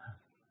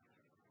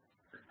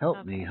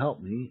 Help me,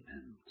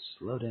 and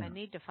slow down. I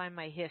need to find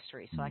my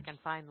history so I can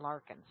find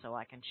Larkin so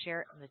I can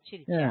share it in the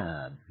chitty chat.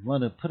 Yeah,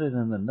 want to put it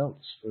in the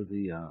notes for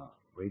the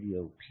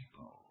radio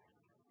people.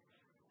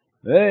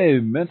 Hey,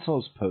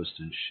 Mental's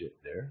posting shit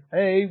there.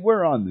 Hey,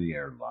 we're on the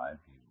air live,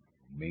 you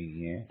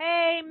maniac.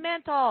 Hey,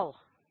 Mental.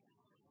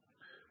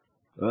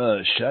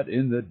 Shot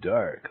in the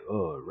dark.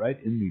 Oh,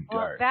 right in the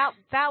dark.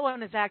 That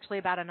one is actually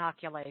about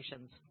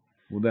inoculations.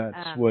 Well,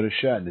 that's what A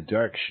Shot in the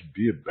Dark should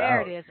be about.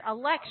 There it is.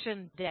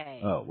 Election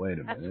Day. Oh, wait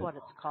a minute. That's what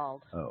it's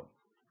called. Oh.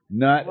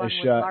 Not A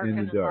Shot in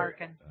the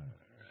Dark.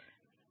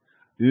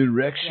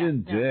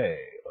 Erection Day.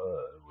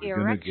 We're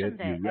going to get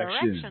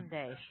erection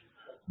Day.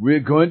 We're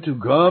going to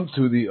come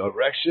to the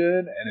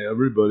erection, and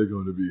everybody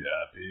going to be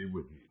happy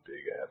with me.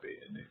 Big happy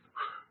ending.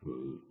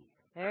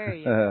 There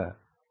you go.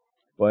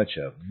 Bunch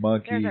of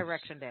monkeys. There's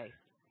Erection Day.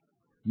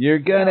 You're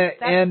going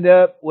to end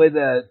up with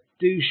a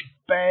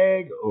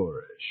douchebag or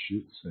a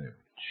shoot sandwich.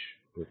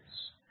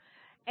 Oops.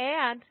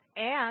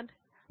 And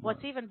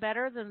what's even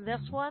better than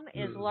this one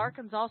is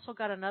Larkin's also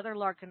got another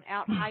Larkin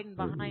out hiding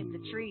behind the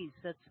trees.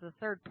 That's the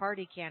third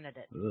party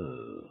candidate.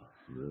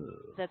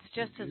 That's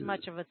just as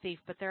much of a thief,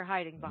 but they're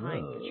hiding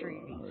behind the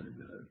trees.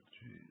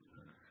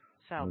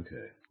 So,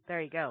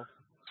 there you go.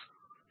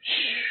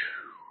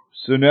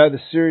 So now the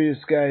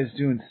serious guy is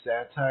doing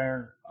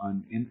satire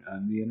on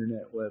the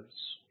internet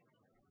webs?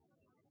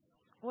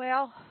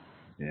 Well...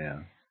 Yeah.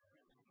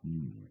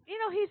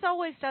 He's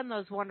always done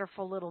those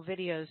wonderful little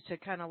videos to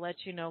kind of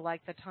let you know,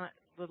 like the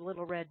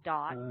little red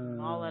dot and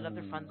all that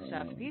other fun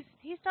stuff.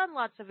 He's done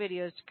lots of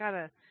videos to kind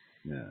of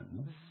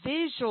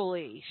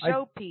visually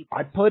show people.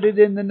 I put it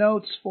in the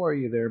notes for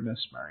you there,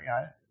 Miss Mary.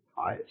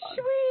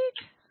 Sweet.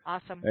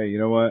 Awesome. Hey, you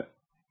know what?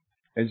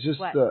 It's just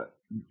the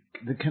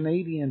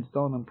Canadians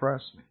don't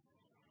impress me.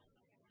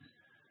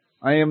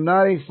 I am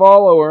not a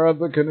follower of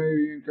the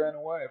Canadian kind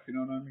of way, if you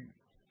know what I mean.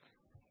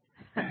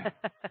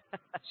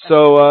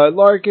 So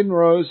Larkin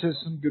Rose has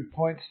some good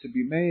points to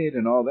be made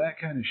and all that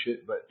kind of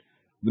shit, but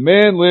the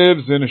man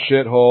lives in a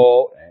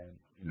shithole,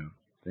 and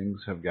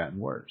things have gotten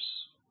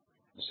worse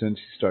since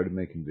he started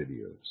making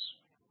videos.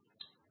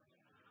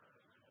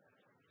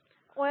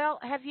 Well,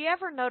 have you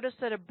ever noticed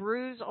that a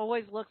bruise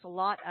always looks a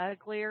lot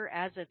uglier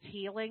as it's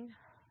healing?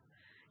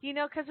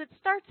 Because it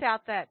starts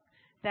out that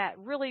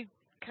really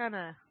kind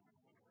of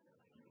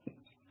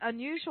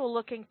unusual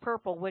looking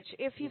purple, which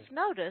if you've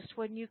noticed,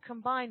 when you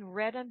combine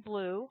red and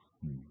blue,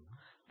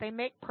 they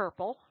make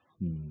purple.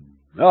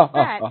 But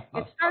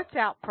it starts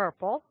out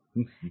purple,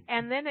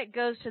 and then it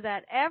goes to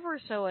that ever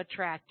so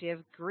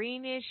attractive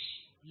greenish,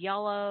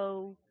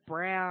 yellow,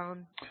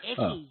 brown,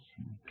 icky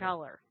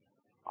color.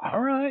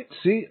 All right.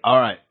 See, all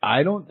right.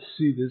 I don't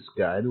see this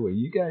guy the way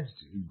you guys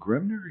do.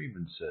 Grimner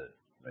even said it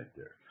right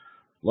there.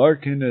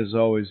 Larkin has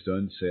always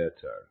done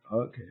satire.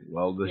 Okay,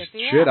 well, the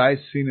shit I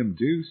seen him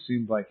do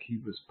seemed like he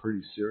was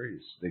pretty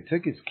serious. They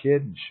took his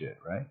kid and shit,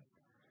 right?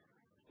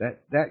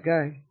 That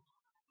guy.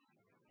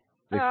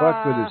 They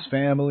fucked with his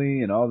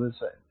family and all this.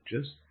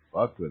 Just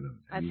fucked with him.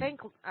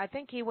 I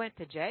think he went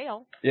to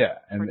jail. Yeah,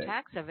 for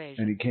tax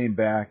evasion. And he came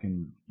back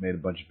and made a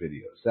bunch of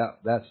videos.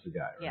 That's the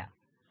guy, right? Yeah.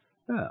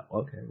 Oh,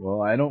 okay.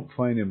 Well, I don't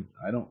find him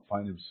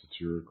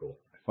satirical.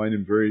 I find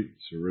him very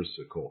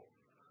satirical.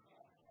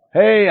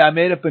 Hey, I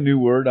made up a new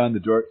word on the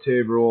Dork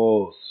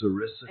Table.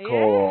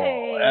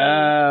 Satirical.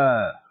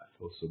 I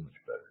feel so much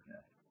better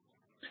now.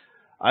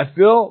 I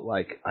feel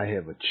like I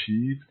have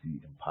achieved the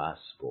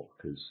impossible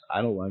because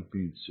I don't like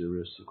being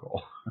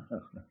satirical.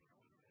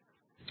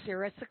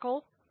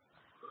 Satirical?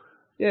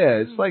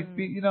 Yeah, it's like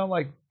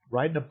like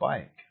riding a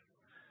bike.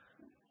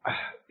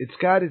 It's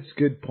got its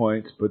good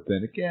points, but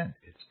then again,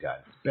 it's got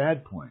its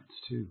bad points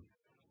too.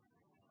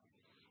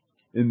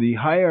 In the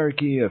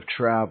hierarchy of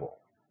travel,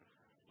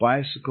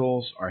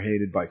 bicycles are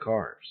hated by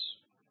cars.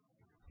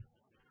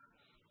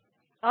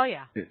 Oh,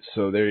 yeah.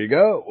 So there you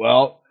go.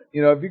 Well, if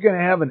you're going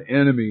to have an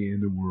enemy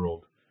in the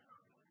world,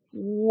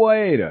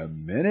 wait a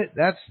minute.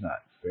 That's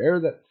not fair.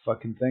 That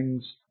fucking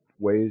thing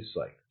weighs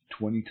like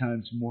 20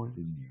 times more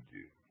than you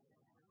do.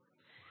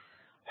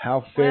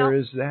 How fair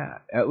is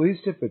that? At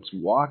least if it's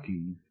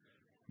walking,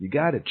 you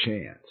got a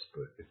chance.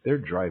 But if they're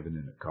driving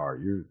in a car,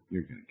 you're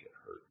going to get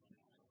hurt.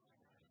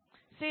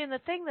 See, and the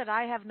thing that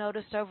I have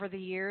noticed over the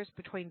years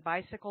between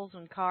bicycles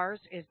and cars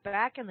is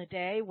back in the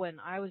day when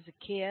I was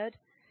a kid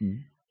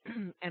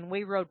and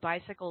we rode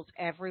bicycles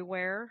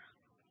everywhere,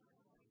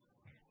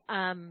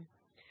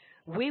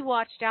 we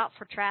watched out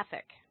for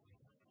traffic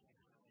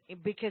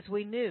because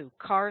we knew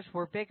cars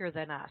were bigger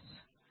than us.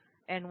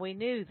 And we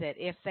knew that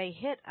if they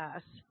hit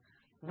us,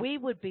 we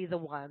would be the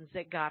ones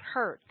that got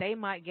hurt. They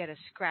might get a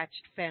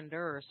scratched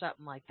fender or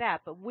something like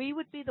that, but we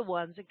would be the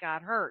ones that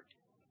got hurt.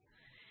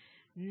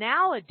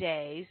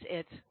 Nowadays,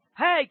 it's,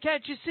 hey,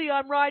 can't you see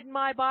I'm riding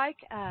my bike?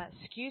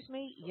 Excuse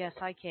me? Yes,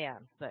 I can,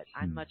 but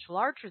I'm much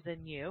larger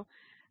than you.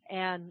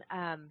 And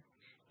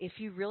if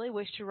you really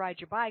wish to ride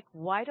your bike,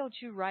 why don't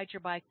you ride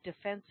your bike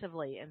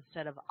defensively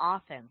instead of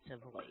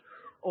offensively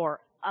or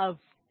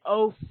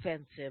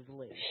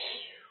offensively?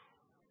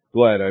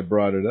 Glad I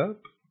brought it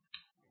up.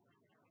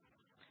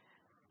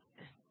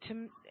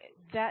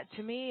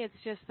 To me,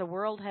 it's just the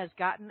world has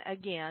gotten,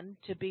 again,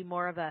 to be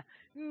more of a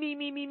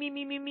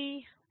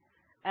me,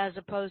 as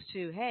opposed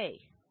to, hey,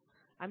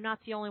 I'm not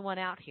the only one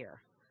out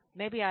here.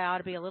 Maybe I ought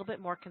to be a little bit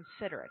more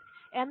considerate.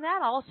 And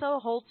that also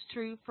holds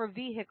true for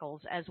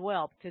vehicles as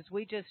well, because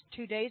we just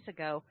 2 days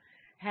ago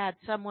had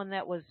someone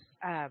that was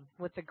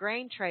with the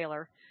grain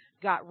trailer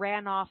got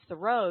ran off the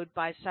road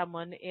by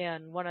someone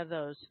in one of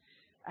those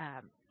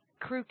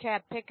crew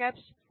cab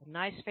pickups,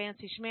 nice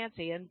fancy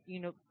schmancy, and,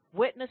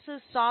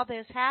 witnesses saw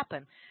this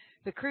happen.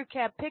 The crew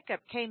cab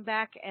pickup came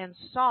back and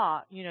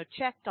saw,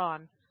 checked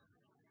on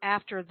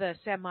after the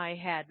semi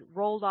had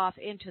rolled off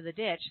into the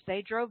ditch.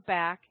 They drove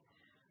back,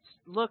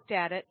 looked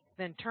at it,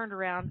 then turned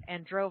around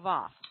and drove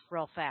off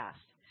real fast.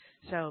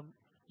 So,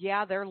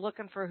 yeah, they're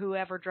looking for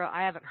whoever drove.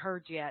 I haven't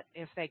heard yet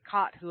if they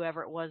caught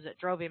whoever it was that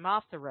drove him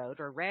off the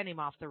road or ran him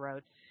off the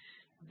road.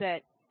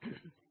 But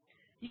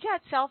you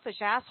got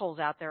selfish assholes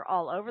out there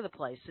all over the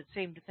place that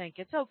seem to think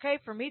it's okay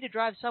for me to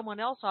drive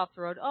someone else off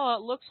the road. Oh,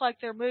 it looks like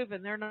they're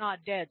moving. They're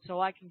not dead, so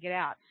I can get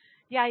out.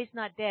 Yeah, he's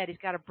not dead. He's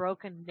got a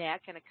broken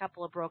neck and a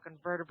couple of broken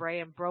vertebrae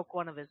and broke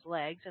one of his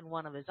legs and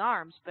one of his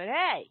arms. But,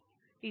 hey,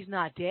 he's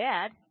not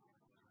dead.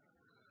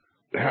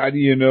 How do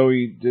you know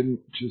he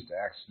didn't just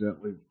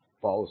accidentally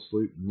fall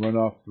asleep and run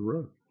off the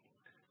road?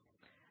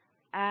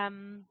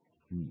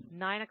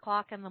 9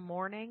 o'clock in the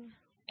morning.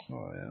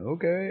 Oh, yeah.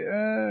 Okay.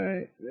 All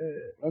right.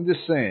 I'm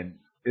just saying,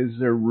 is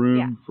there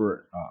room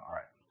for... all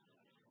right.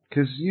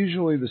 Because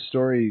usually the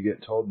story you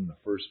get told in the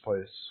first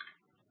place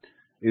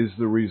is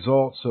the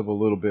results of a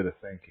little bit of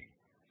thinking,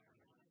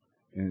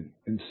 and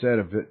instead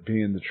of it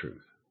being the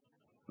truth.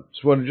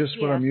 It's what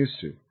I'm used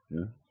to.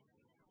 Yeah.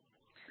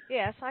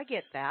 Yes, I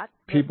get that.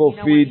 People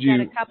but, feed when you you...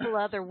 had a couple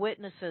other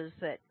witnesses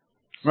that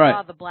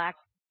saw the black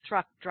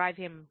truck drive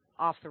him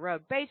off the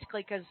road.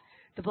 Basically, because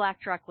the black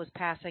truck was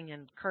passing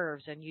in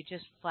curves, and you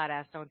just flat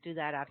ass don't do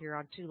that out here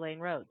on 2-lane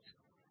roads.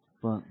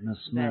 But Miss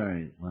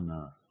Mary, when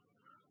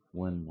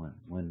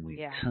we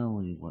Yeah.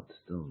 tell you what to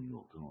do,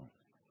 you'll do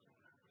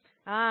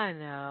it. I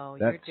know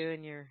you're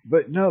doing your.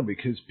 But no,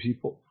 because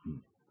people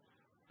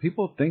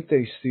think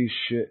they see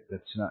shit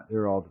that's not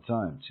there all the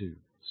time too.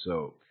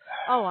 So.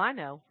 Oh, I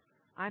know.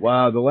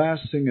 Wow, the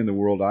last thing in the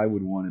world I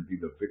would want to be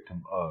the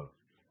victim of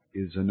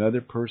is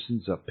another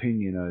person's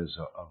opinion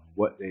of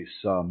what they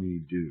saw me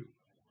do.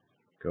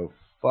 Go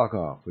fuck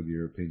off with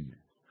your opinion.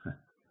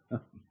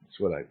 That's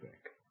what I think.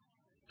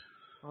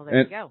 Well,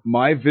 there you go.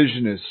 My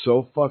vision is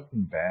so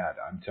fucking bad.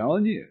 I'm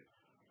telling you.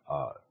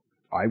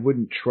 I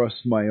wouldn't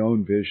trust my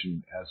own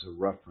vision as a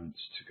reference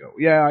to go,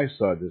 yeah, I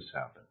saw this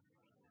happen.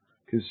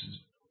 Because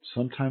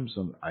sometimes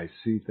I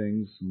see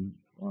things and,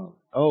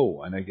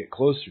 and I get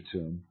closer to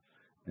them,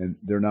 and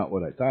they're not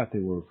what I thought they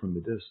were from the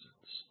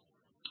distance.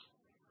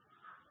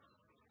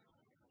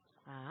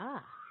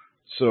 Ah.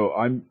 So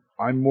I'm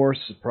more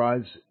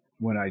surprised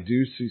when I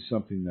do see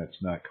something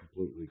that's not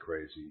completely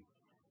crazy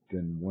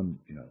than when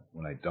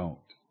I don't.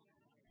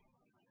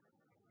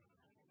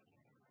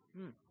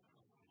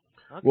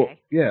 Okay. Well,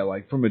 yeah,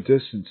 like from a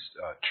distance,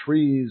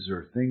 trees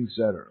or things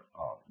that are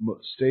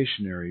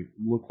stationary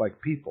look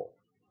like people.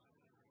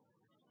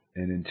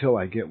 And until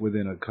I get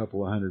within a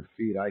couple of 100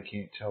 feet, I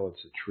can't tell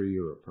it's a tree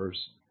or a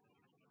person.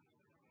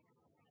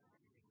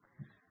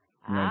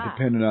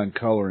 Depending on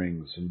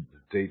colorings and the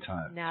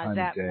daytime. Now, time is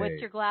that of day. with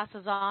your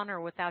glasses on or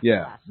without your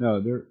glasses?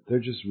 No, they're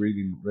just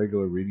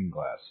regular reading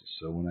glasses.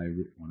 So when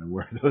I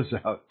wear those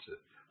out,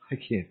 I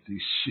can't see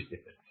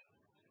shit.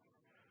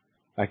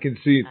 I can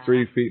see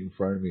 3 feet in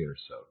front of me or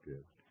so,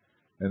 good.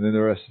 And then the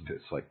rest of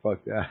it's like,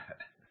 fuck that.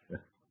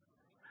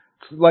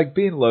 It's like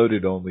being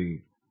loaded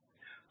only,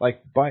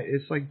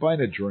 it's like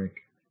buying a drink,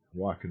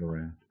 walking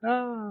around.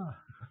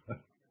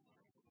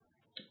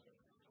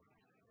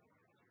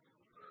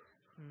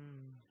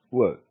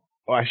 Look,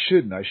 I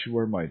shouldn't. I should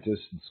wear my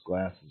distance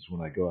glasses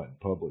when I go out in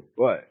public,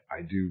 but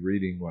I do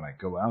reading when I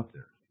go out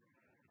there.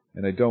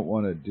 And I don't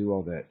want to do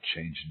all that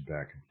changing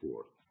back and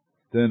forth.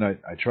 Then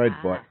I tried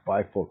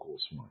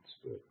bifocals once,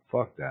 but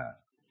fuck that.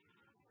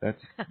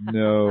 That's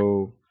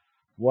no.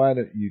 Why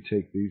don't you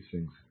take these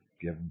things,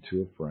 give them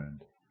to a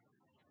friend?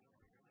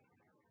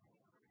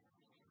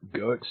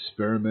 Go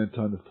experiment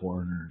on the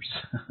foreigners.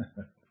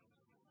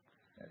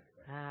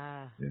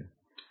 Yeah.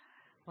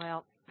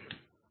 Well,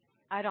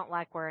 I don't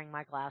like wearing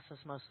my glasses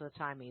most of the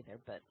time either,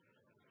 but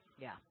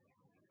yeah.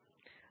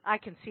 I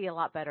can see a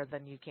lot better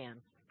than you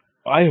can.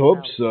 I hope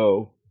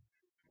so.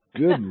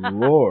 Good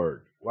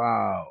Lord.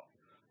 Wow.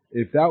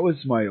 If that was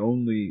my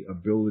only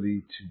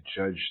ability to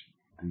judge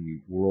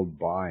the world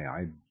by,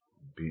 I'd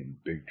be in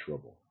big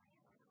trouble.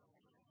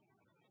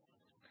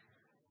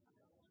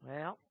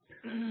 Well,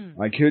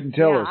 I couldn't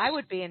tell us. I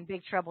would be in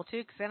big trouble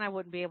too, because then I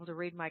wouldn't be able to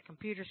read my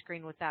computer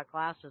screen without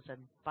glasses, and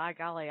by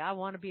golly, I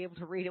want to be able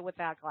to read it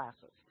without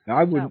glasses. Now,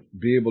 I wouldn't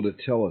be able to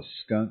tell a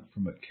skunk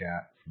from a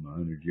cat from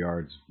 100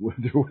 yards with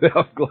or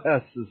without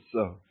glasses,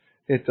 so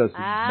it doesn't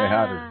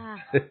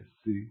matter.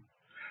 See?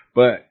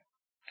 But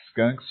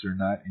skunks are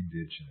not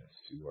indigenous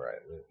to where I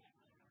live.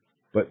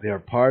 But they're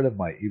part of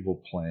my evil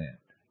plan.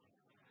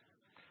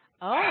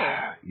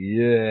 Oh.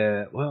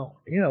 Yeah.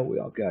 Well, we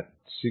all got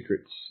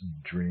secrets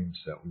and dreams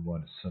that we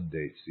want to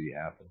someday see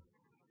happen.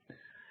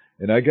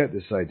 And I got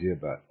this idea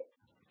about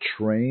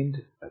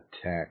trained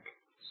attack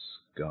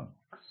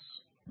skunks.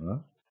 Huh?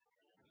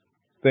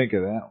 Think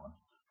of that one.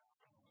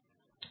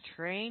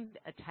 Trained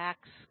attack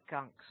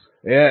skunks.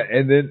 Yeah,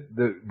 and then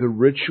the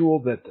ritual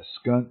that the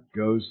skunk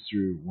goes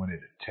through when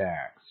it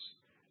attacks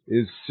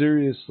is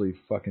seriously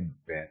fucking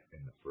bent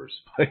in the first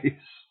place.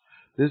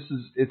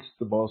 It's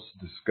the most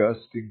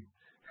disgusting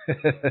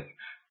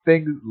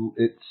thing.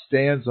 It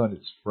stands on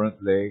its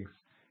front legs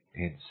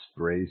and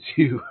sprays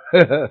you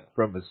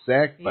from a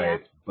sack by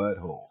its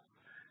butthole.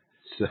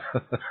 So,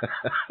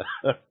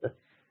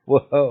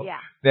 whoa. Yeah.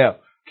 Now,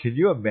 can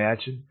you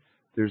imagine?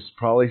 There's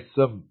probably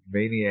some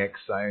maniac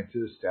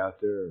scientist out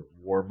there,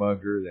 or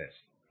warmonger, that's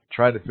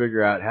trying to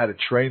figure out how to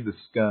train the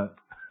skunk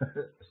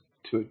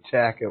to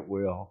attack at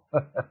will.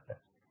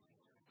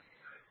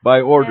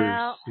 By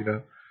orders,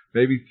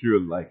 maybe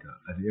through an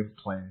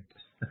implant.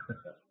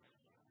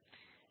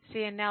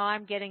 See, and now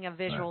I'm getting a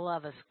visual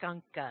of a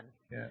skunk gun.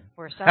 Yeah.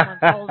 Where someone's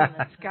holding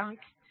a skunk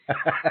with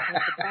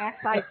the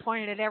backside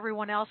pointed at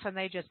everyone else, and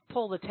they just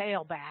pull the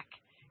tail back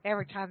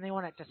every time they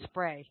want it to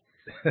spray.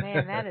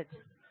 Man, that is...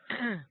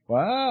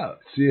 Wow.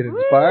 See, it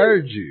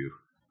inspired you.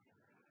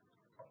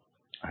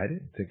 I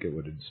didn't think it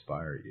would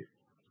inspire you.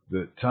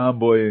 The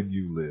tomboy in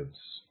you lives.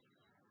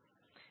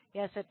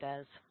 Yes, it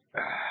does.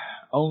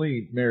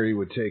 Only Mary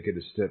would take it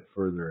a step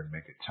further and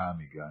make a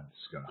Tommy gun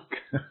skunk.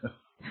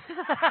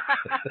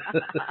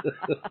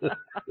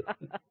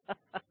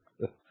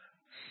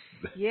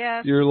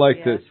 Yes. You're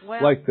like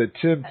the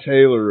Tim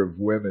Taylor of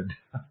women.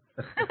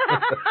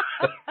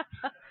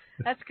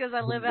 That's because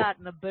I live out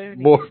in the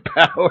boonies. More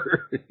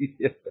power.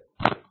 Yeah.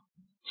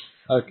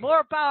 Okay.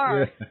 More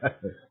power. Yeah.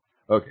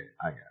 Okay,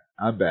 I got it.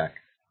 I'm back.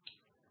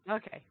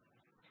 Okay.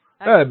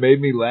 It made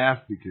me laugh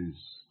because,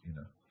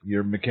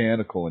 you're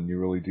mechanical and you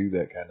really do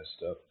that kind of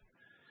stuff.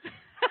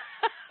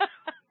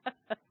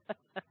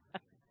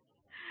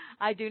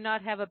 I do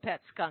not have a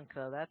pet skunk,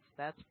 though.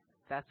 That's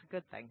a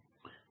good thing.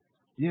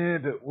 Yeah,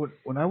 but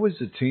when I was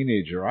a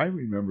teenager, I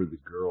remember the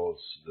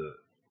girls, the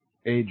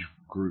age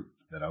group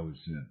that I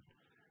was in,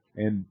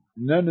 and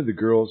none of the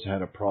girls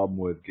had a problem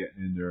with getting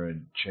in there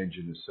and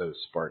changing a set of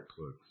spark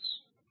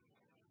plugs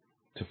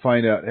to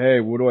find out, hey,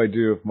 what do I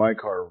do if my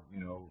car,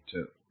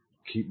 to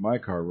keep my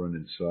car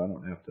running so I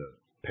don't have to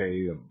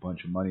pay a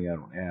bunch of money I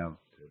don't have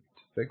to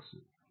fix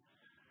it.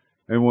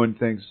 And when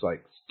things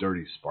like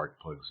dirty spark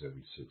plugs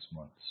every 6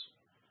 months.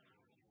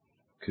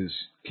 Because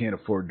you can't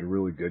afford the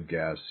really good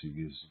gas, so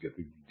you just get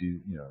the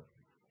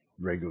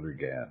regular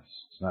gas.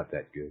 It's not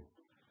that good.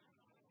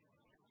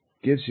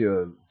 Gives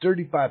you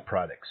dirty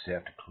byproducts you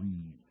have to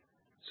clean,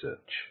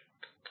 such.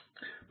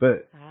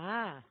 But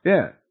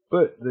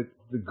but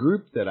the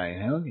group that I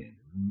hung in,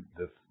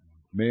 the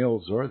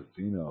males or the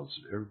females,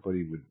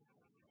 everybody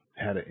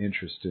had an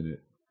interest in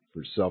it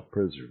for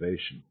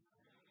self-preservation.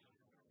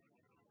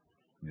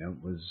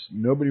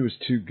 Nobody was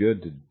too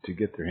good to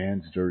get their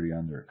hands dirty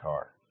on their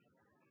car.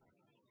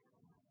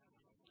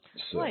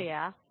 So, well,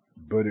 yeah.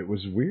 But it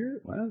was weird.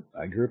 Well,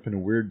 I grew up in a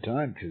weird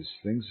time because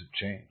things have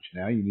changed.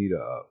 Now you need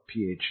a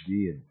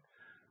PhD in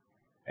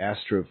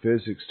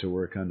astrophysics to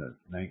work on a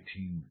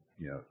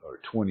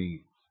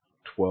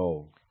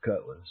 2012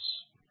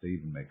 Cutlass. They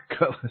even make a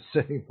Cutlass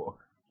anymore.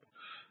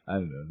 I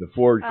don't know. The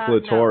Ford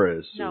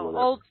Clitoris.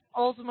 No,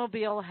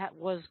 Oldsmobile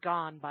was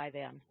gone by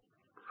then.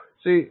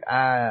 See,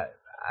 I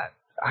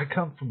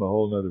come from a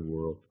whole other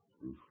world.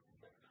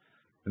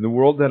 And the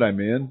world that I'm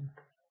in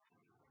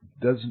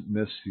doesn't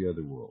miss the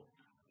other world.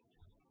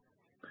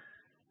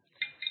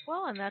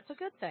 Well, and that's a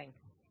good thing.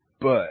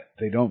 But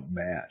they don't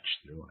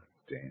match. They're like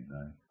day and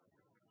night.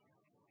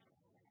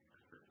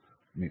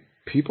 I mean,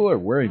 people are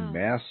wearing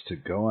masks to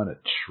go on a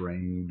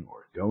train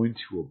or go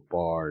into a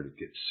bar to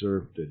get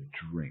served a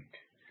drink.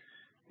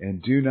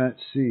 And do not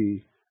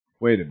see,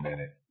 wait a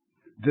minute,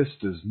 this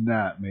does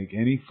not make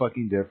any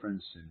fucking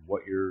difference in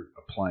what you're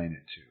applying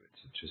it to.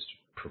 It's just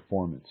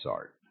performance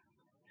art.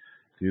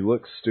 You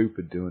look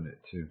stupid doing it,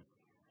 too.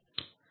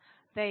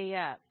 They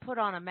put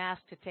on a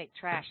mask to take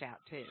trash out,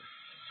 too.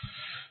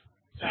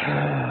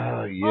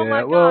 Yeah, oh,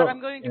 my God,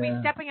 I'm going to be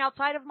stepping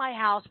outside of my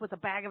house with a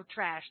bag of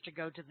trash to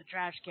go to the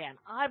trash can.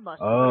 I must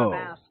put a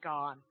mask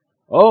on.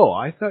 Oh,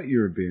 I thought you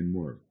were being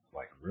more,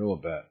 real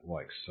about,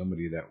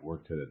 somebody that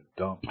worked at a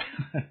dump.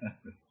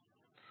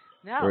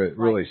 No, where it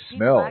really people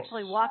smells.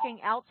 Actually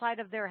walking outside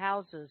of their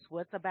houses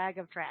with a bag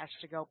of trash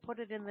to go put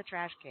it in the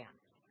trash can.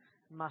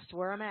 Must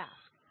wear a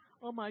mask.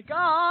 Oh, my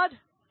God.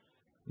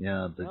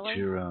 Yeah, but really?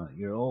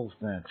 your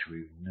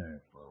olfactory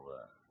nerve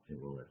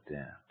will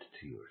adapt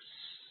to your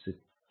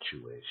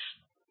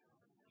situation.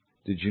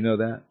 Did you know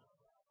that?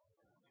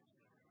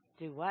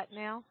 Do what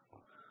now?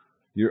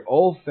 Your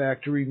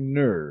olfactory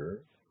nerve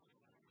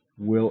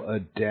will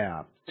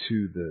adapt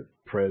to the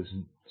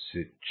present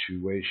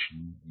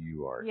situation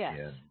you are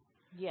in.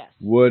 Yes.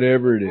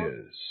 Whatever it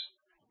is.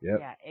 Yep.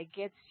 Yeah, it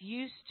gets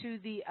used to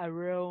the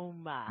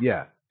aroma.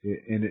 Yeah,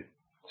 and it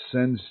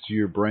sends to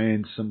your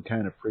brain some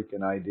kind of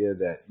freaking idea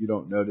that you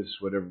don't notice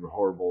whatever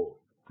horrible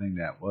thing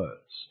that was.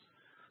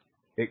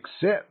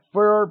 Except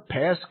for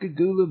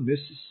Pascagoula,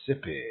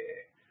 Mississippi,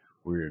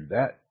 where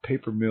that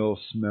paper mill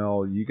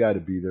smell, you got to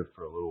be there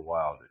for a little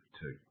while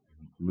to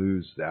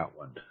lose that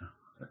one.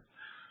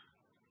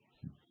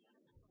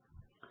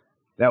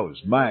 That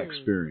was my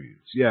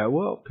experience. Yeah,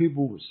 well,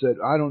 people said,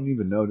 I don't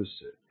even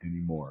notice it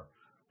anymore.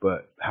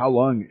 But how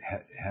long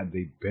had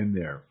they been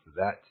there for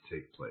that to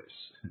take place?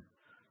 It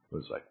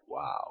was like,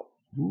 wow.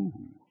 Ooh.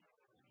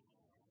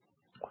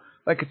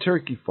 Like a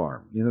turkey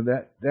farm.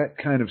 That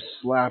kind of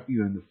slap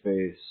you in the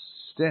face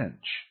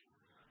stench.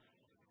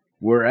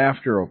 Where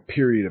after a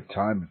period of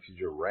time, if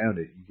you're around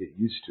it, you get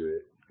used to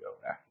it. You go,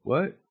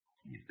 what?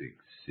 You big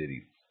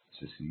city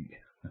sissy.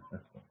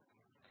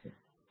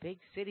 Big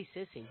city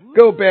sissy. Woo.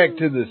 Go back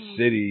to the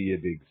city, you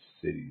big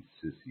city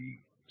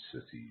sissy.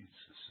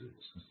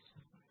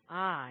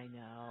 I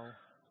know.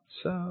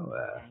 So,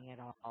 dang it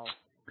all.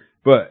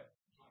 But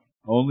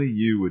only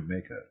you would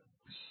make a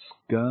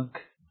skunk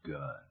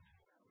gun.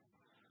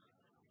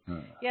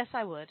 Yes,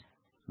 I would.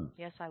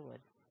 Yes, I would.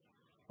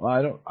 Well,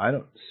 I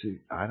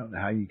don't know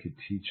how you could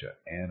teach an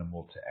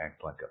animal to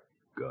act like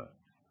a gun.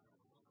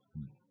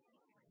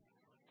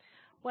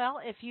 Well,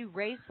 if you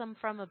raise them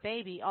from a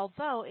baby,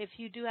 although if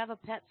you do have a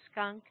pet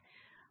skunk,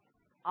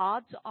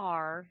 odds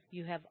are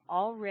you have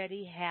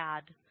already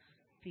had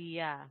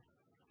the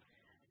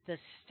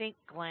stink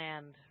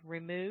gland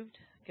removed,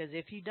 because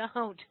if you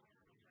don't,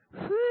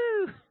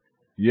 whoo!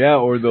 Yeah,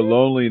 or the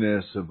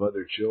loneliness of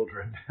other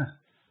children.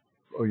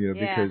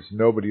 Because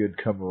nobody would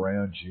come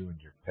around you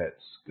and your pet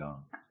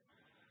skunk.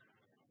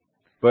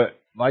 But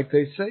like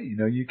they say,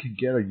 you can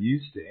get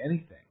used to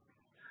anything.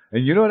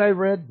 And you know what I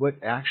read?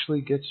 What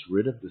actually gets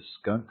rid of the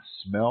skunk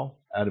smell?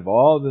 Out of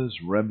all this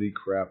remedy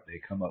crap they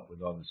come up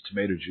with, all this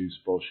tomato juice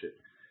bullshit.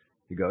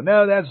 You go,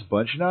 no, that's a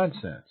bunch of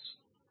nonsense.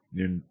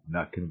 You're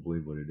not going to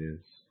believe what it is.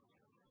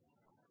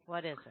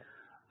 What is it?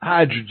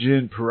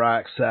 Hydrogen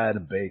peroxide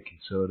and baking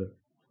soda.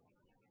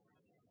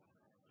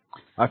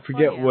 I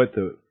forget what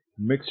the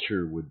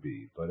mixture would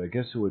be, but I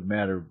guess it would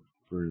matter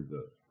for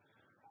the...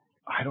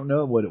 I don't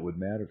know what it would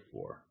matter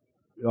for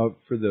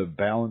the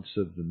balance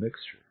of the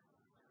mixture.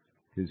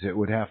 Because it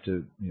would have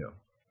to,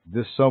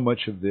 this so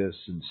much of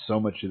this and so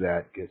much of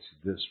that gets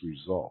this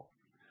result.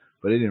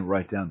 But I didn't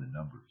write down the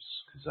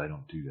numbers because I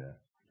don't do that.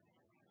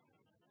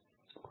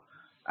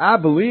 I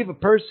believe a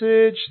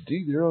person should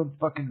do their own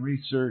fucking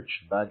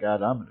research. By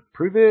God, I'm going to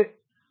prove it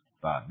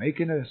by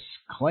making a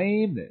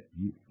claim that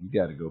you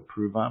got to go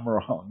prove I'm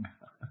wrong.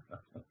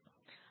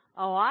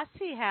 Oh, I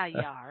see how you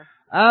are.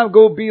 I'm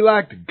going to be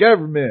like the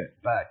government.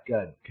 By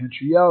God,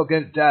 country, y'all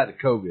going to die to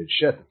COVID.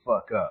 Shut the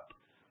fuck up.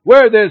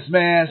 Wear this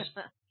mask.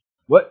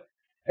 What?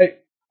 Hey,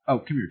 oh,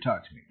 come here,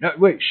 talk to me. No,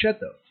 wait, shut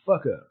the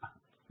fuck up.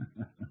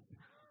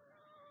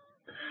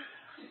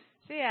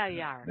 See how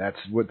you are. That's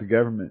what the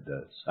government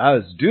does. I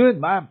was doing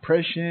my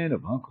impression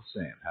of Uncle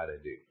Sam. How'd I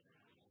do?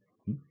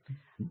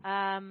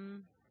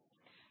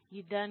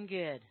 You done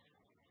good.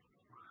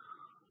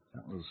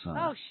 That was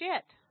oh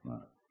shit.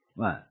 What?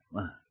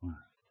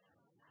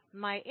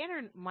 My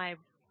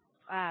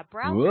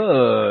browser.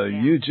 Whoa,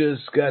 you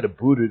just got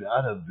booted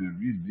out of the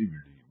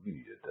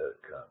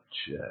RealLibertyMedia.com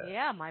chat.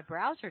 Yeah, my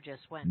browser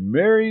just went.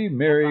 Mary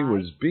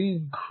was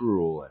being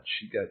cruel and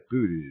she got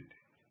booted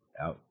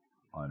out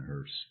on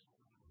her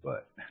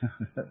butt.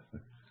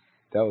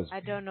 That was.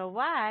 I don't know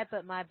why,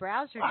 but my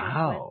browser just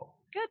went.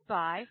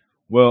 Goodbye.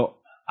 Well,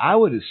 I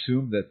would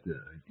assume that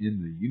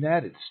in the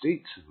United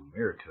States of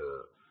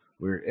America,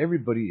 where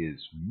everybody is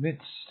meant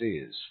to stay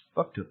as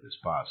fucked up as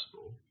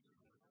possible,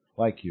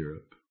 like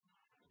Europe,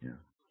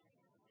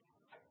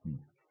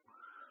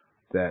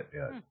 that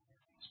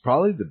it's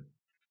probably the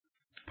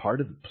part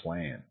of the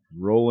plan,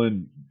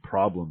 rolling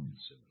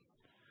problems and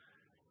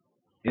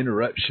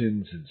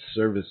interruptions and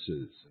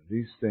services and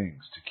these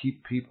things to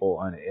keep people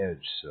on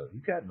edge. So you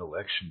got an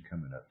election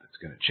coming up that's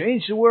going to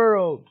change the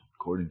world,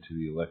 according to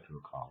the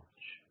Electoral College.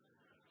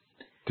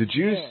 Did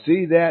you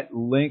see that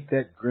link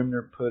that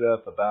Grimner put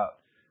up about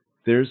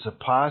there's a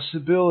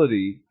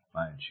possibility,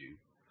 mind you,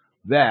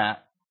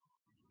 that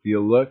the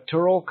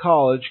Electoral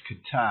College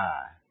could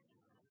tie?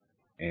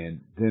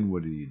 And then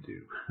what do you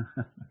do?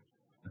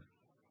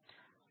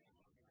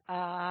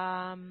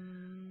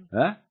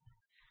 Huh?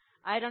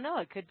 I don't know.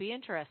 It could be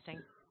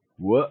interesting.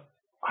 What?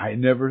 I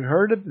never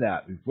heard of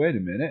that. Wait a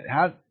minute.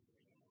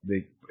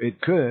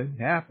 It could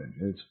happen.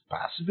 It's a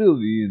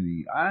possibility in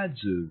the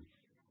odds of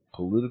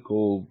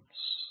political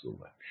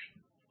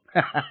selection.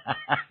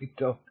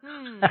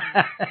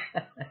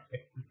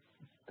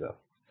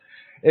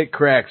 It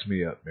cracks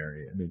me up,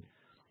 Mary. I mean,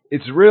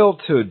 it's real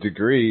to a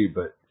degree,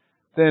 but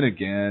then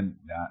again,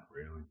 not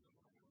really.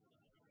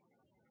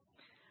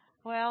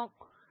 Well,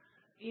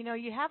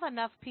 you have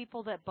enough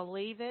people that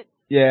believe it.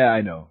 Yeah,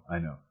 I know.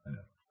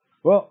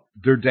 Well,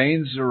 their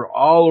Danes are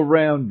all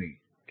around me,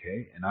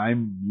 okay? And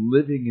I'm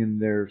living in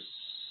their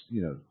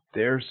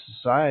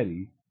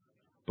society,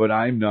 but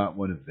I'm not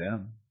one of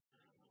them.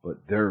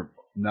 But they're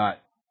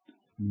not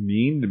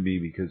mean to me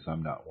because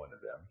I'm not one of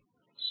them.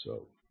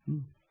 So.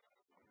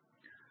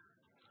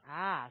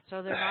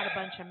 So they're not a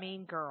bunch of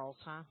mean girls,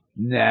 huh?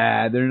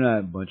 Nah, they're not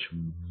a bunch of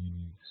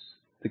meanies.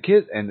 The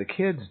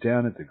kids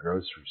down at the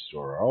grocery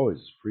store are always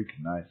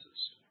freaking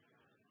nicest.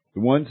 The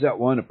ones that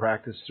want to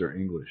practice their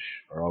English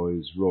are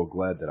always real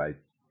glad that I,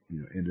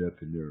 ended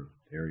up in their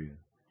area,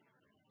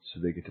 so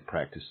they get to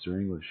practice their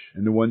English.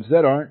 And the ones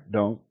that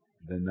don't.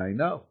 Then I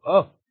know.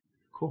 Oh,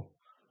 cool.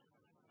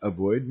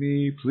 Avoid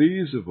me,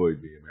 please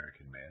avoid me,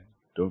 American man.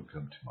 Don't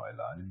come to my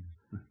line.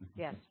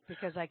 Yes,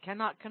 because I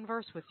cannot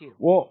converse with you.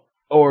 Well,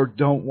 or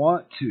don't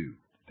want to.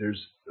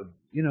 There's,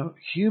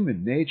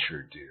 human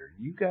nature, dear.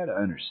 You got to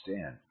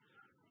understand.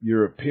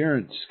 Your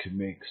appearance can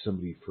make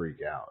somebody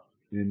freak out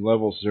in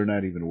levels they're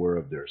not even aware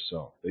of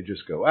themselves. They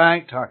just go, I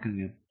ain't talking to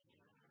you.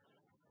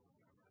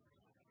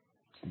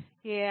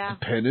 Yeah.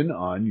 Depending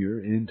on your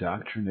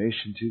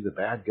indoctrination to the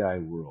bad guy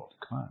world.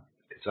 Come on.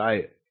 Because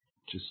I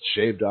just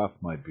shaved off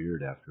my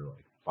beard after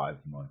like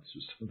 5 months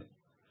or something.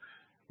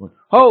 Went,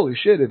 holy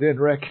shit, I didn't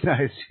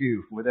recognize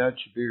you without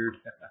your beard.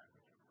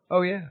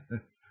 Oh, yeah.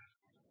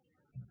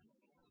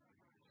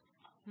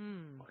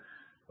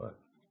 But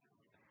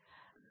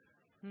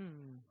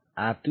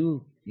I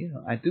do,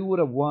 I do what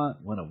I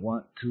want when I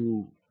want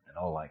to and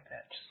all like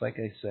that. Just like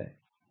I say.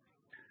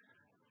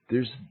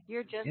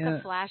 You're just a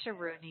flash of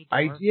Rooney.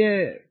 But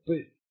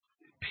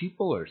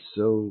people are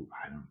so,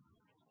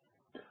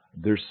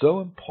 they're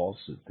so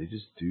impulsive. They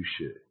just do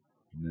shit.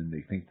 And then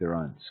they think they're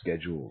on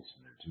schedules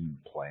and they're doing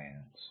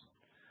plans.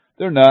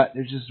 They're not.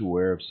 They're just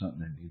aware of something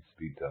that needs to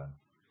be done.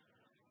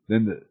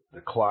 Then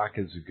the clock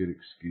is a good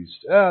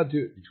excuse. I'll do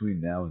it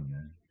between now and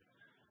then.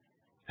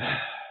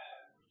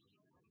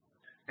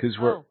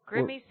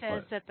 Grimmy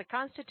says that the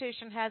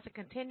Constitution has a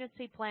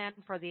contingency plan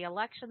for the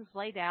elections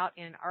laid out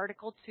in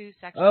Article 2,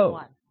 Section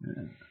 1.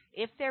 Yeah.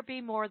 If there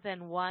be more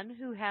than one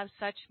who have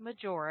such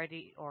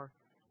majority, or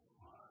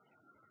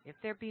If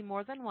there be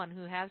more than one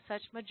who have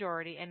such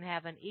majority and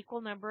have an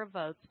equal number of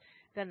votes,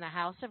 then the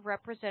House of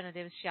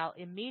Representatives shall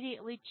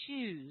immediately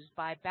choose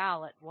by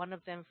ballot one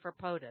of them for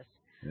POTUS.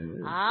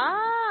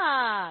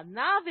 Now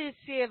we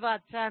see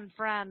what San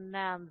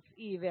Fernand's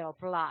evil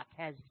plot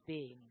has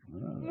been.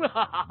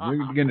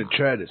 They're going to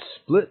try to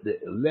split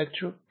the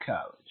electoral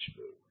college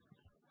vote.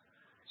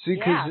 See,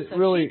 so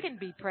really, she can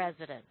be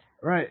president.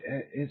 Right.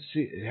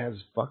 It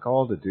has fuck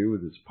all to do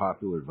with this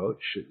popular vote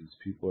shit these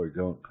people are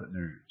putting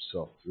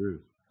themselves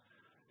through.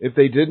 If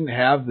they didn't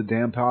have the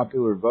damn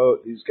popular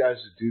vote, these guys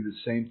would do the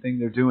same thing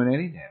they're doing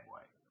any damn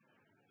way.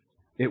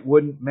 It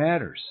wouldn't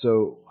matter.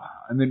 So,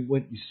 I mean,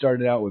 when you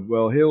started out with,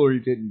 well, Hillary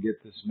didn't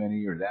get this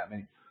many or that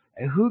many,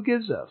 and who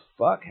gives a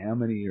fuck how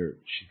many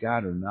she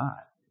got or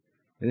not?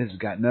 It has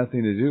got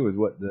nothing to do with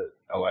what the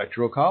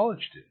Electoral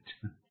College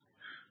did.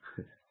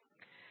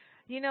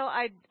 You know,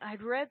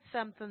 I'd read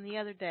something the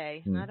other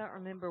day, and I don't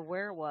remember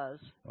where it was,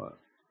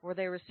 where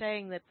they were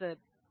saying that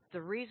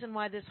the reason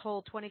why this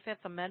whole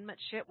 25th Amendment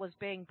shit was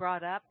being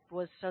brought up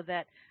was so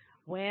that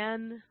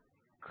when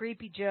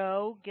Creepy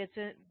Joe gets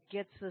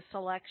the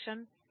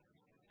selection,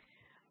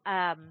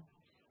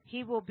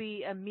 he will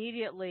be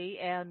immediately,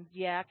 and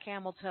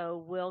Camel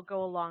Toe will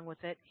go along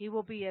with it, he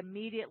will be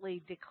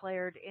immediately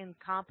declared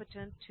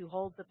incompetent to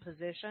hold the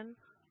position.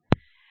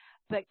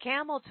 But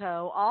Camel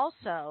Toe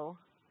also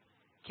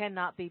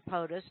cannot be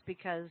POTUS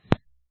because,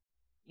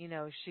 you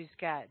know, she's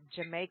got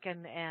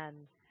Jamaican and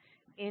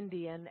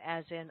Indian,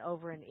 as in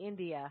over in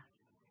India,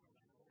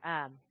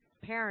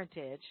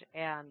 parentage,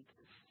 and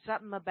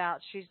something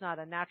about she's not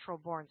a natural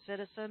born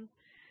citizen,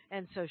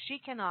 and so she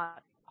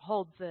cannot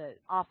hold the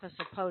office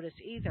of POTUS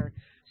either.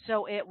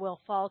 So it will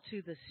fall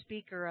to the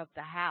Speaker of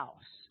the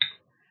House,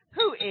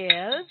 who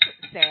is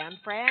San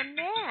Fran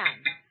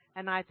Nan.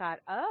 And I thought,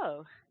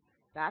 oh,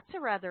 that's a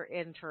rather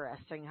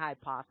interesting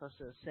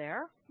hypothesis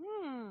there.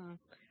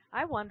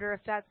 I wonder if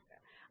that's...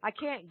 I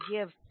can't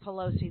give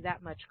Pelosi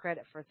that much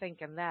credit for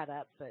thinking that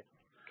up, but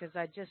because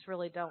I just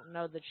really don't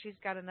know that she's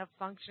got enough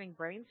functioning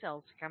brain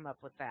cells to come up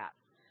with that.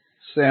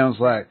 Sounds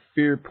like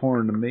fear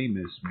porn to me,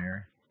 Miss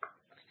Mary.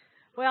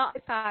 Well, I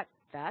thought,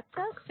 that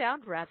does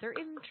sound rather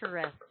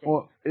interesting.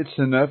 Well, it's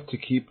enough to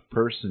keep a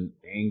person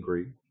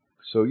angry.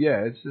 So,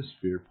 yeah, it's just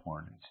fear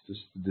porn. It's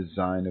just the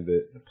design of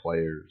it, the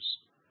players.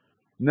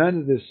 None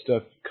of this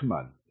stuff, come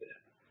on.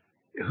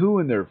 Who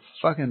in their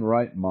fucking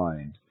right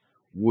mind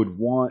would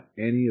want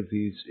any of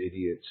these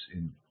idiots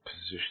in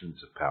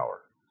positions of power?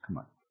 Come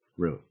on,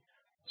 really.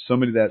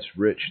 Somebody that's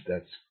rich,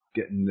 that's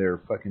getting their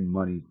fucking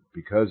money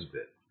because of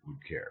it, would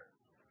care.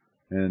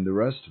 And the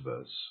rest of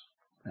us,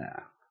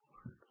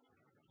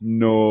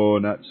 no,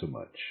 not so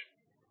much.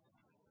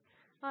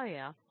 Oh,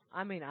 yeah.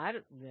 I mean,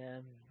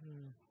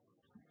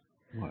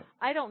 What?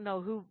 I don't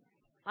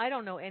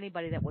know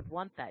anybody that would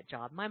want that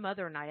job. My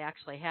mother and I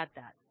actually had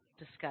that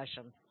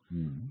discussion.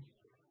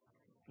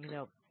 You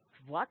know,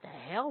 what the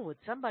hell would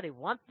somebody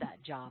want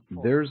that job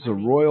for? There's a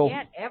royal... You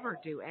can't ever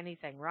do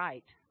anything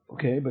right.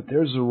 Okay, but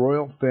there's a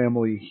royal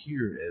family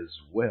here as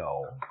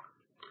well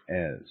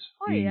as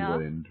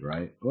England,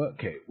 right? Well,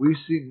 okay, we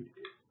see...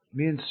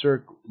 Me and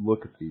Cirque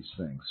look at these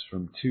things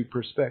from two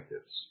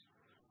perspectives,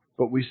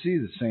 but we see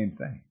the same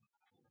thing.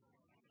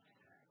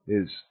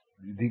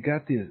 They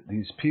got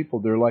these people,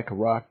 they're like a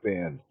rock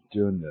band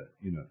doing the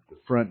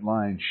front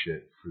line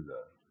shit for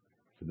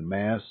the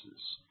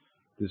masses.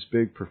 This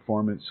big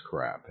performance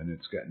crap, and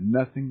it's got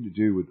nothing to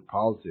do with the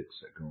politics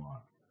that go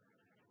on.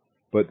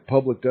 But the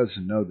public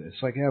doesn't know that.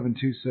 It's like having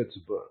two sets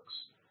of books.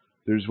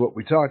 There's what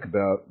we talk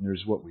about, and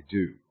there's what we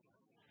do.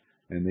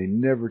 And they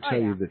never tell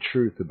you the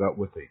truth about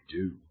what they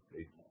do.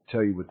 They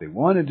tell you what they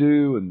want to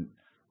do and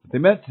what they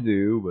meant to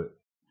do, but...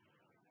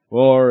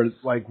 Or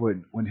like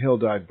when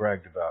Hildai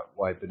bragged about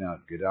wiping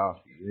out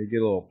Gaddafi. They get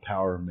a little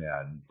power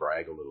mad and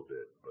brag a little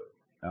bit,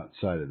 but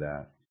outside of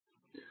that...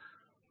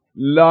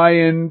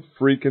 Lying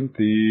freaking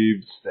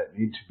thieves that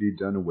need to be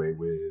done away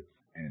with.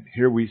 And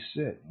here we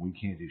sit, and we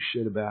can't do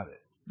shit about it.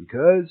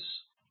 Because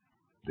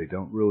they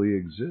don't really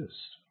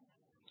exist.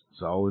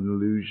 It's all an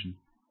illusion.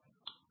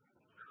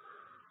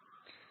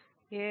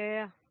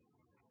 Yeah.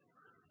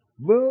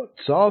 Well,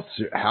 it's all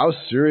how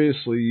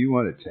seriously you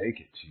want to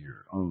take it to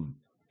your own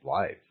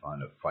life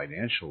on a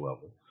financial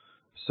level.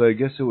 So I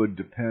guess it would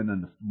depend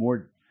on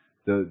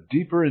the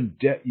deeper in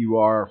debt you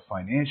are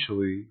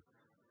financially,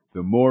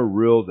 the more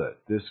real that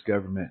this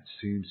government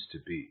seems to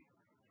be.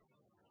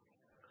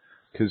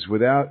 Because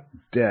without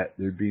debt,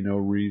 there'd be no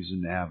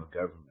reason to have a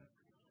government.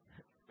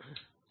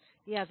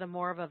 Yeah, the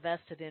more of a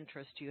vested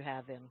interest you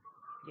have in.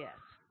 Yes.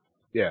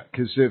 Yeah,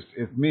 because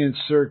if me and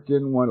Cirque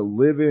didn't want to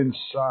live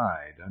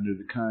inside under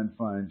the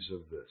confines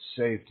of the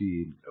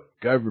safety of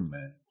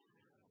government,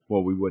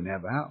 well, we wouldn't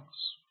have a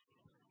house.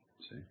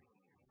 See?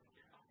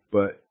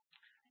 But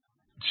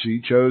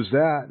she chose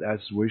that.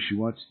 That's the way she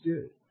wants to do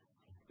it.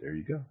 There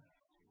you go.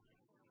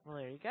 Well,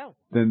 there you go.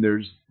 Then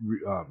there's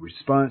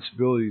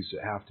responsibilities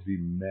that have to be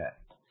met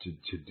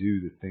to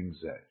do the things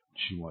that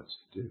she wants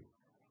to do.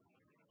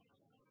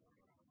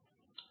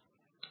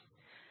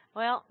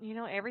 Well,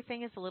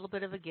 everything is a little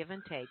bit of a give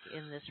and take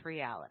in this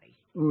reality.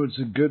 Well, it's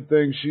a good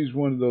thing she's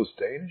one of those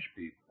Danish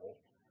people,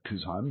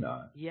 because I'm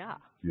not. Yeah.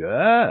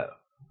 Yeah.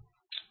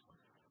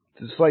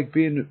 It's like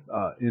being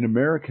in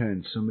America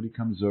and somebody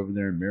comes over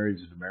there and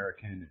marries an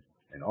American.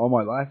 And all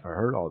my life I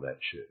heard all that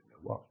shit.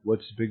 Well,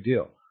 what's the big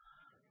deal?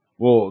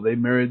 Well, they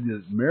married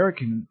this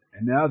American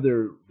and now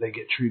they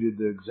get treated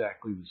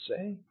exactly the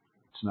same.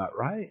 It's not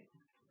right.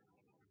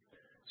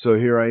 So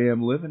here I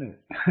am living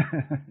it.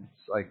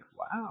 It's like,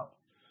 wow.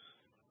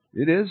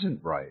 It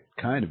isn't right,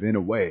 kind of, in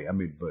a way. I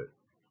mean, but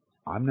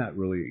I'm not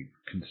really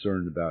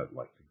concerned about,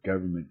 like, the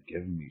government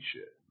giving me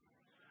shit.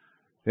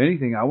 If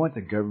anything, I want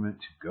the government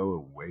to go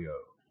away.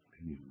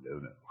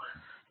 No.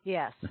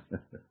 Yes.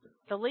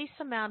 The least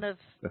amount of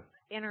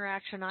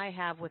interaction I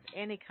have with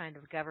any kind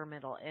of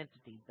governmental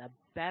entity, the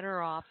better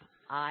off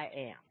I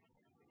am.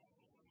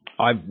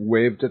 I've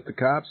waved at the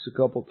cops a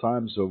couple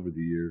times over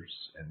the years,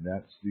 and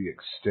that's the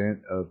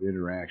extent of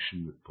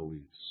interaction with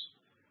police.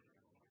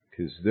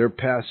 Because they're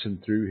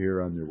passing through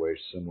here on their way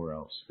somewhere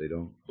else. They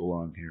don't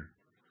belong here.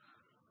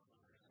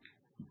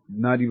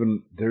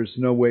 There's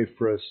no way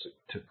for us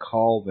to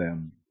call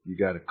them. You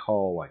got to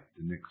call, like,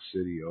 the next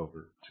city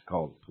over to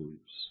call the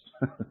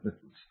police.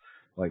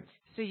 Like,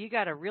 so you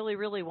got to really,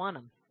 really want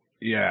them.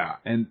 Yeah,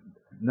 and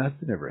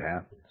nothing ever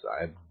happens.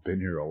 I've been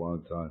here a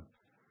long time.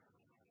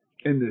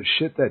 And the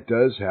shit that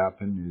does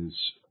happen is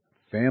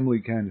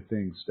family kind of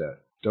things that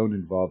don't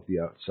involve the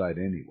outside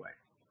anyway.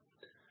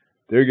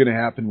 They're going to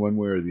happen one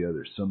way or the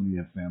other. Somebody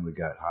in the family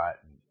got hot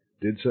and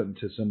did something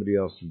to somebody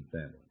else in the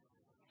family.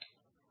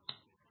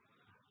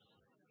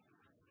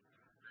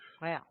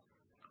 Well,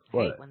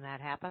 hate when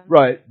that happens.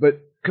 Right, but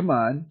come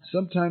on.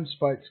 Sometimes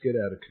fights get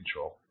out of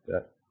control.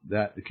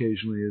 That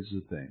occasionally is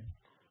the thing.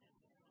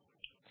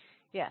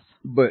 Yes.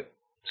 But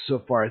so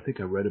far, I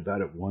think I read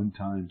about it one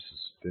time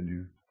since I've been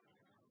here.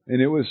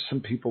 And it was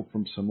some people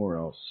from somewhere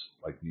else,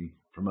 like me,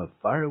 from a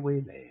faraway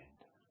land.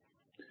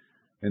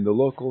 And the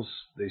locals,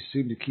 they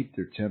seem to keep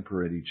their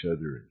temper at each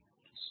other and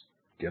just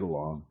get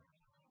along.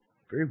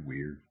 Very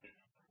weird.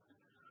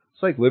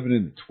 It's like living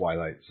in the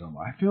Twilight Zone.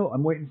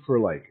 I'm waiting for,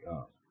 like,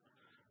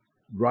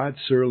 Rod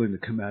Serling to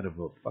come out of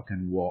a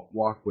fucking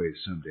walkway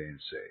someday and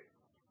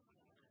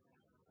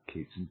say,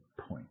 case in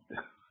point.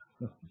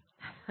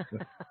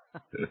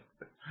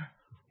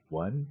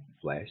 One,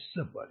 flash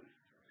somebody.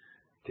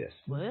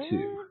 Destined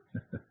two.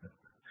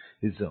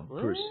 His own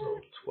personal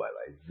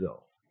Twilight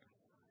Zone.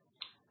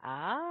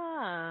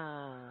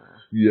 Ah.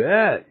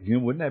 Yeah,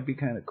 wouldn't that be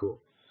kind of cool?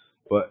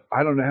 But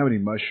I don't know how many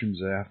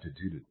mushrooms I have to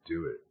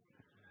do it.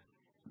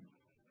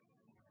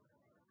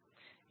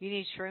 You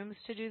need shrooms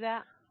to do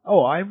that?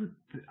 Oh, I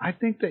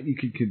think that you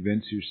could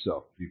convince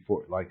yourself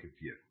before, like if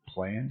you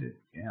planned it.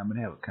 Yeah, I'm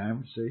gonna have a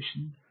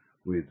conversation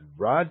with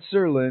Rod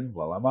Serling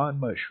while I'm on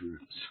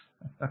mushrooms.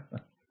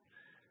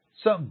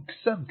 Some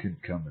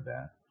could come of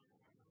that.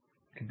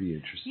 Could be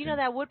interesting.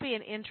 That would be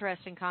an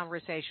interesting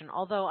conversation.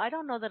 Although I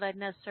don't know that I'd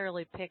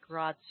necessarily pick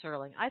Rod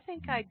Serling. I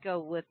think I'd go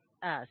with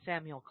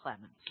Samuel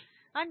Clemens.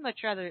 I'd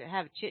much rather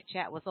have a chit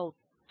chat with old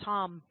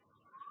Tom,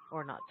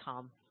 or not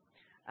Tom,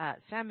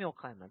 Samuel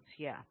Clemens.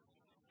 Yeah.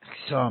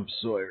 Tom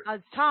Sawyer.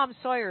 Tom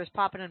Sawyer is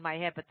popping in my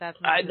head, but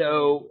that's not.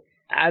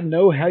 I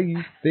know how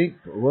you think,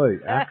 but wait,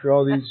 after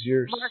all these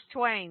years. Mark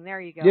Twain, there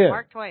you go. Yeah,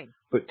 Mark Twain.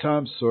 But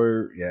Tom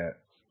Sawyer, yeah.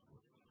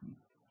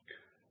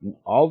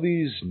 All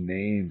these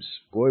names,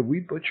 boy,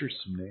 we butcher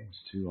some names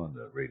too on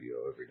the radio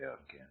every now and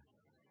again.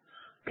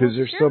 Because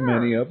there's so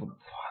many of them.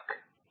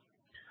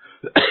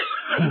 Fuck.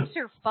 Names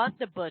are fun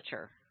to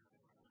butcher.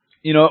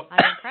 I mean,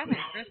 primary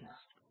business.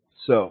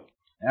 So,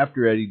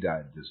 after Eddie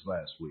died this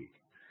last week.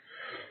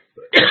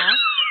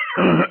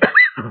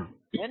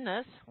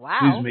 Goodness, wow.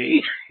 Excuse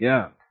me.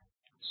 Yeah.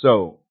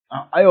 So,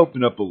 I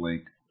opened up a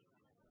link.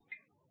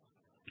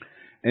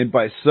 And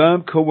by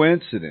some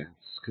coincidence,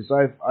 because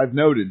I've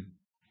noted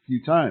a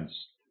few times,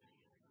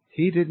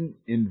 he didn't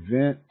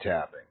invent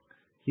tapping.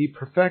 He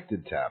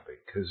perfected tapping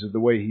because of the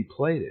way he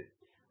played it.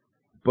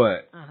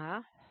 But,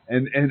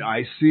 and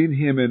I seen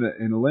him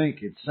in a link,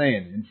 it's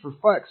saying, and for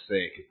fuck's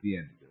sake, at the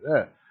end of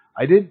that,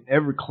 I didn't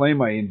ever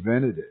claim I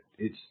invented it.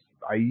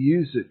 I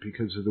use it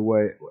because of the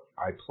way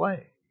I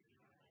play.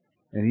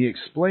 And he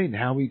explained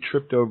how he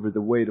tripped over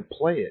the way to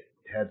play it.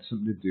 It had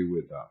something to do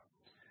with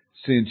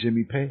seeing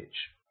Jimmy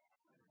Page.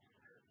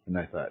 And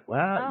I thought,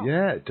 wow,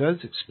 yeah, it does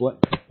explain.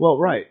 Well,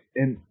 right.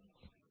 And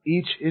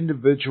each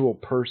individual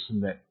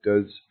person that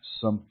does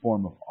some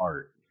form of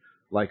art,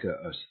 like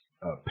a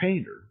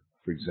painter,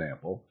 for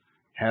example,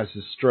 has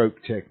a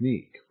stroke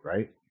technique,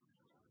 right?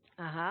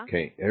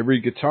 Okay,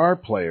 every guitar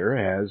player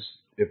has,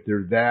 if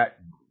they're that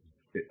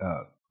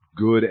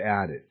good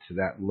at it, to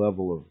that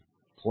level of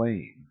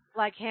playing.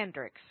 Like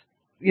Hendrix.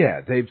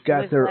 Yeah, they've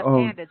got their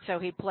own. Left-handed, so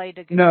he played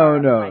a guitar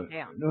upside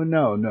down.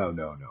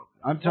 No.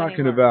 I'm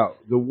talking about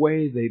the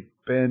way they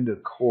bend a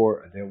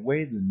chord, the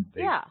way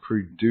they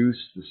produce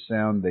the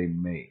sound they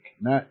make.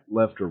 Not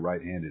left or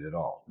right-handed at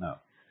all. No.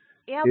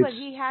 Yeah, but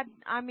he had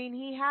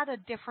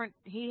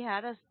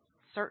a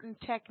certain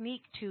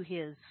technique to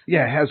his.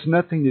 Yeah, it has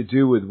nothing to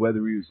do with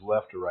whether he was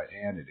left or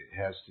right-handed. It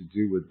has to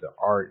do with the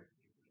art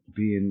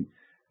being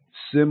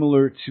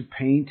similar to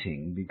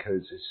painting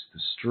because it's the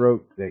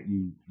stroke that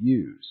you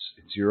use.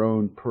 It's your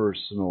own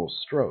personal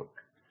stroke.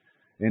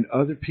 And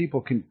other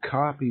people can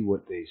copy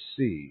what they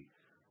see,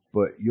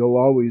 but you'll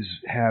always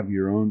have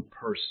your own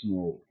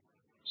personal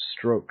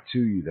stroke to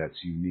you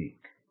that's unique.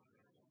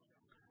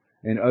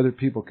 And other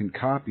people can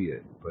copy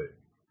it, but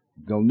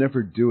they'll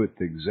never do it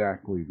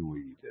exactly the way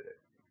you did it.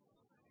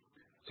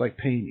 It's like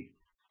painting.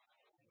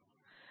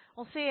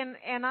 Well, see,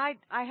 and I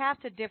have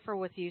to differ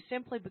with you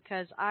simply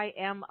because I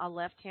am a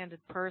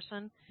left-handed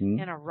person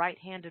in a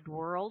right-handed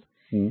world.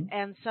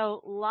 And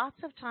so lots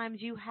of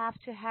times you have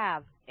to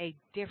have a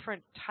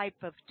different type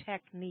of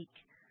technique,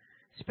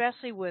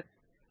 especially with,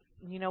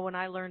 when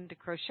I learned to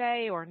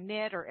crochet or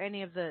knit or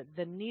any of the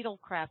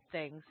needlecraft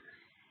things.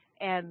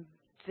 And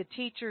the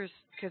teachers,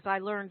 because I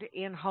learned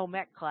in home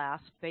ec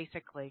class,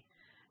 basically,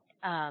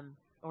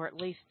 or at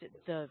least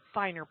the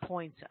finer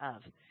points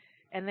of.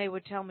 And they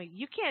would tell me,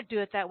 you can't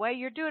do it that way.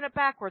 You're doing it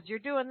backwards. You're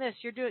doing this.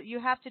 You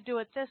have to do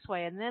it this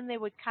way. And then they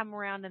would come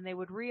around and they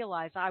would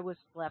realize I was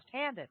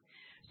left-handed.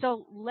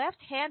 So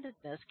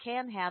left-handedness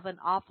can have an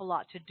awful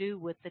lot to do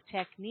with the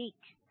technique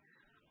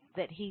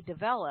that he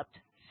developed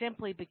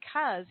simply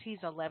because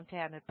he's a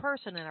left-handed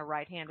person in a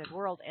right-handed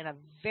world and a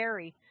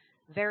very,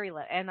 very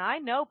and I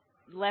know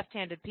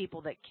left-handed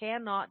people that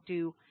cannot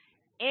do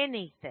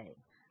anything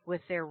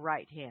with their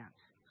right hand.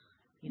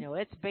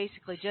 It's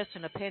basically just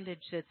an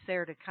appendage that's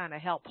there to kind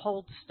of help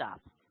hold stuff.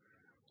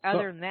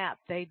 Other than that,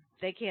 they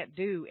can't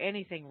do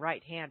anything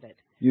right-handed.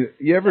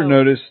 You ever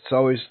notice it's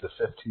always the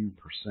 15%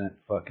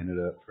 fucking it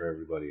up for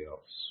everybody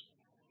else?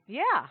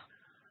 Yeah.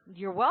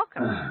 You're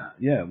welcome.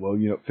 Yeah, well,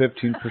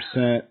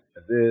 15%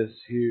 of this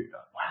here.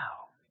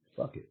 Wow.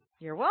 Fuck it.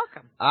 You're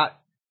welcome.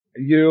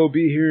 You'll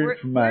be hearing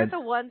from we're the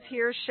ones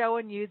here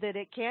showing you that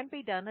it can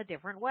be done a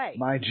different way.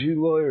 My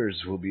Jew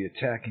lawyers will be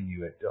attacking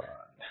you at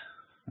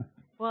dawn.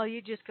 Well,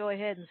 you just go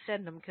ahead and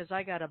send them because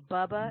I got a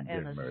Bubba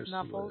and a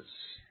Snuffles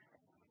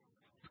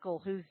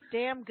who's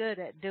damn good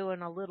at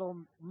doing a little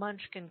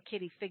munchkin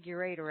kitty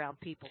figure 8 around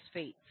people's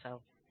feet.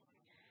 So.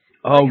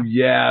 Oh,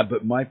 yeah,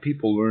 but my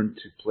people learned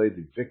to play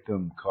the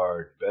victim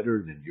card better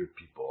than your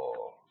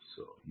people,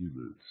 so you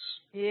lose.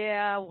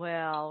 Yeah,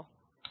 well,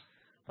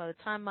 by the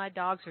time my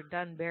dogs are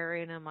done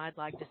burying them, I'd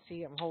like to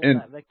see them hold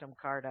that victim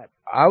card up.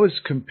 I was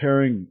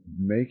comparing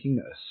making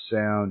a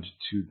sound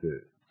to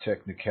the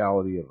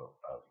technicality of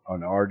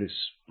an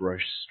artist's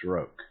brush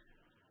stroke.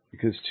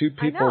 Because two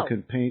people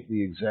can paint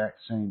the exact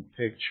same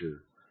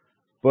picture,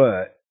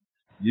 but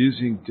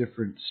using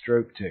different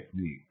stroke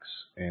techniques,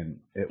 and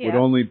it would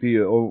only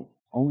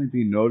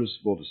be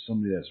noticeable to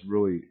somebody that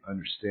really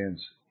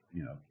understands,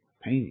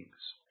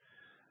 paintings.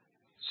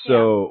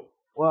 So,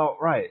 well,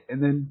 right,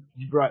 and then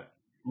you brought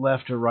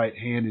left or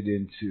right-handed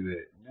into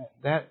it.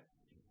 That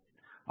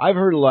I've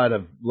heard a lot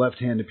of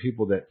left-handed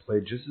people that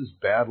play just as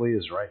badly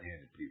as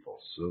right-handed people.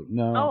 So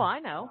no. Oh, I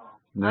know.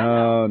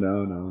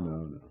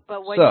 No.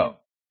 But when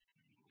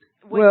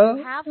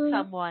you have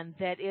someone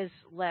that is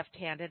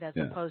left-handed as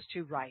opposed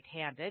to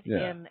right-handed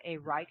in a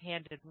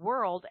right-handed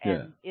world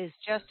and is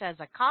just as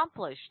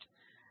accomplished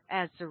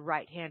as the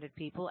right-handed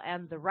people,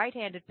 and the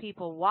right-handed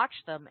people watch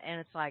them, and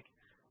it's like,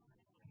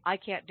 I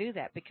can't do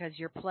that because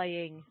you're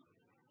playing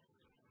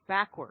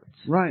backwards.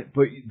 Right,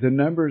 but the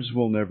numbers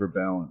will never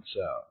balance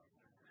out.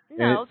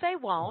 No, they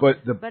won't.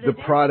 But the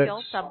products,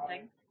 is still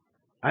something.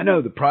 I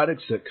know the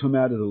products that come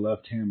out of the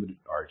left-handed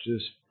are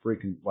just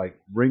freaking, like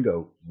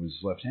Ringo was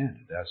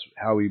left-handed. That's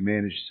how he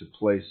managed to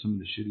play some of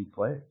the shit he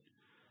played.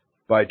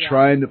 By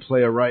trying to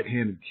play a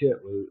right-handed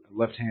kit with a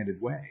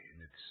left-handed way.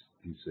 And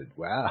he said,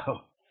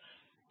 wow,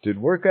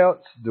 didn't work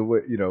out the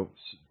way,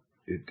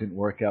 it didn't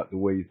work out the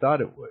way you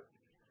thought it would.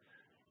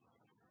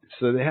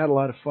 So they had a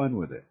lot of fun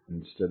with it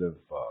instead of,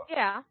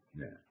 Yeah.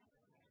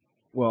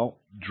 Well,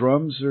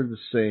 drums are the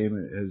same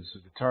as a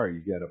guitar. You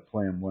got to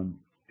play them one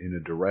in a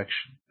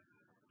direction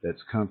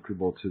that's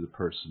comfortable to the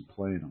person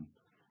playing them.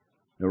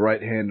 The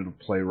right-handed will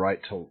play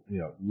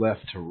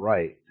left to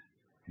right.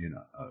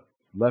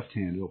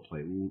 Left-handed will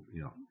play,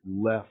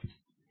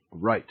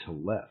 right to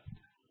left.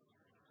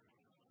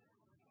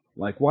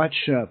 Like watch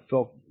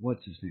Phil.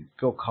 What's his name?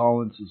 Phil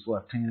Collins is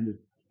left-handed.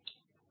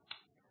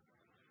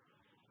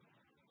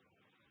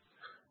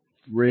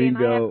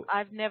 Ringo.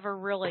 I've never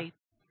really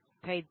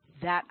paid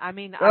that. I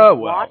mean, I've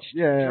watched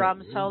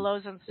drum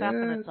solos and stuff,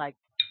 and it's like,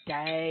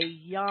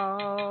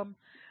 damn.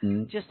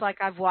 Just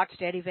like I've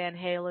watched Eddie Van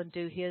Halen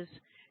do his,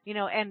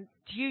 and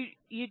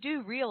you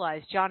do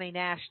realize Johnny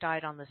Nash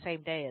died on the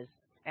same day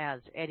as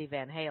Eddie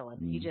Van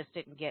Halen. He just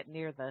didn't get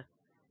near the.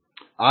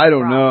 I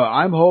don't know.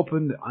 I'm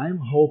hoping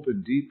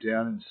deep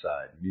down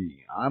inside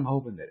me, I'm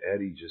hoping that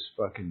Eddie just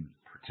fucking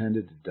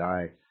pretended to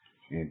die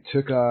and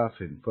took off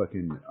and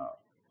fucking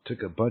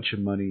took a bunch of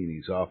money and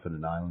he's off on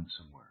an island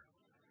somewhere.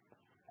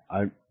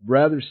 I'd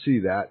rather see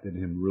that than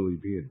him really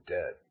being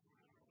dead.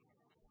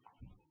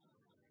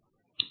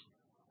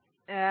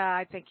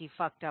 I think he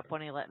fucked up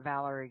when he let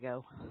Valerie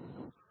go.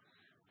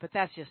 But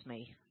that's just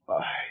me.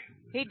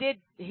 He did.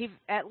 He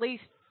at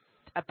least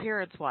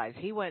appearance-wise,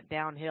 he went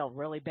downhill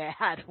really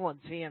bad once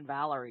he and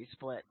Valerie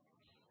split.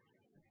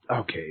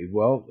 Okay,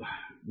 well,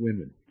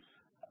 women.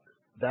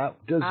 That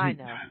doesn't. I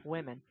know,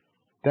 women.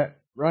 That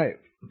right.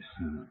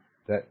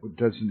 That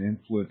doesn't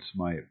influence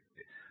my.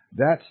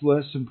 That's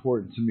less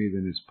important to me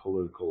than his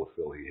political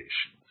affiliations.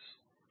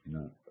 You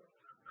know,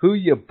 who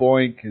you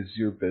boink is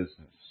your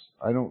business.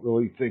 I don't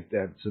really think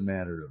that's a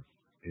matter of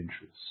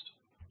interest.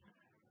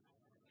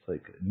 It's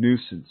like a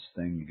nuisance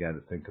thing you got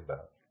to think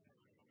about.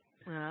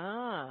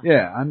 Ah.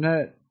 Yeah, I'm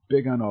not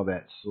big on all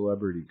that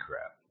celebrity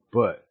crap,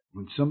 but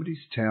when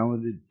somebody's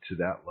talented to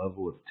that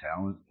level of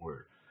talent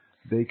where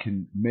they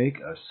can make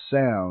a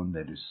sound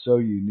that is so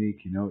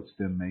unique, you know it's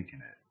them making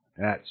it.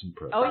 That's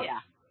impressive. Oh, yeah.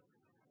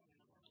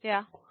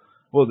 Yeah.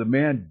 Well, the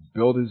man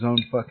built his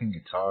own fucking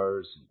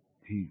guitars.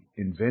 He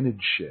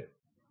invented shit.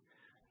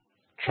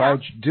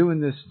 Tried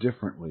doing this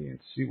differently and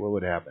see what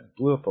would happen.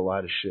 Blew up a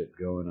lot of shit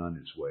going on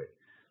his way.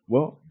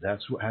 Well,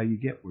 that's how you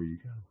get where you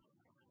go.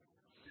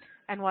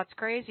 And what's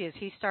crazy is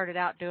he started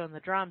out doing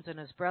the drums and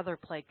his brother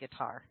played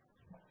guitar.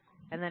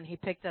 And then he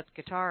picked up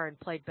guitar and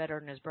played better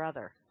than his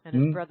brother. And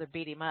his brother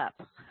beat him up.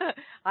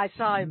 I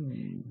saw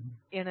him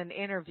in an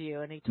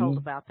interview and he told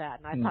about that.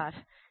 And I thought,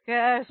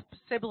 yes,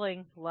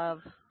 sibling love,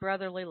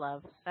 brotherly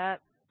love.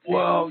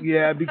 Well,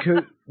 yeah,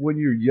 because when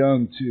you're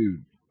young, too,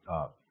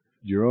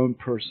 your own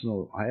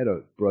personal... I had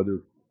a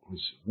brother who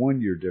was 1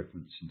 year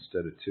difference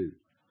instead of 2.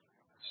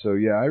 So,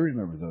 yeah, I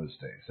remember those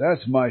days.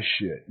 That's my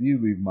shit. You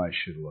leave my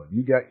shit alone.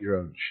 You got your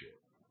own shit.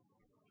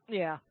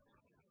 Yeah.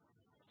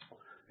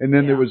 And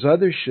then there was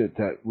other shit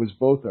that was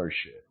both our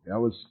shit.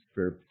 That was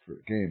fair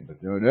game.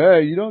 But no,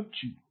 hey, you don't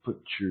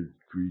put your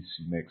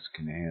greasy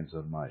Mexican hands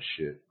on my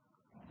shit.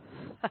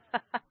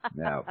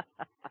 Now,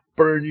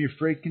 burn your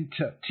freaking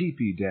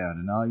teepee down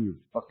and all your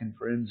fucking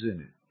friends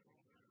in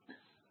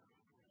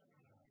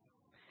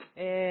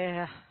it.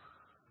 Yeah.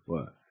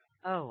 What?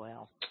 Oh,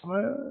 well.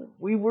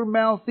 We were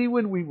mouthy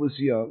when we was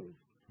young.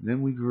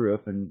 Then we grew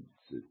up and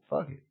said,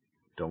 fuck it.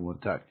 Don't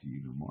want to talk to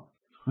you no more.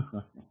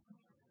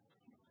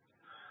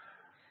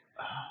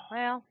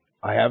 Well,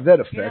 I have that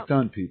effect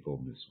on people,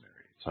 Miss Mary.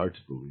 It's hard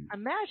to believe.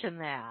 Imagine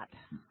that.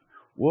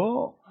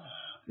 Well,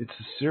 it's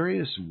a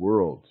serious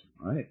world,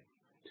 right?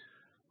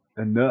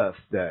 Enough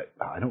that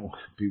I don't want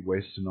to be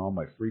wasting all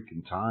my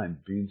freaking time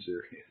being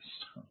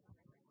serious.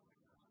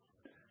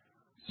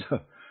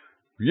 So,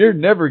 you're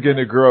never going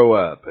to grow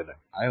up, and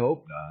I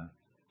hope not.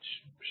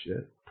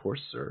 Shit, poor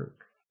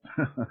Cirque.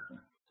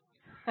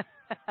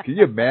 Can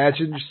you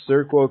imagine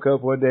Cirque woke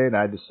up one day and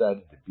I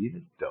decided to be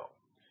an adult?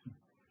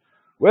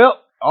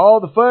 Well, all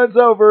the fun's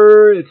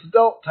over. It's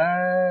adult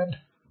time.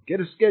 Get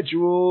a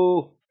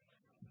schedule.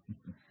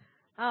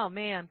 Oh,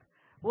 man.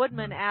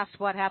 Woodman asked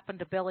what happened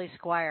to Billy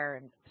Squire,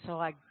 and so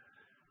I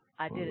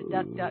did a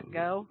duck, duck,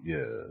 go.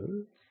 Yeah.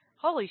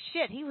 Holy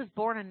shit, he was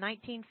born in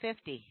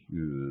 1950.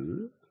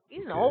 Yeah.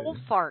 He's an old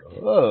fart.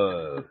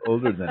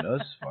 Older than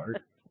us,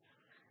 fart.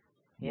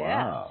 Yes.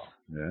 Wow.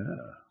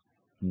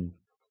 Yeah.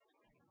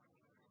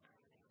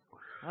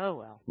 Oh,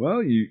 well.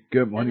 Well, you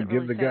want to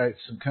give really the guy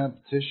some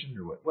competition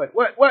or what?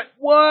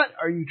 What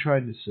are you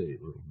trying to say,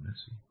 little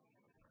missy?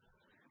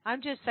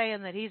 I'm just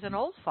saying that he's an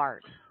old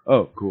fart.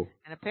 Oh, cool.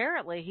 And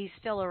apparently he's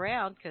still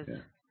around because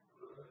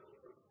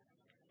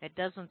it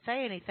doesn't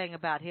say anything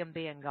about him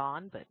being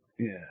gone, but...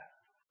 Yeah.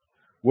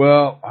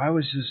 Well, I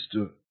was just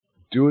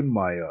doing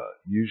my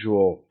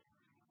usual...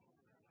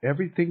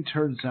 Everything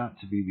turns out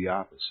to be the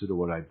opposite of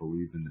what I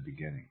believed in the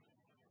beginning.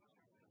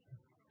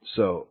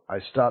 So I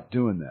stopped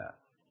doing that.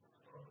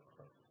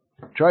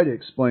 I've tried to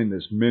explain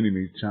this many,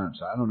 many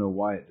times. I don't know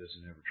why it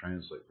doesn't ever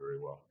translate very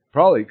well.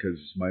 Probably because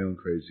it's my own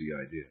crazy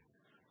idea.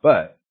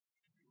 But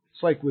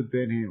it's like with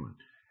Van Halen.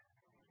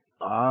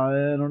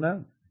 I don't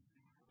know.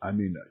 I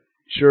mean,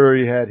 sure,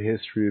 he had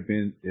history of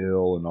being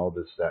ill and all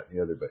this, that, and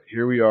the other. But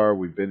here we are.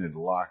 We've been in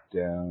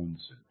lockdowns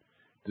and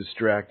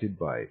distracted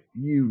by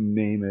you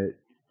name it.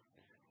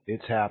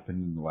 It's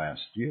happened in the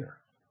last year.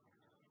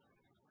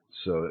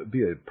 So it'd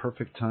be a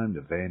perfect time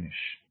to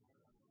vanish.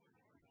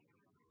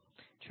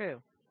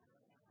 True.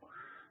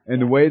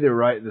 And the way they're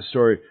writing the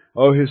story,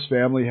 his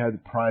family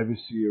had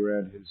privacy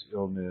around his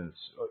illness.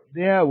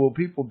 Yeah, well,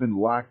 people have been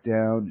locked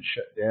down and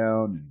shut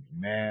down and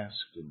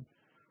masked. And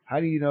how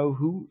do you know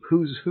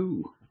who's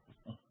who?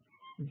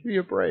 Give me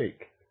a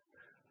break.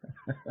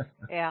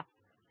 Yeah.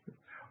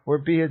 We're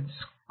being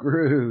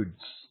screwed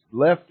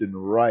left and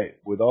right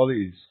with all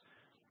these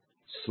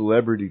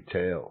celebrity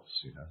tales,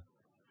 you know.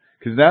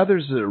 Because now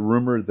there's a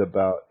rumor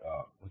about,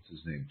 what's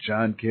his name,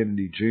 John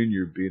Kennedy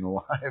Jr. being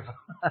alive.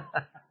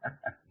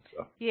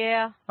 So,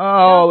 yeah.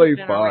 Holy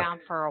been fuck. around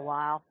for a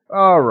while.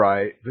 All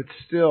right, but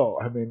still,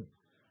 I mean,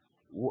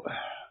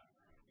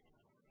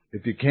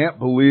 if you can't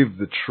believe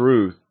the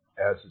truth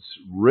as it's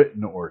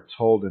written or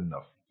told in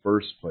the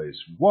first place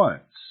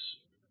once,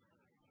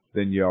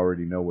 then you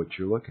already know what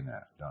you're looking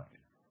at, don't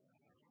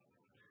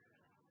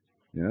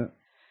you?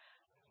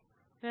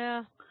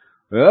 Yeah.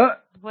 Yeah.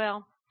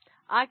 Well,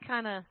 I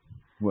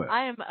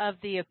am of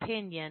the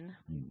opinion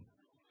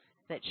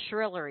that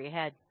Shrillery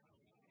had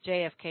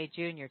JFK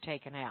Jr.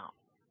 taken out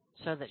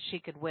so that she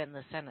could win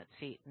the Senate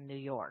seat in New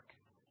York.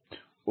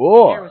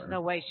 Or there was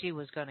no way she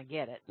was going to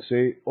get it.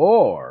 See,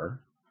 or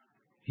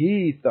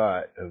he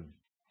thought of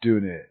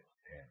doing it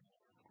and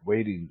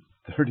waiting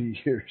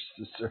 30 years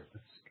to service.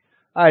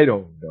 I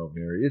don't know,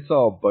 Mary. It's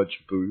all a bunch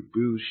of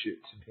bullshit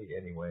to me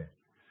anyway.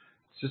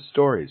 It's just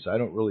stories. I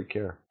don't really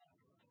care.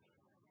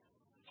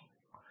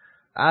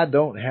 I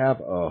don't have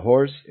a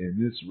horse in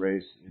this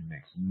race. It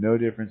makes no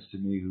difference to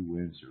me who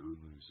wins or who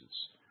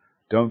loses.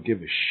 Don't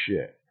give a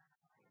shit.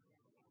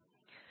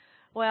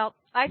 Well,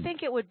 I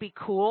think it would be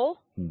cool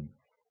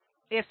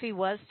if he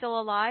was still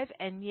alive,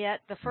 and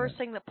yet the first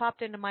thing that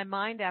popped into my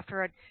mind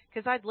after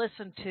because I'd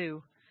listened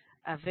to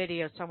a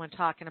video of someone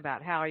talking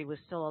about how he was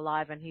still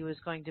alive and he was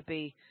going to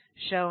be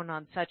shown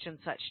on such and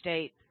such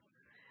date,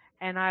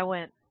 and I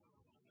went,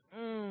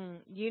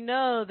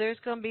 there's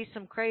going to be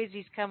some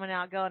crazies coming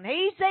out going,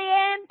 he's the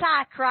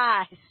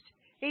Antichrist.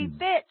 He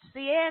fits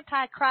the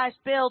Antichrist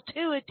bill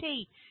to a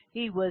T.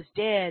 He was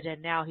dead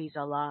and now he's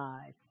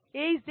alive.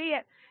 He's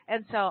the...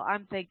 And so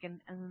I'm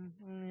thinking,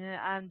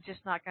 I'm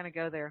just not going to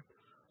go there.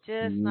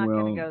 Just not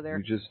going to go there.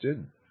 You just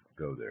didn't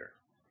go there.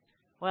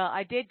 Well,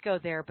 I did go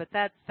there, but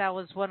that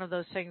was one of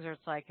those things where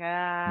it's like,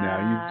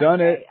 now you've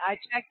done it. I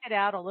checked it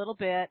out a little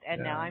bit,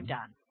 and now I'm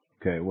done.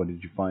 Okay, what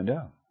did you find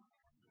out?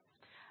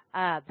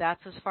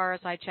 That's as far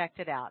as I checked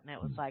it out, and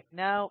it was like,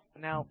 no.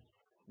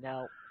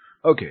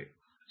 Okay,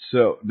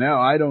 so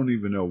now I don't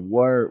even know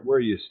where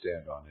you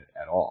stand on it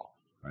at all.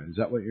 Right? Is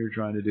that what you're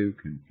trying to do?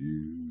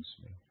 Confuse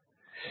me.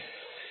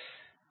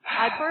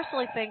 I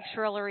personally think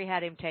Shrillery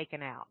had him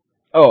taken out.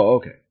 Oh,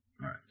 okay.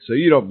 All right. So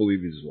you don't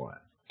believe he's alive?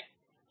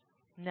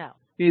 No.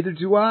 Neither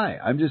do I.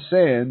 I'm just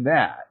saying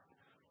that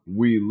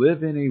we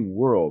live in a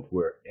world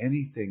where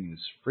anything is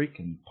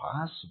freaking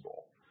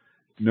possible,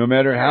 no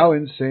matter how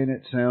insane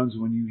it sounds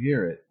when you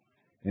hear it.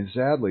 And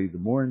sadly, the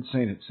more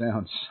insane it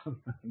sounds,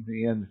 in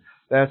the end,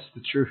 that's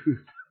the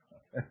truth.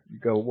 You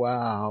go,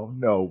 wow,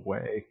 no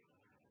way.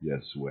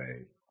 Yes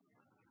way.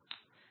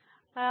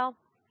 Well,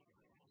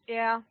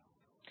 yeah.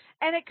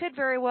 And it could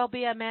very well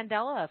be a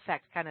Mandela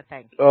effect kind of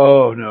thing.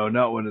 Oh, no,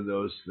 not one of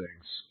those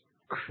things.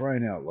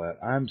 Crying out loud.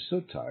 I'm so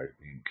tired of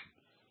being...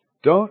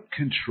 Don't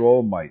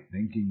control my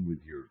thinking with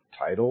your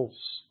titles,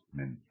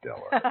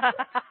 Mandela.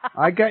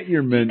 I got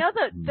your...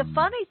 The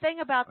funny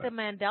thing about the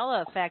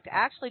Mandela effect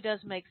actually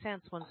does make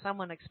sense when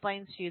someone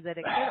explains to you that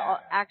it could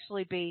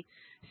actually be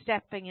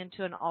stepping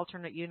into an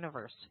alternate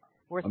universe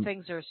where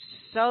things are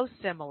so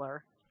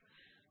similar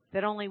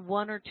that only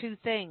one or two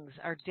things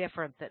are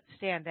different that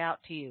stand out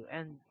to you.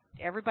 And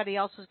everybody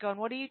else is going,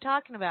 what are you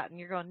talking about? And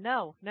you're going,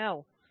 no,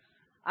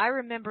 I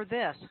remember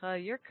this.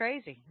 You're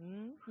crazy.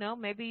 No,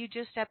 maybe you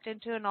just stepped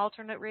into an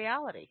alternate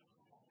reality.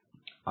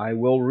 I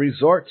will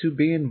resort to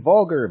being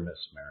vulgar,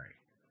 Miss Mary,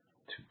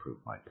 to prove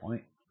my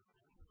point.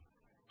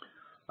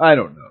 I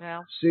don't know.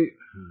 Well, see,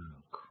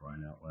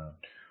 crying out loud.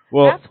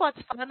 Well, that's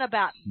what's fun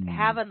about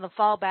having the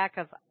fallback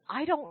of,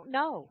 I don't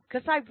know,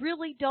 because I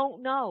really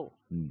don't know.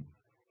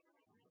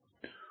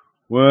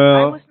 Well,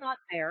 I was not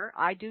there.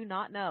 I do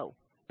not know.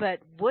 But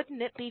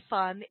wouldn't it be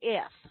fun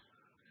if?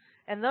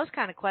 And those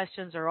kind of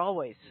questions are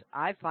always,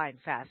 I find,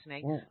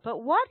 fascinating. Well,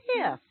 but what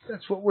if?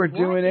 That's what we're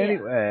doing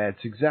anyway.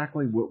 That's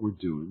exactly what we're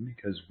doing,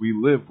 because we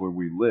live,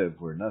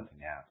 where nothing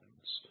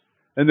happens.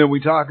 And then we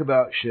talk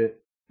about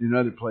shit in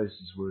other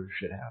places where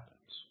shit happens.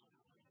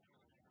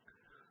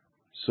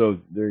 So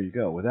there you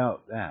go.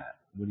 Without that,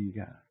 what do you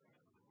got?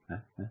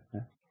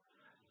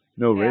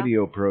 No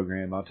radio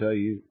program, I'll tell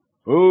you.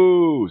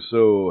 Oh,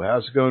 so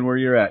how's it going where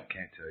you're at?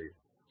 Can't tell you.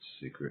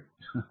 Secret.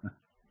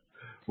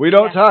 We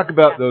don't talk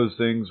about those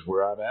things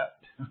where I'm at.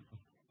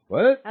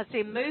 What? Now,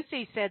 see,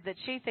 Moosey said that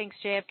she thinks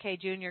JFK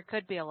Jr.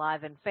 could be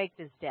alive and faked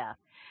his death.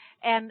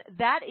 And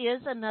that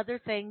is another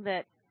thing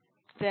that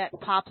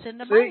pops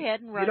into my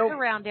head and runs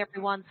around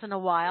every once in a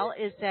while,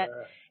 is that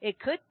it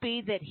could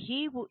be that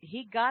he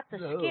got the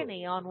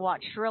skinny on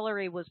what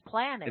Shrillery was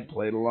planning. And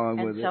played along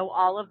with it. And so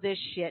all of this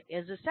shit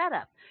is a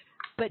setup.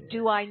 But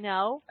do I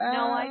know?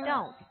 No, I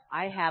don't.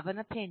 I have an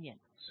opinion.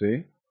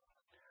 See?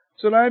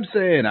 That's what I'm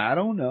saying. I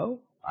don't know.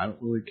 I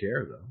don't really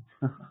care,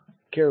 though.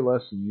 Care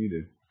less than you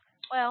do.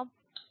 Well,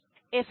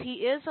 if he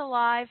is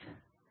alive...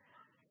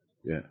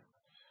 Yeah.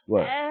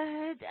 What?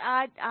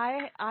 I'm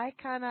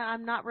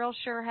not real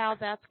sure how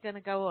that's going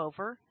to go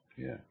over.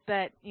 Yeah.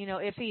 But,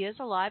 if he is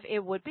alive,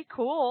 it would be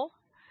cool,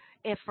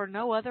 if for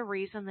no other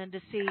reason than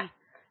to see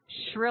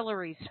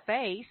Shrillery's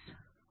face,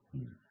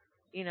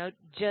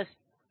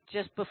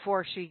 just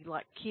before she,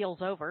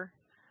 keels over.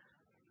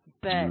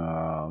 But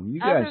no, you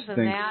guys other than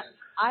think... that,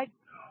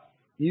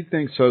 You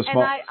think so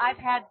small? And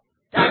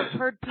I've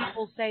heard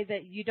people say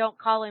that you don't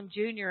call him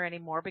Junior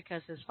anymore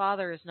because his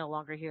father is no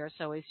longer here,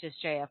 so he's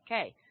just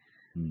JFK.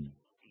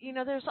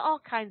 There's all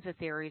kinds of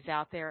theories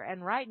out there,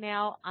 and right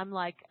now I'm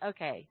like,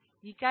 okay,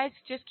 you guys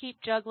just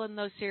keep juggling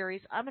those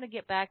theories. I'm going to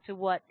get back to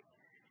what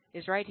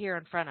is right here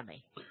in front of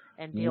me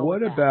and deal with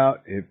that. What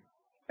about if,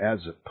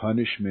 as a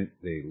punishment,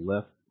 they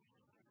left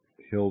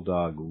Hill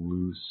Dog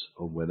loose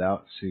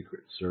without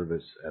Secret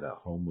Service at a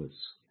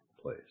homeless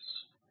place?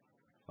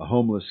 a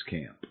homeless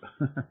camp.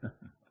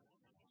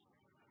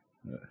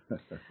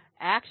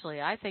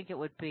 Actually, I think it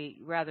would be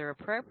rather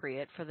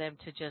appropriate for them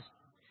to just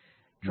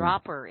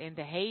drop her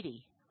into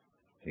Haiti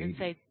and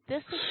say,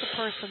 this is the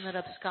person that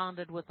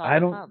absconded with all the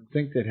funds. I don't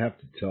think they'd have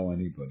to tell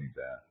anybody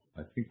that.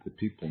 I think the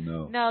people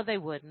know. No, they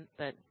wouldn't,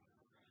 but...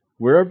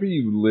 Wherever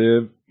you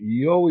live,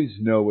 you always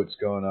know what's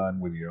going on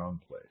with your own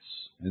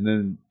place. And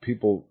then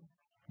people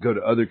go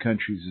to other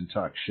countries and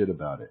talk shit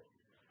about it.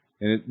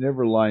 And it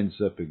never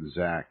lines up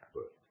exact,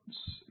 but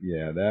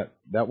yeah,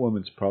 that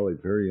woman's probably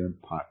very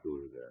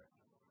unpopular there.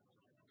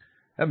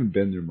 I haven't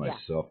been there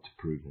myself to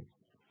prove it.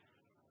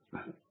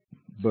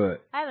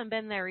 But I haven't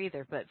been there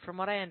either, but from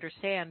what I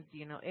understand,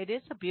 it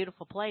is a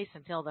beautiful place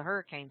until the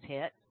hurricanes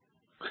hit.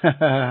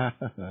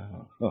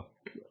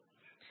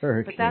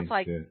 Hurricanes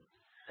but hit.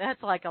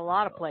 That's like a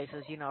lot of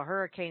places,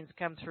 hurricanes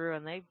come through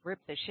and they rip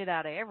the shit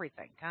out of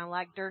everything, kind of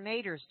like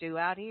tornadoes do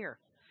out here.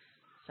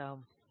 So,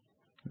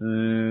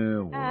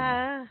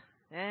 I've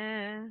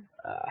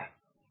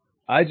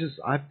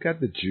got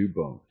the Jew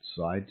bone,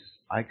 so I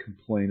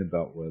complain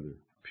about weather,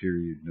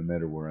 period, no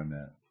matter where I'm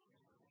at.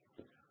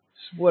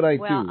 It's what I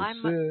do.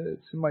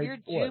 It's in my your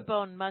Jew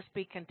bone must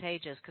be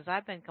contagious, because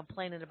I've been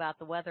complaining about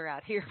the weather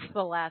out here for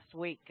the last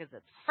week, because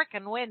it's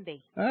frickin'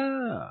 windy.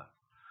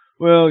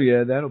 Well,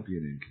 yeah, that'll be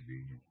an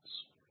inconvenience.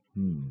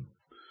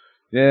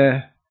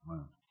 Yeah.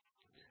 Well,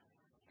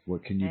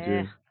 what can you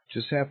do?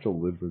 Just have to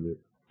live with it.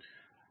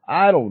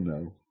 I don't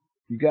know.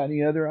 You got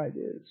any other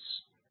ideas?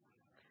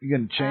 You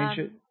gonna change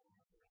it?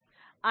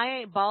 I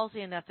ain't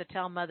ballsy enough to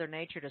tell Mother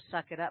Nature to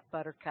suck it up,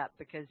 Buttercup,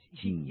 because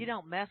you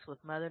don't mess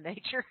with Mother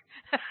Nature.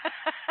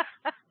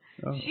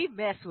 She'd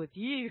mess with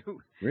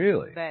you.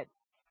 Really? But,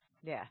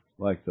 yeah.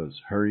 Like those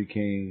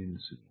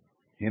hurricanes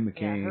and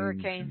hurricanes. Yeah,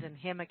 hurricanes and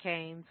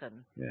hurricanes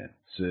and... Yeah,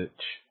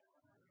 such.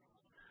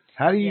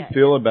 How do you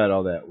feel about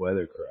all that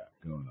weather crap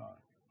going on?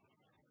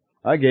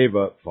 I gave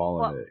up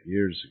following it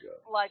years ago.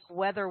 Like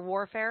weather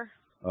warfare?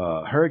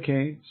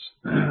 Hurricanes.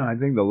 I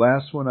think the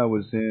last one I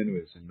was in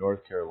was in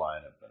North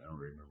Carolina, but I don't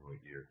remember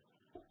what year.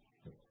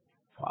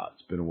 Wow,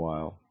 it's been a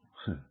while.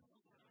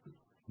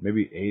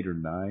 Maybe 8 or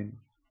 9.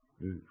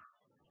 Ooh,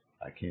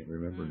 I can't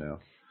remember now.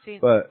 See,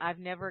 but I've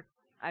never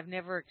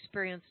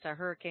experienced a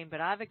hurricane,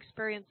 but I've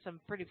experienced some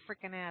pretty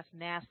freaking ass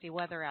nasty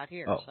weather out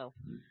here. So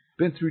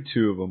been through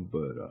 2 of them,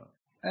 but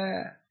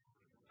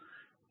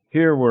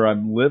here where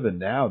I'm living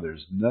now,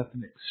 there's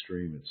nothing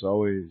extreme. It's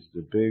always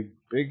the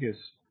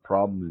biggest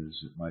problem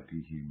is it might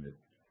be humid.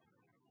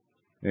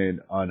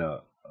 And on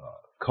a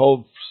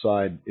cold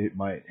side, it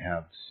might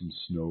have some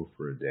snow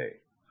for a day.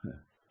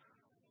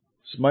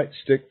 This might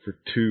stick for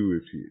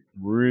 2 if it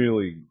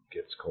really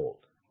gets cold.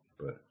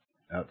 But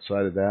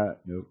outside of that,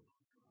 nope.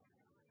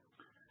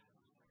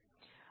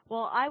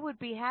 Well, I would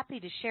be happy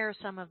to share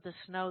some of the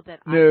snow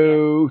that I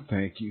No,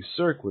 thank you.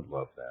 Cirque would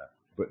love that,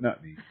 but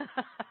not me.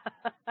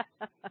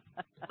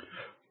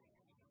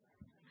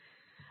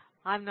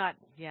 I'm not,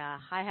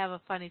 I have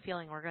a funny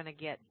feeling we're going to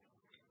get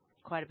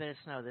quite a bit of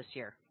snow this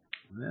year.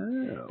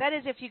 No. That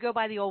is if you go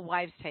by the old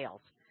wives'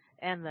 tales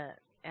and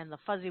the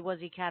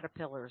fuzzy-wuzzy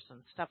caterpillars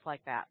and stuff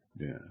like that.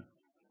 Yeah.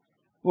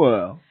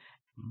 Well.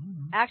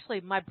 Actually,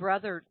 my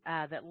brother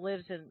that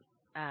lives in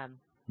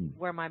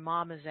where my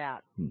mom is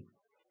at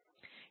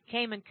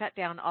came and cut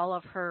down all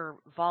of her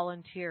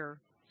volunteer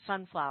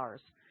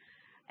sunflowers.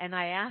 And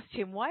I asked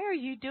him, why are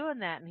you doing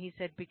that? And he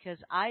said,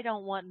 because I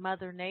don't want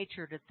Mother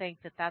Nature to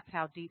think that that's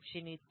how deep she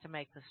needs to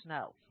make the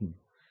snow,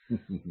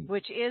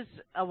 which is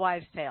a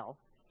wives' tale,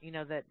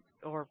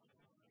 or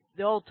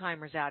the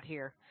old-timers out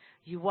here.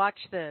 You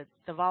watch the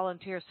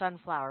volunteer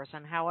sunflowers,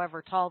 and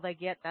however tall they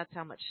get, that's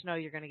how much snow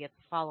you're going to get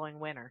the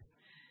following winter.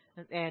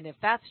 And if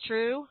that's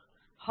true,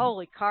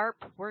 holy carp,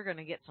 we're going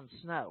to get some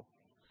snow.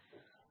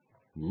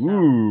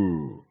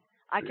 Ooh.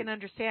 I can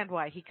understand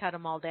why he cut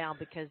them all down,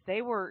 because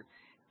they were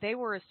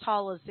as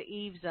tall as the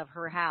eaves of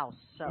her house.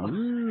 So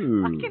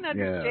Ooh, I can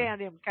understand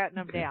him cutting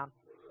them down.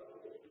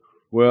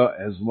 Well,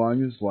 as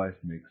long as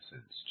life makes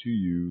sense to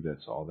you,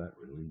 that's all that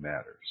really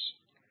matters.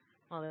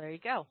 Well, there you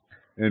go.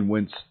 And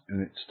when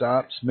it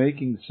stops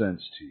making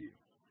sense to you,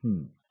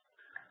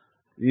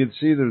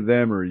 it's either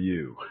them or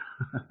you.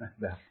 At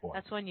that point.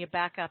 That's when you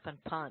back up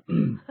and punt.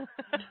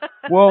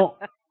 Well,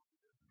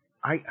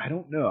 I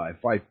don't know.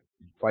 If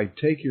I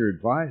take your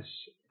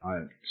advice,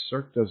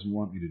 Cirque doesn't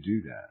want me to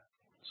do that.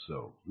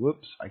 So,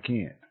 whoops, I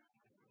can't.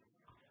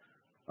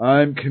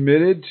 I'm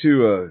committed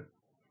to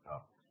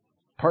a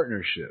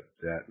partnership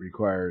that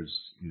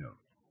requires,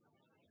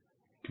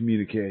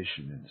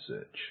 communication and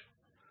such.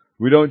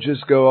 We don't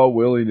just go all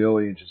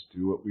willy-nilly and just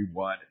do what we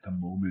want at the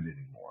moment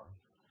anymore.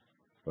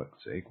 For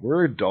fuck's sake,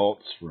 we're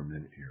adults for a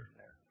minute here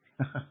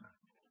and there.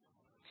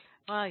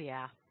 Well,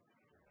 yeah.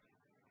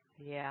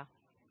 Yeah.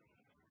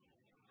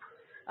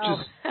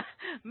 Oh,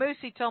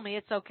 Moosey told me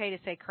it's okay to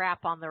say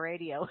crap on the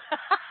radio.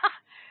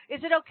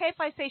 Is it okay if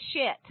I say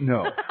shit?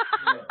 No.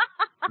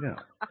 No.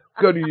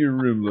 Go to your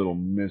room, little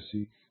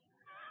missy.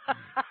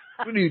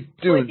 What are you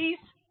doing Please?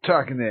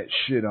 talking that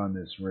shit on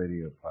this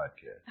radio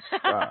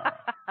podcast? Wow.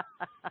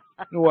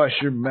 Wash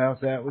your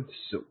mouth out with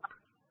soap.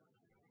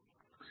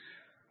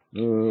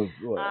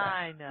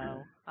 I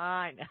know.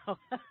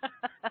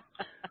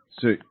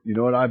 So, you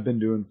know what I've been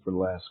doing for the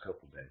last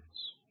couple of days?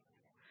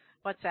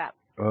 What's that?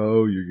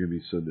 Oh, you're going to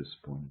be so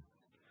disappointed.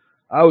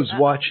 I was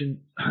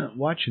Uh-oh.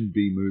 watching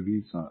B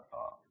movies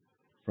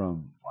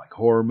from like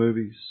horror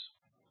movies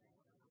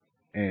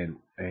and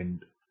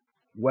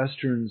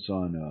westerns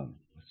on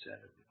what's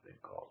that thing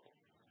called?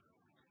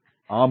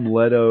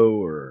 Omletto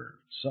or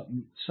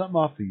something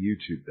off of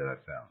YouTube that I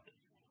found,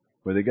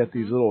 where they got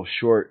these little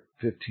short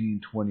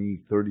 15,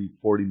 20, 30,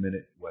 40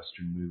 minute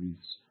western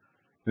movies.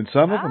 And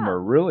some of them are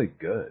really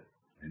good,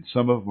 and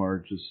some of them are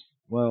just,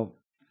 well,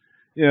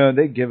 you know,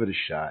 they give it a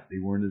shot. They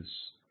weren't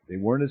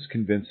as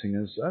convincing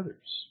as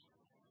others.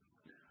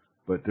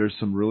 But there's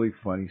some really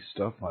funny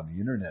stuff on the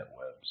internet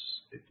webs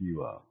if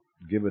you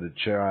give it a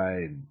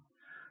try.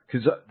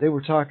 Because they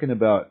were talking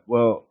about,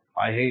 well,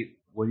 I hate,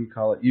 what do you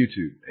call it,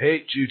 YouTube. I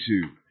hate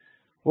YouTube.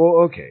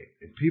 Well, okay,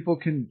 if people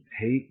can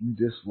hate and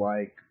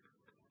dislike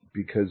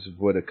because of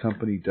what a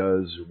company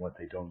does or what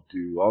they don't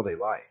do, all they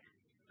like.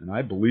 And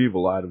I believe a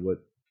lot of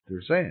what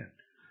they're saying.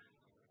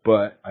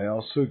 But I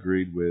also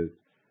agreed with,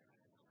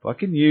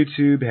 fucking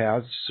YouTube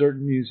has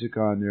certain music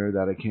on there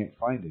that I can't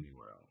find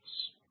anywhere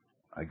else.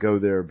 I go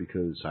there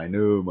because I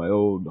know my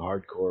old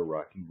hardcore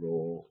rock and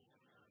roll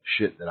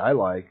shit that I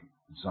like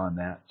is on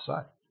that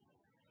site.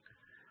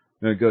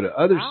 When I go to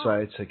other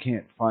sites, I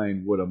can't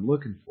find what I'm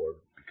looking for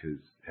because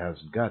it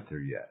hasn't got there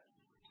yet.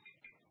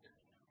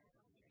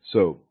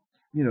 So,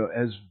 you know,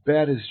 as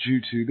bad as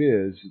YouTube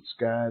is, it's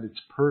got its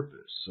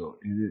purpose. So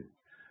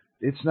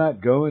it's not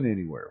going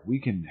anywhere. We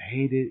can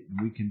hate it, and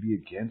we can be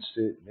against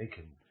it, and they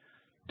can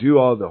do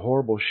all the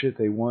horrible shit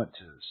they want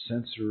to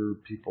censor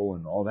people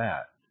and all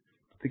that.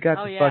 They got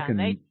fucking...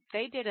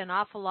 They did an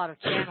awful lot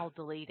of channel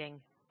deleting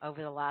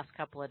over the last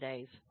couple of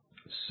days.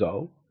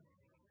 So?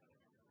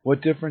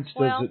 What difference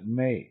does it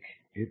make?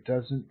 It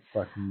doesn't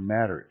fucking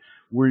matter.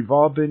 We've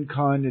all been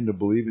conned into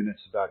believing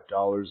it's about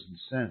dollars and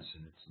cents,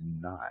 and it's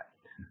not.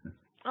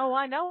 Oh,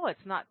 I know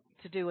it's not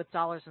to do with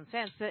dollars and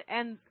cents.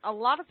 And a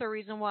lot of the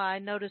reason why I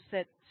noticed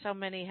that so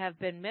many have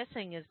been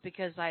missing is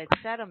because I had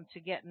set them to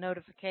get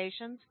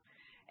notifications,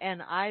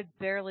 and I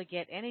barely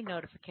get any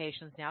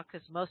notifications now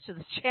because most of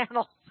the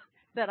channels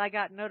that I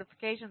got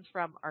notifications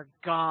from are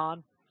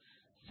gone.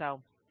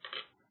 So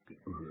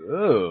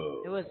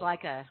it was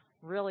like a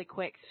really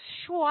quick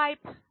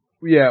swipe.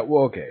 Yeah,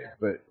 well, okay,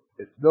 but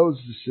those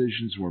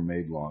decisions were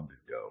made long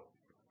ago.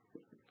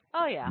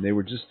 Oh, yeah. And they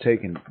were just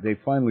they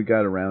finally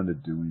got around to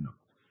doing them.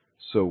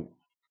 So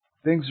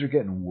things are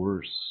getting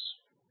worse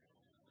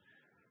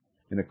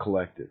in a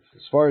collective,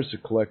 as far as the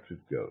collective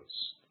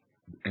goes.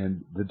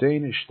 And the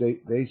Danish,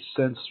 they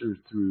censor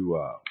through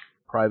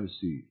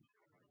privacy.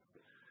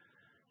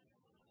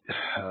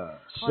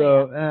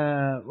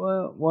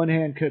 Well, one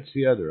hand cuts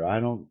the other. I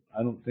don't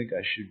think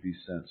I should be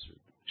censored.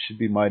 It should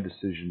be my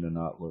decision to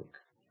not look.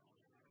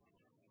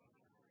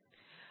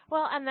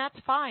 Well, and that's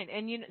fine.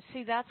 And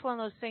see, that's one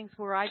of those things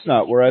where I it's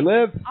not where I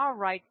live. All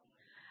right,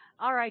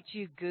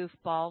 you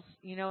goofballs.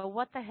 You know,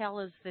 what the hell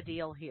is the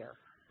deal here?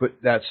 But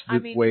that's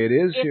the way it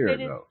is here,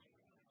 though.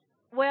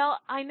 Well,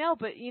 I know,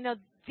 but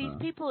these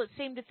people that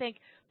seem to think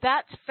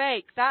that's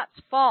fake, that's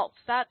false,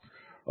 that's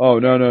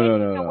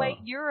taking away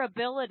your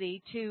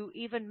ability to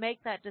even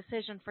make that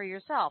decision for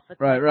yourself. It's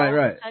right. All of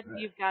a sudden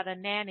you've got a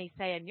nanny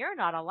saying you're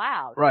not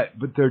allowed. Right,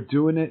 but they're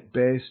doing it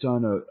based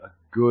on a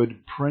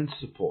good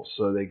principle.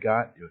 So they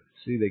got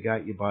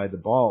you by the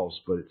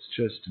balls, but it's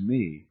just, to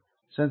me,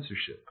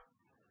 censorship.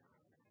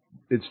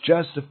 It's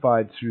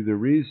justified through the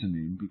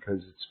reasoning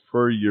because it's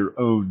for your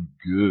own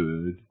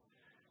good.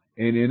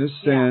 And in a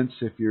sense,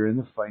 if you're in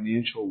the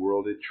financial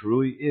world, it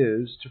truly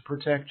is to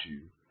protect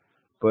you.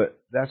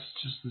 But that's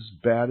just as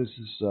bad as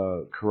this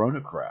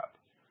corona crap.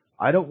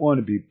 I don't want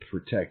to be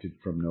protected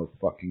from no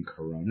fucking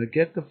corona.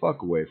 Get the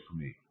fuck away from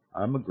me.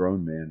 I'm a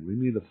grown man. Leave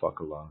me the fuck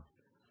alone.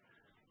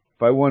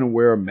 If I want to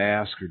wear a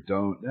mask or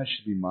don't, that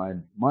should be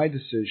my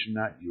decision,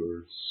 not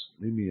yours.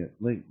 Leave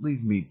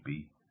me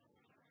be.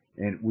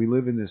 And we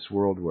live in this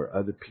world where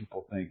other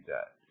people think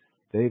that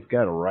they've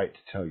got a right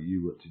to tell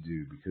you what to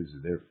do because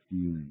of their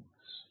feelings.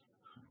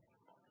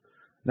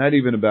 Not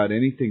even about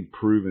anything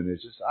proven.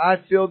 It's just, I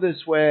feel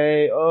this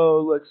way.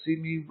 Oh, let's see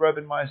me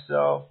rubbing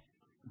myself.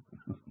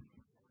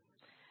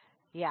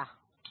 Yeah.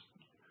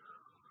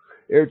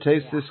 Here,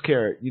 taste this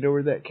carrot. You know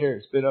where that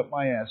carrot's been up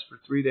my ass for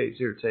 3 days.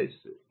 Here,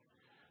 taste it.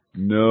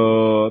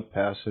 No,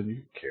 pass on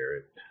your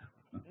carrot.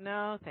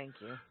 No, thank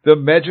you. The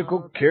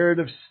magical carrot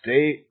of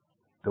state.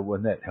 The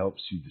one that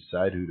helps you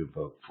decide who to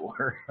vote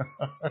for.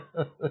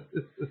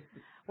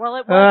 Well,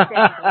 it was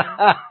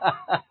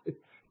dangling.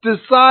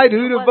 Decide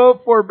who to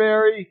vote for,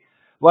 Barry.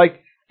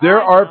 Like,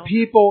 there are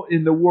people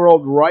in the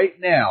world right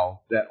now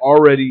that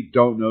already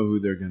don't know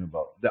who they're going to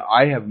vote.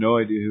 I have no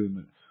idea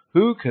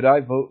who could I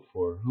vote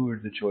for? Who are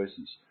the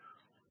choices?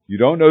 You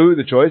don't know who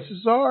the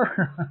choices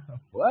are?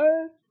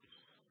 What?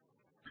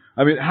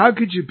 I mean, how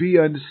could you be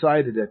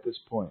undecided at this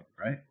point,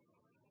 right?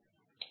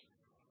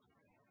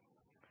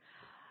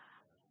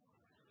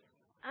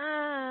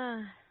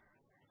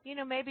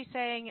 Maybe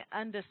saying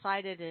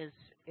undecided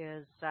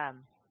is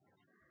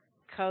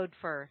code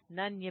for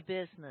none your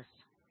business.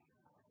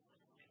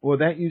 Well,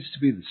 that used to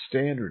be the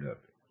standard of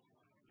it.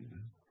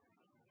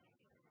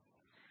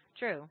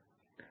 True.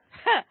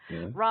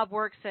 Yeah. Rob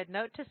Works said,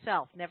 note to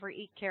self, never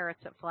eat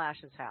carrots at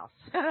Flash's house.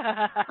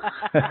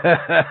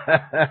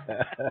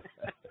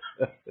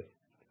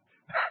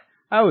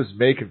 I was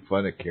making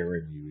fun of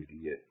Karen, you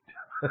idiot.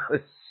 I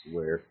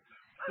swear.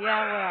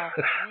 Yeah,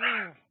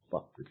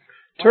 well.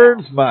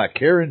 Turns my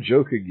Karen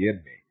joke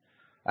again me.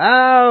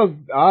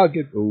 I'll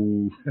get...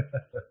 Ooh.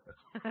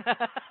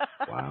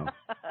 Wow.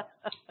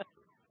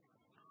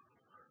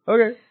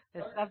 Okay.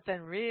 There's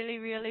something really,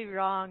 really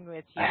wrong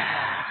with you.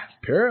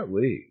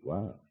 Apparently.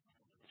 Wow.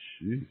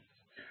 Jeez.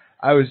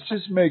 I was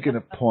just making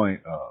a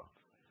point of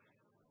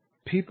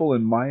people,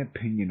 in my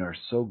opinion, are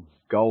so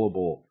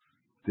gullible.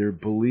 They're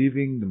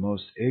believing the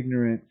most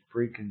ignorant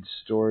freaking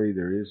story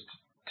there is to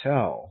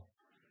tell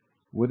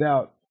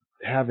without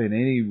having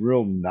any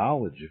real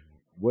knowledge of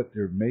what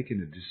they're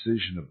making a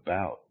decision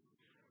about.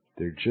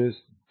 They're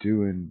just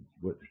doing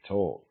what they're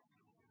told.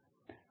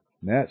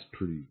 And that's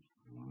pretty...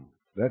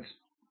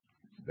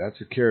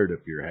 That's a carrot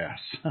up your ass.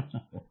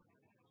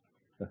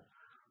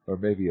 Or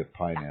maybe a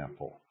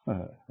pineapple.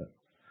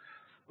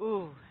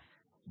 Ooh.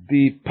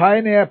 The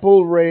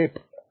pineapple rape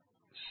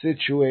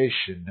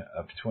situation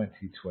of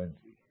 2020.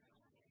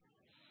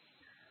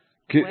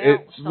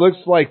 It looks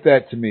like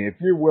that to me.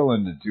 If you're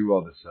willing to do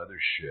all this other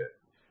shit,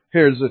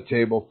 here's a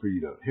table for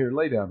you to... Here,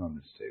 lay down on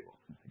this table.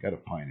 I got a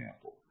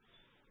pineapple.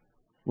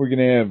 We're going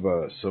to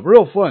have some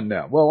real fun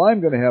now. Well, I'm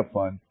going to have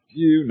fun.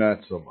 You,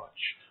 not so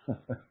much.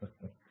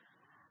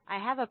 I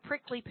have a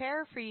prickly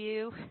pear for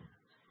you.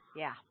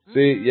 Yeah.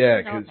 See,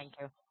 yeah, no, because thank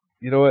you.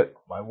 You know what?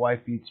 My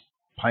wife eats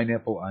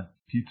pineapple on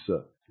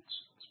pizza.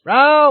 It's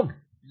wrong.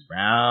 It's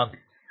wrong.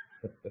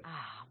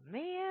 Oh,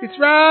 man. It's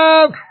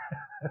wrong.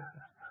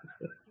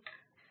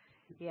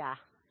 Yeah,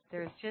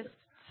 there's just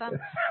some...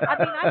 I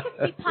mean, I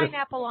can see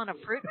pineapple on a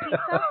fruit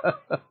pizza.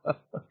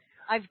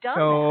 I've done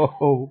that.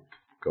 Oh,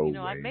 go away.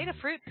 I've made a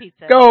fruit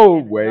pizza. Go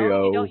away,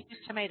 no, you don't use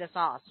tomato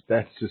sauce.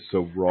 That's just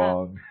so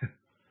wrong.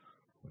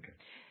 Okay.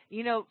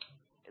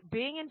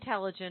 Being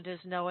intelligent is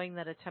knowing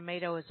that a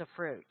tomato is a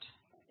fruit.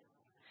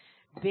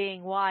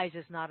 Being wise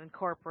is not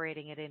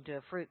incorporating it into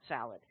a fruit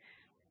salad.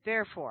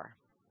 Therefore,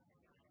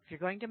 if you're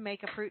going to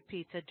make a fruit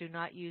pizza, do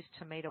not use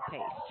tomato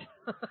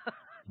paste.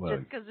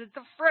 Just because it's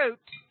a fruit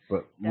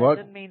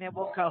doesn't mean it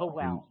will go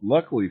well.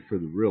 Luckily for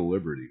the Real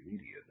Liberty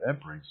Media,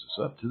 that brings us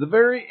up to the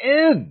very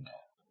end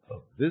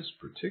of this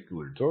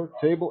particular Dork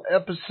Table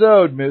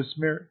episode, Miss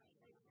Mary,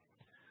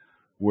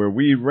 where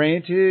we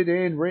ranted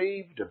and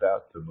raved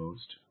about the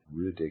most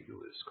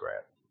ridiculous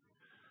crap.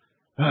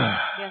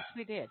 Yes,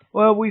 we did.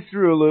 Well, we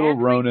threw a little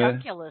and Rona.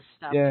 Ridiculous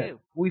stuff, too.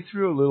 We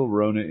threw a little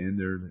Rona in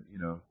there,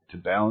 to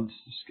balance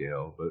the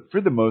scale. But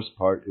for the most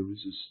part, it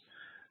was just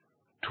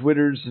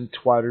twitters and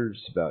twatters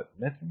about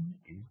nothing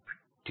in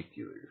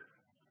particular.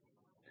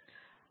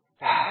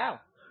 There you go.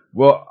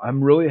 Well,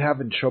 I'm really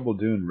having trouble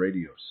doing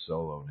radio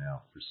solo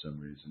now for some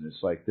reason.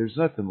 It's like there's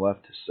nothing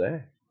left to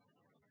say.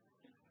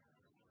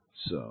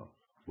 So,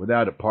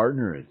 without a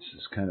partner, it's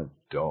just kind of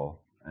dull.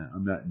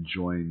 I'm not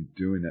enjoying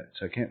doing that.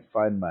 So I can't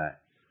find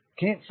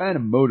a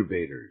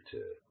motivator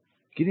to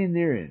get in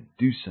there and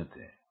do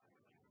something.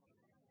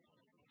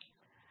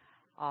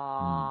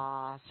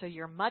 So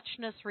your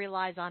muchness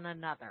relies on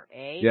another,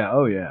 eh? Yeah,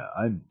 oh yeah.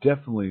 I'm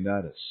definitely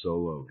not a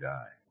solo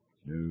guy.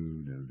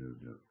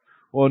 No.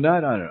 Well,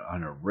 not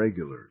on a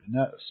regular,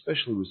 not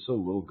especially with so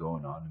little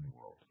going on in the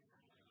world.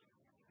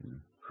 Yeah.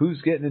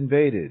 Who's getting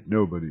invaded?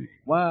 Nobody.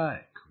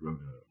 Why? Corona.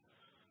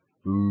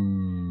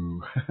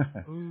 Boo.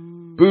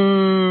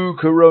 Boo,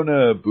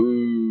 Corona,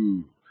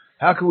 boo.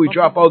 How can we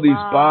drop all these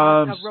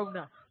bombs?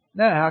 Corona.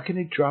 Now, how can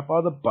they drop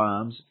all the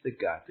bombs if they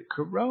got the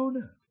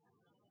Corona?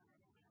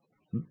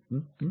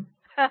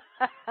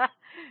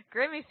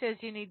 Grimmy says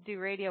you need to do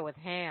radio with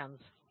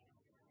hands.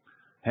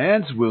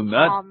 Hans will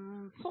not...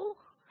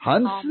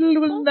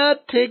 Hansel will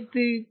not take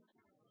the...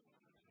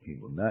 He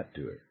will not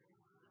do it.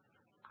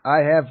 I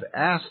have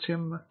asked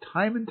him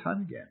time and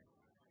time again.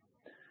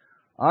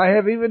 I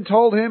have even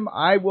told him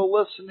I will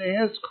listen to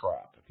his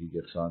crap if he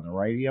gets on the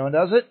radio and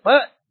does it.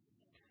 But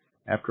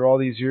after all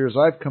these years,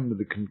 I've come to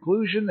the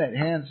conclusion that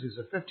Hans is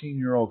a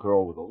 15-year-old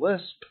girl with a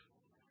lisp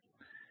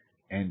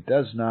and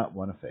does not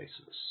want to face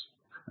us.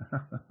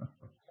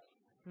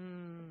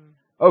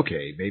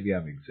 Okay, maybe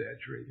I'm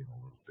exaggerating a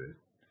little bit.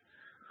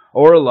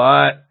 Or a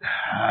lot.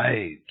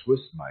 I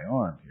twist my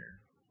arm here.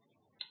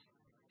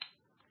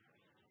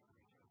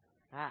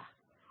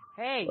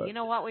 Hey, you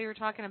know what? We were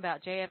talking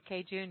about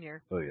JFK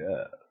Jr. Oh,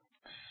 yeah.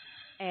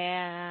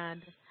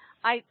 And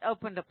I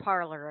opened a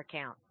Parler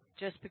account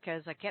just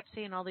because I kept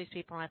seeing all these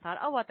people, and I thought,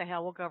 oh, what the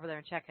hell, we'll go over there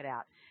and check it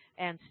out.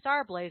 And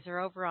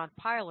Starblazer over on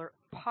Parler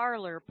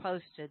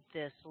posted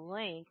this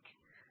link,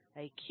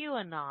 a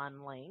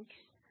QAnon link,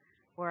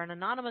 where an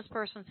anonymous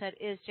person said,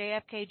 is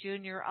JFK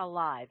Jr.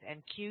 alive?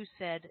 And Q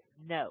said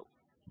no.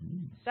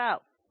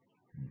 So,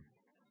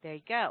 there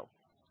you go.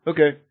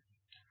 Okay.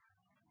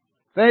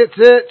 That's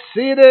it.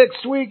 See you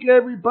next week,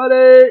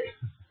 everybody.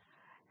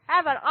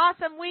 Have an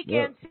awesome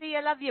weekend. Yep. See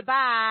you. Love you.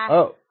 Bye.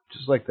 Oh,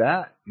 just like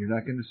that? You're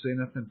not going to say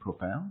nothing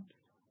profound?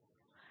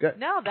 Got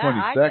No, that 20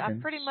 I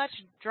seconds. pretty much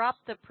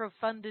dropped the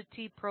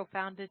profundity.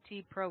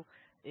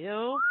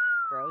 Ew,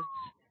 gross.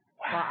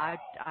 Wow.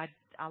 Well,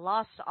 I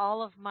lost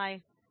all of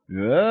my.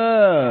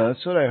 Yeah,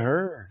 that's what I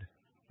heard.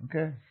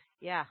 Okay.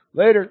 Yeah.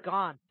 Later.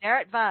 Gone.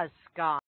 There it was. Gone.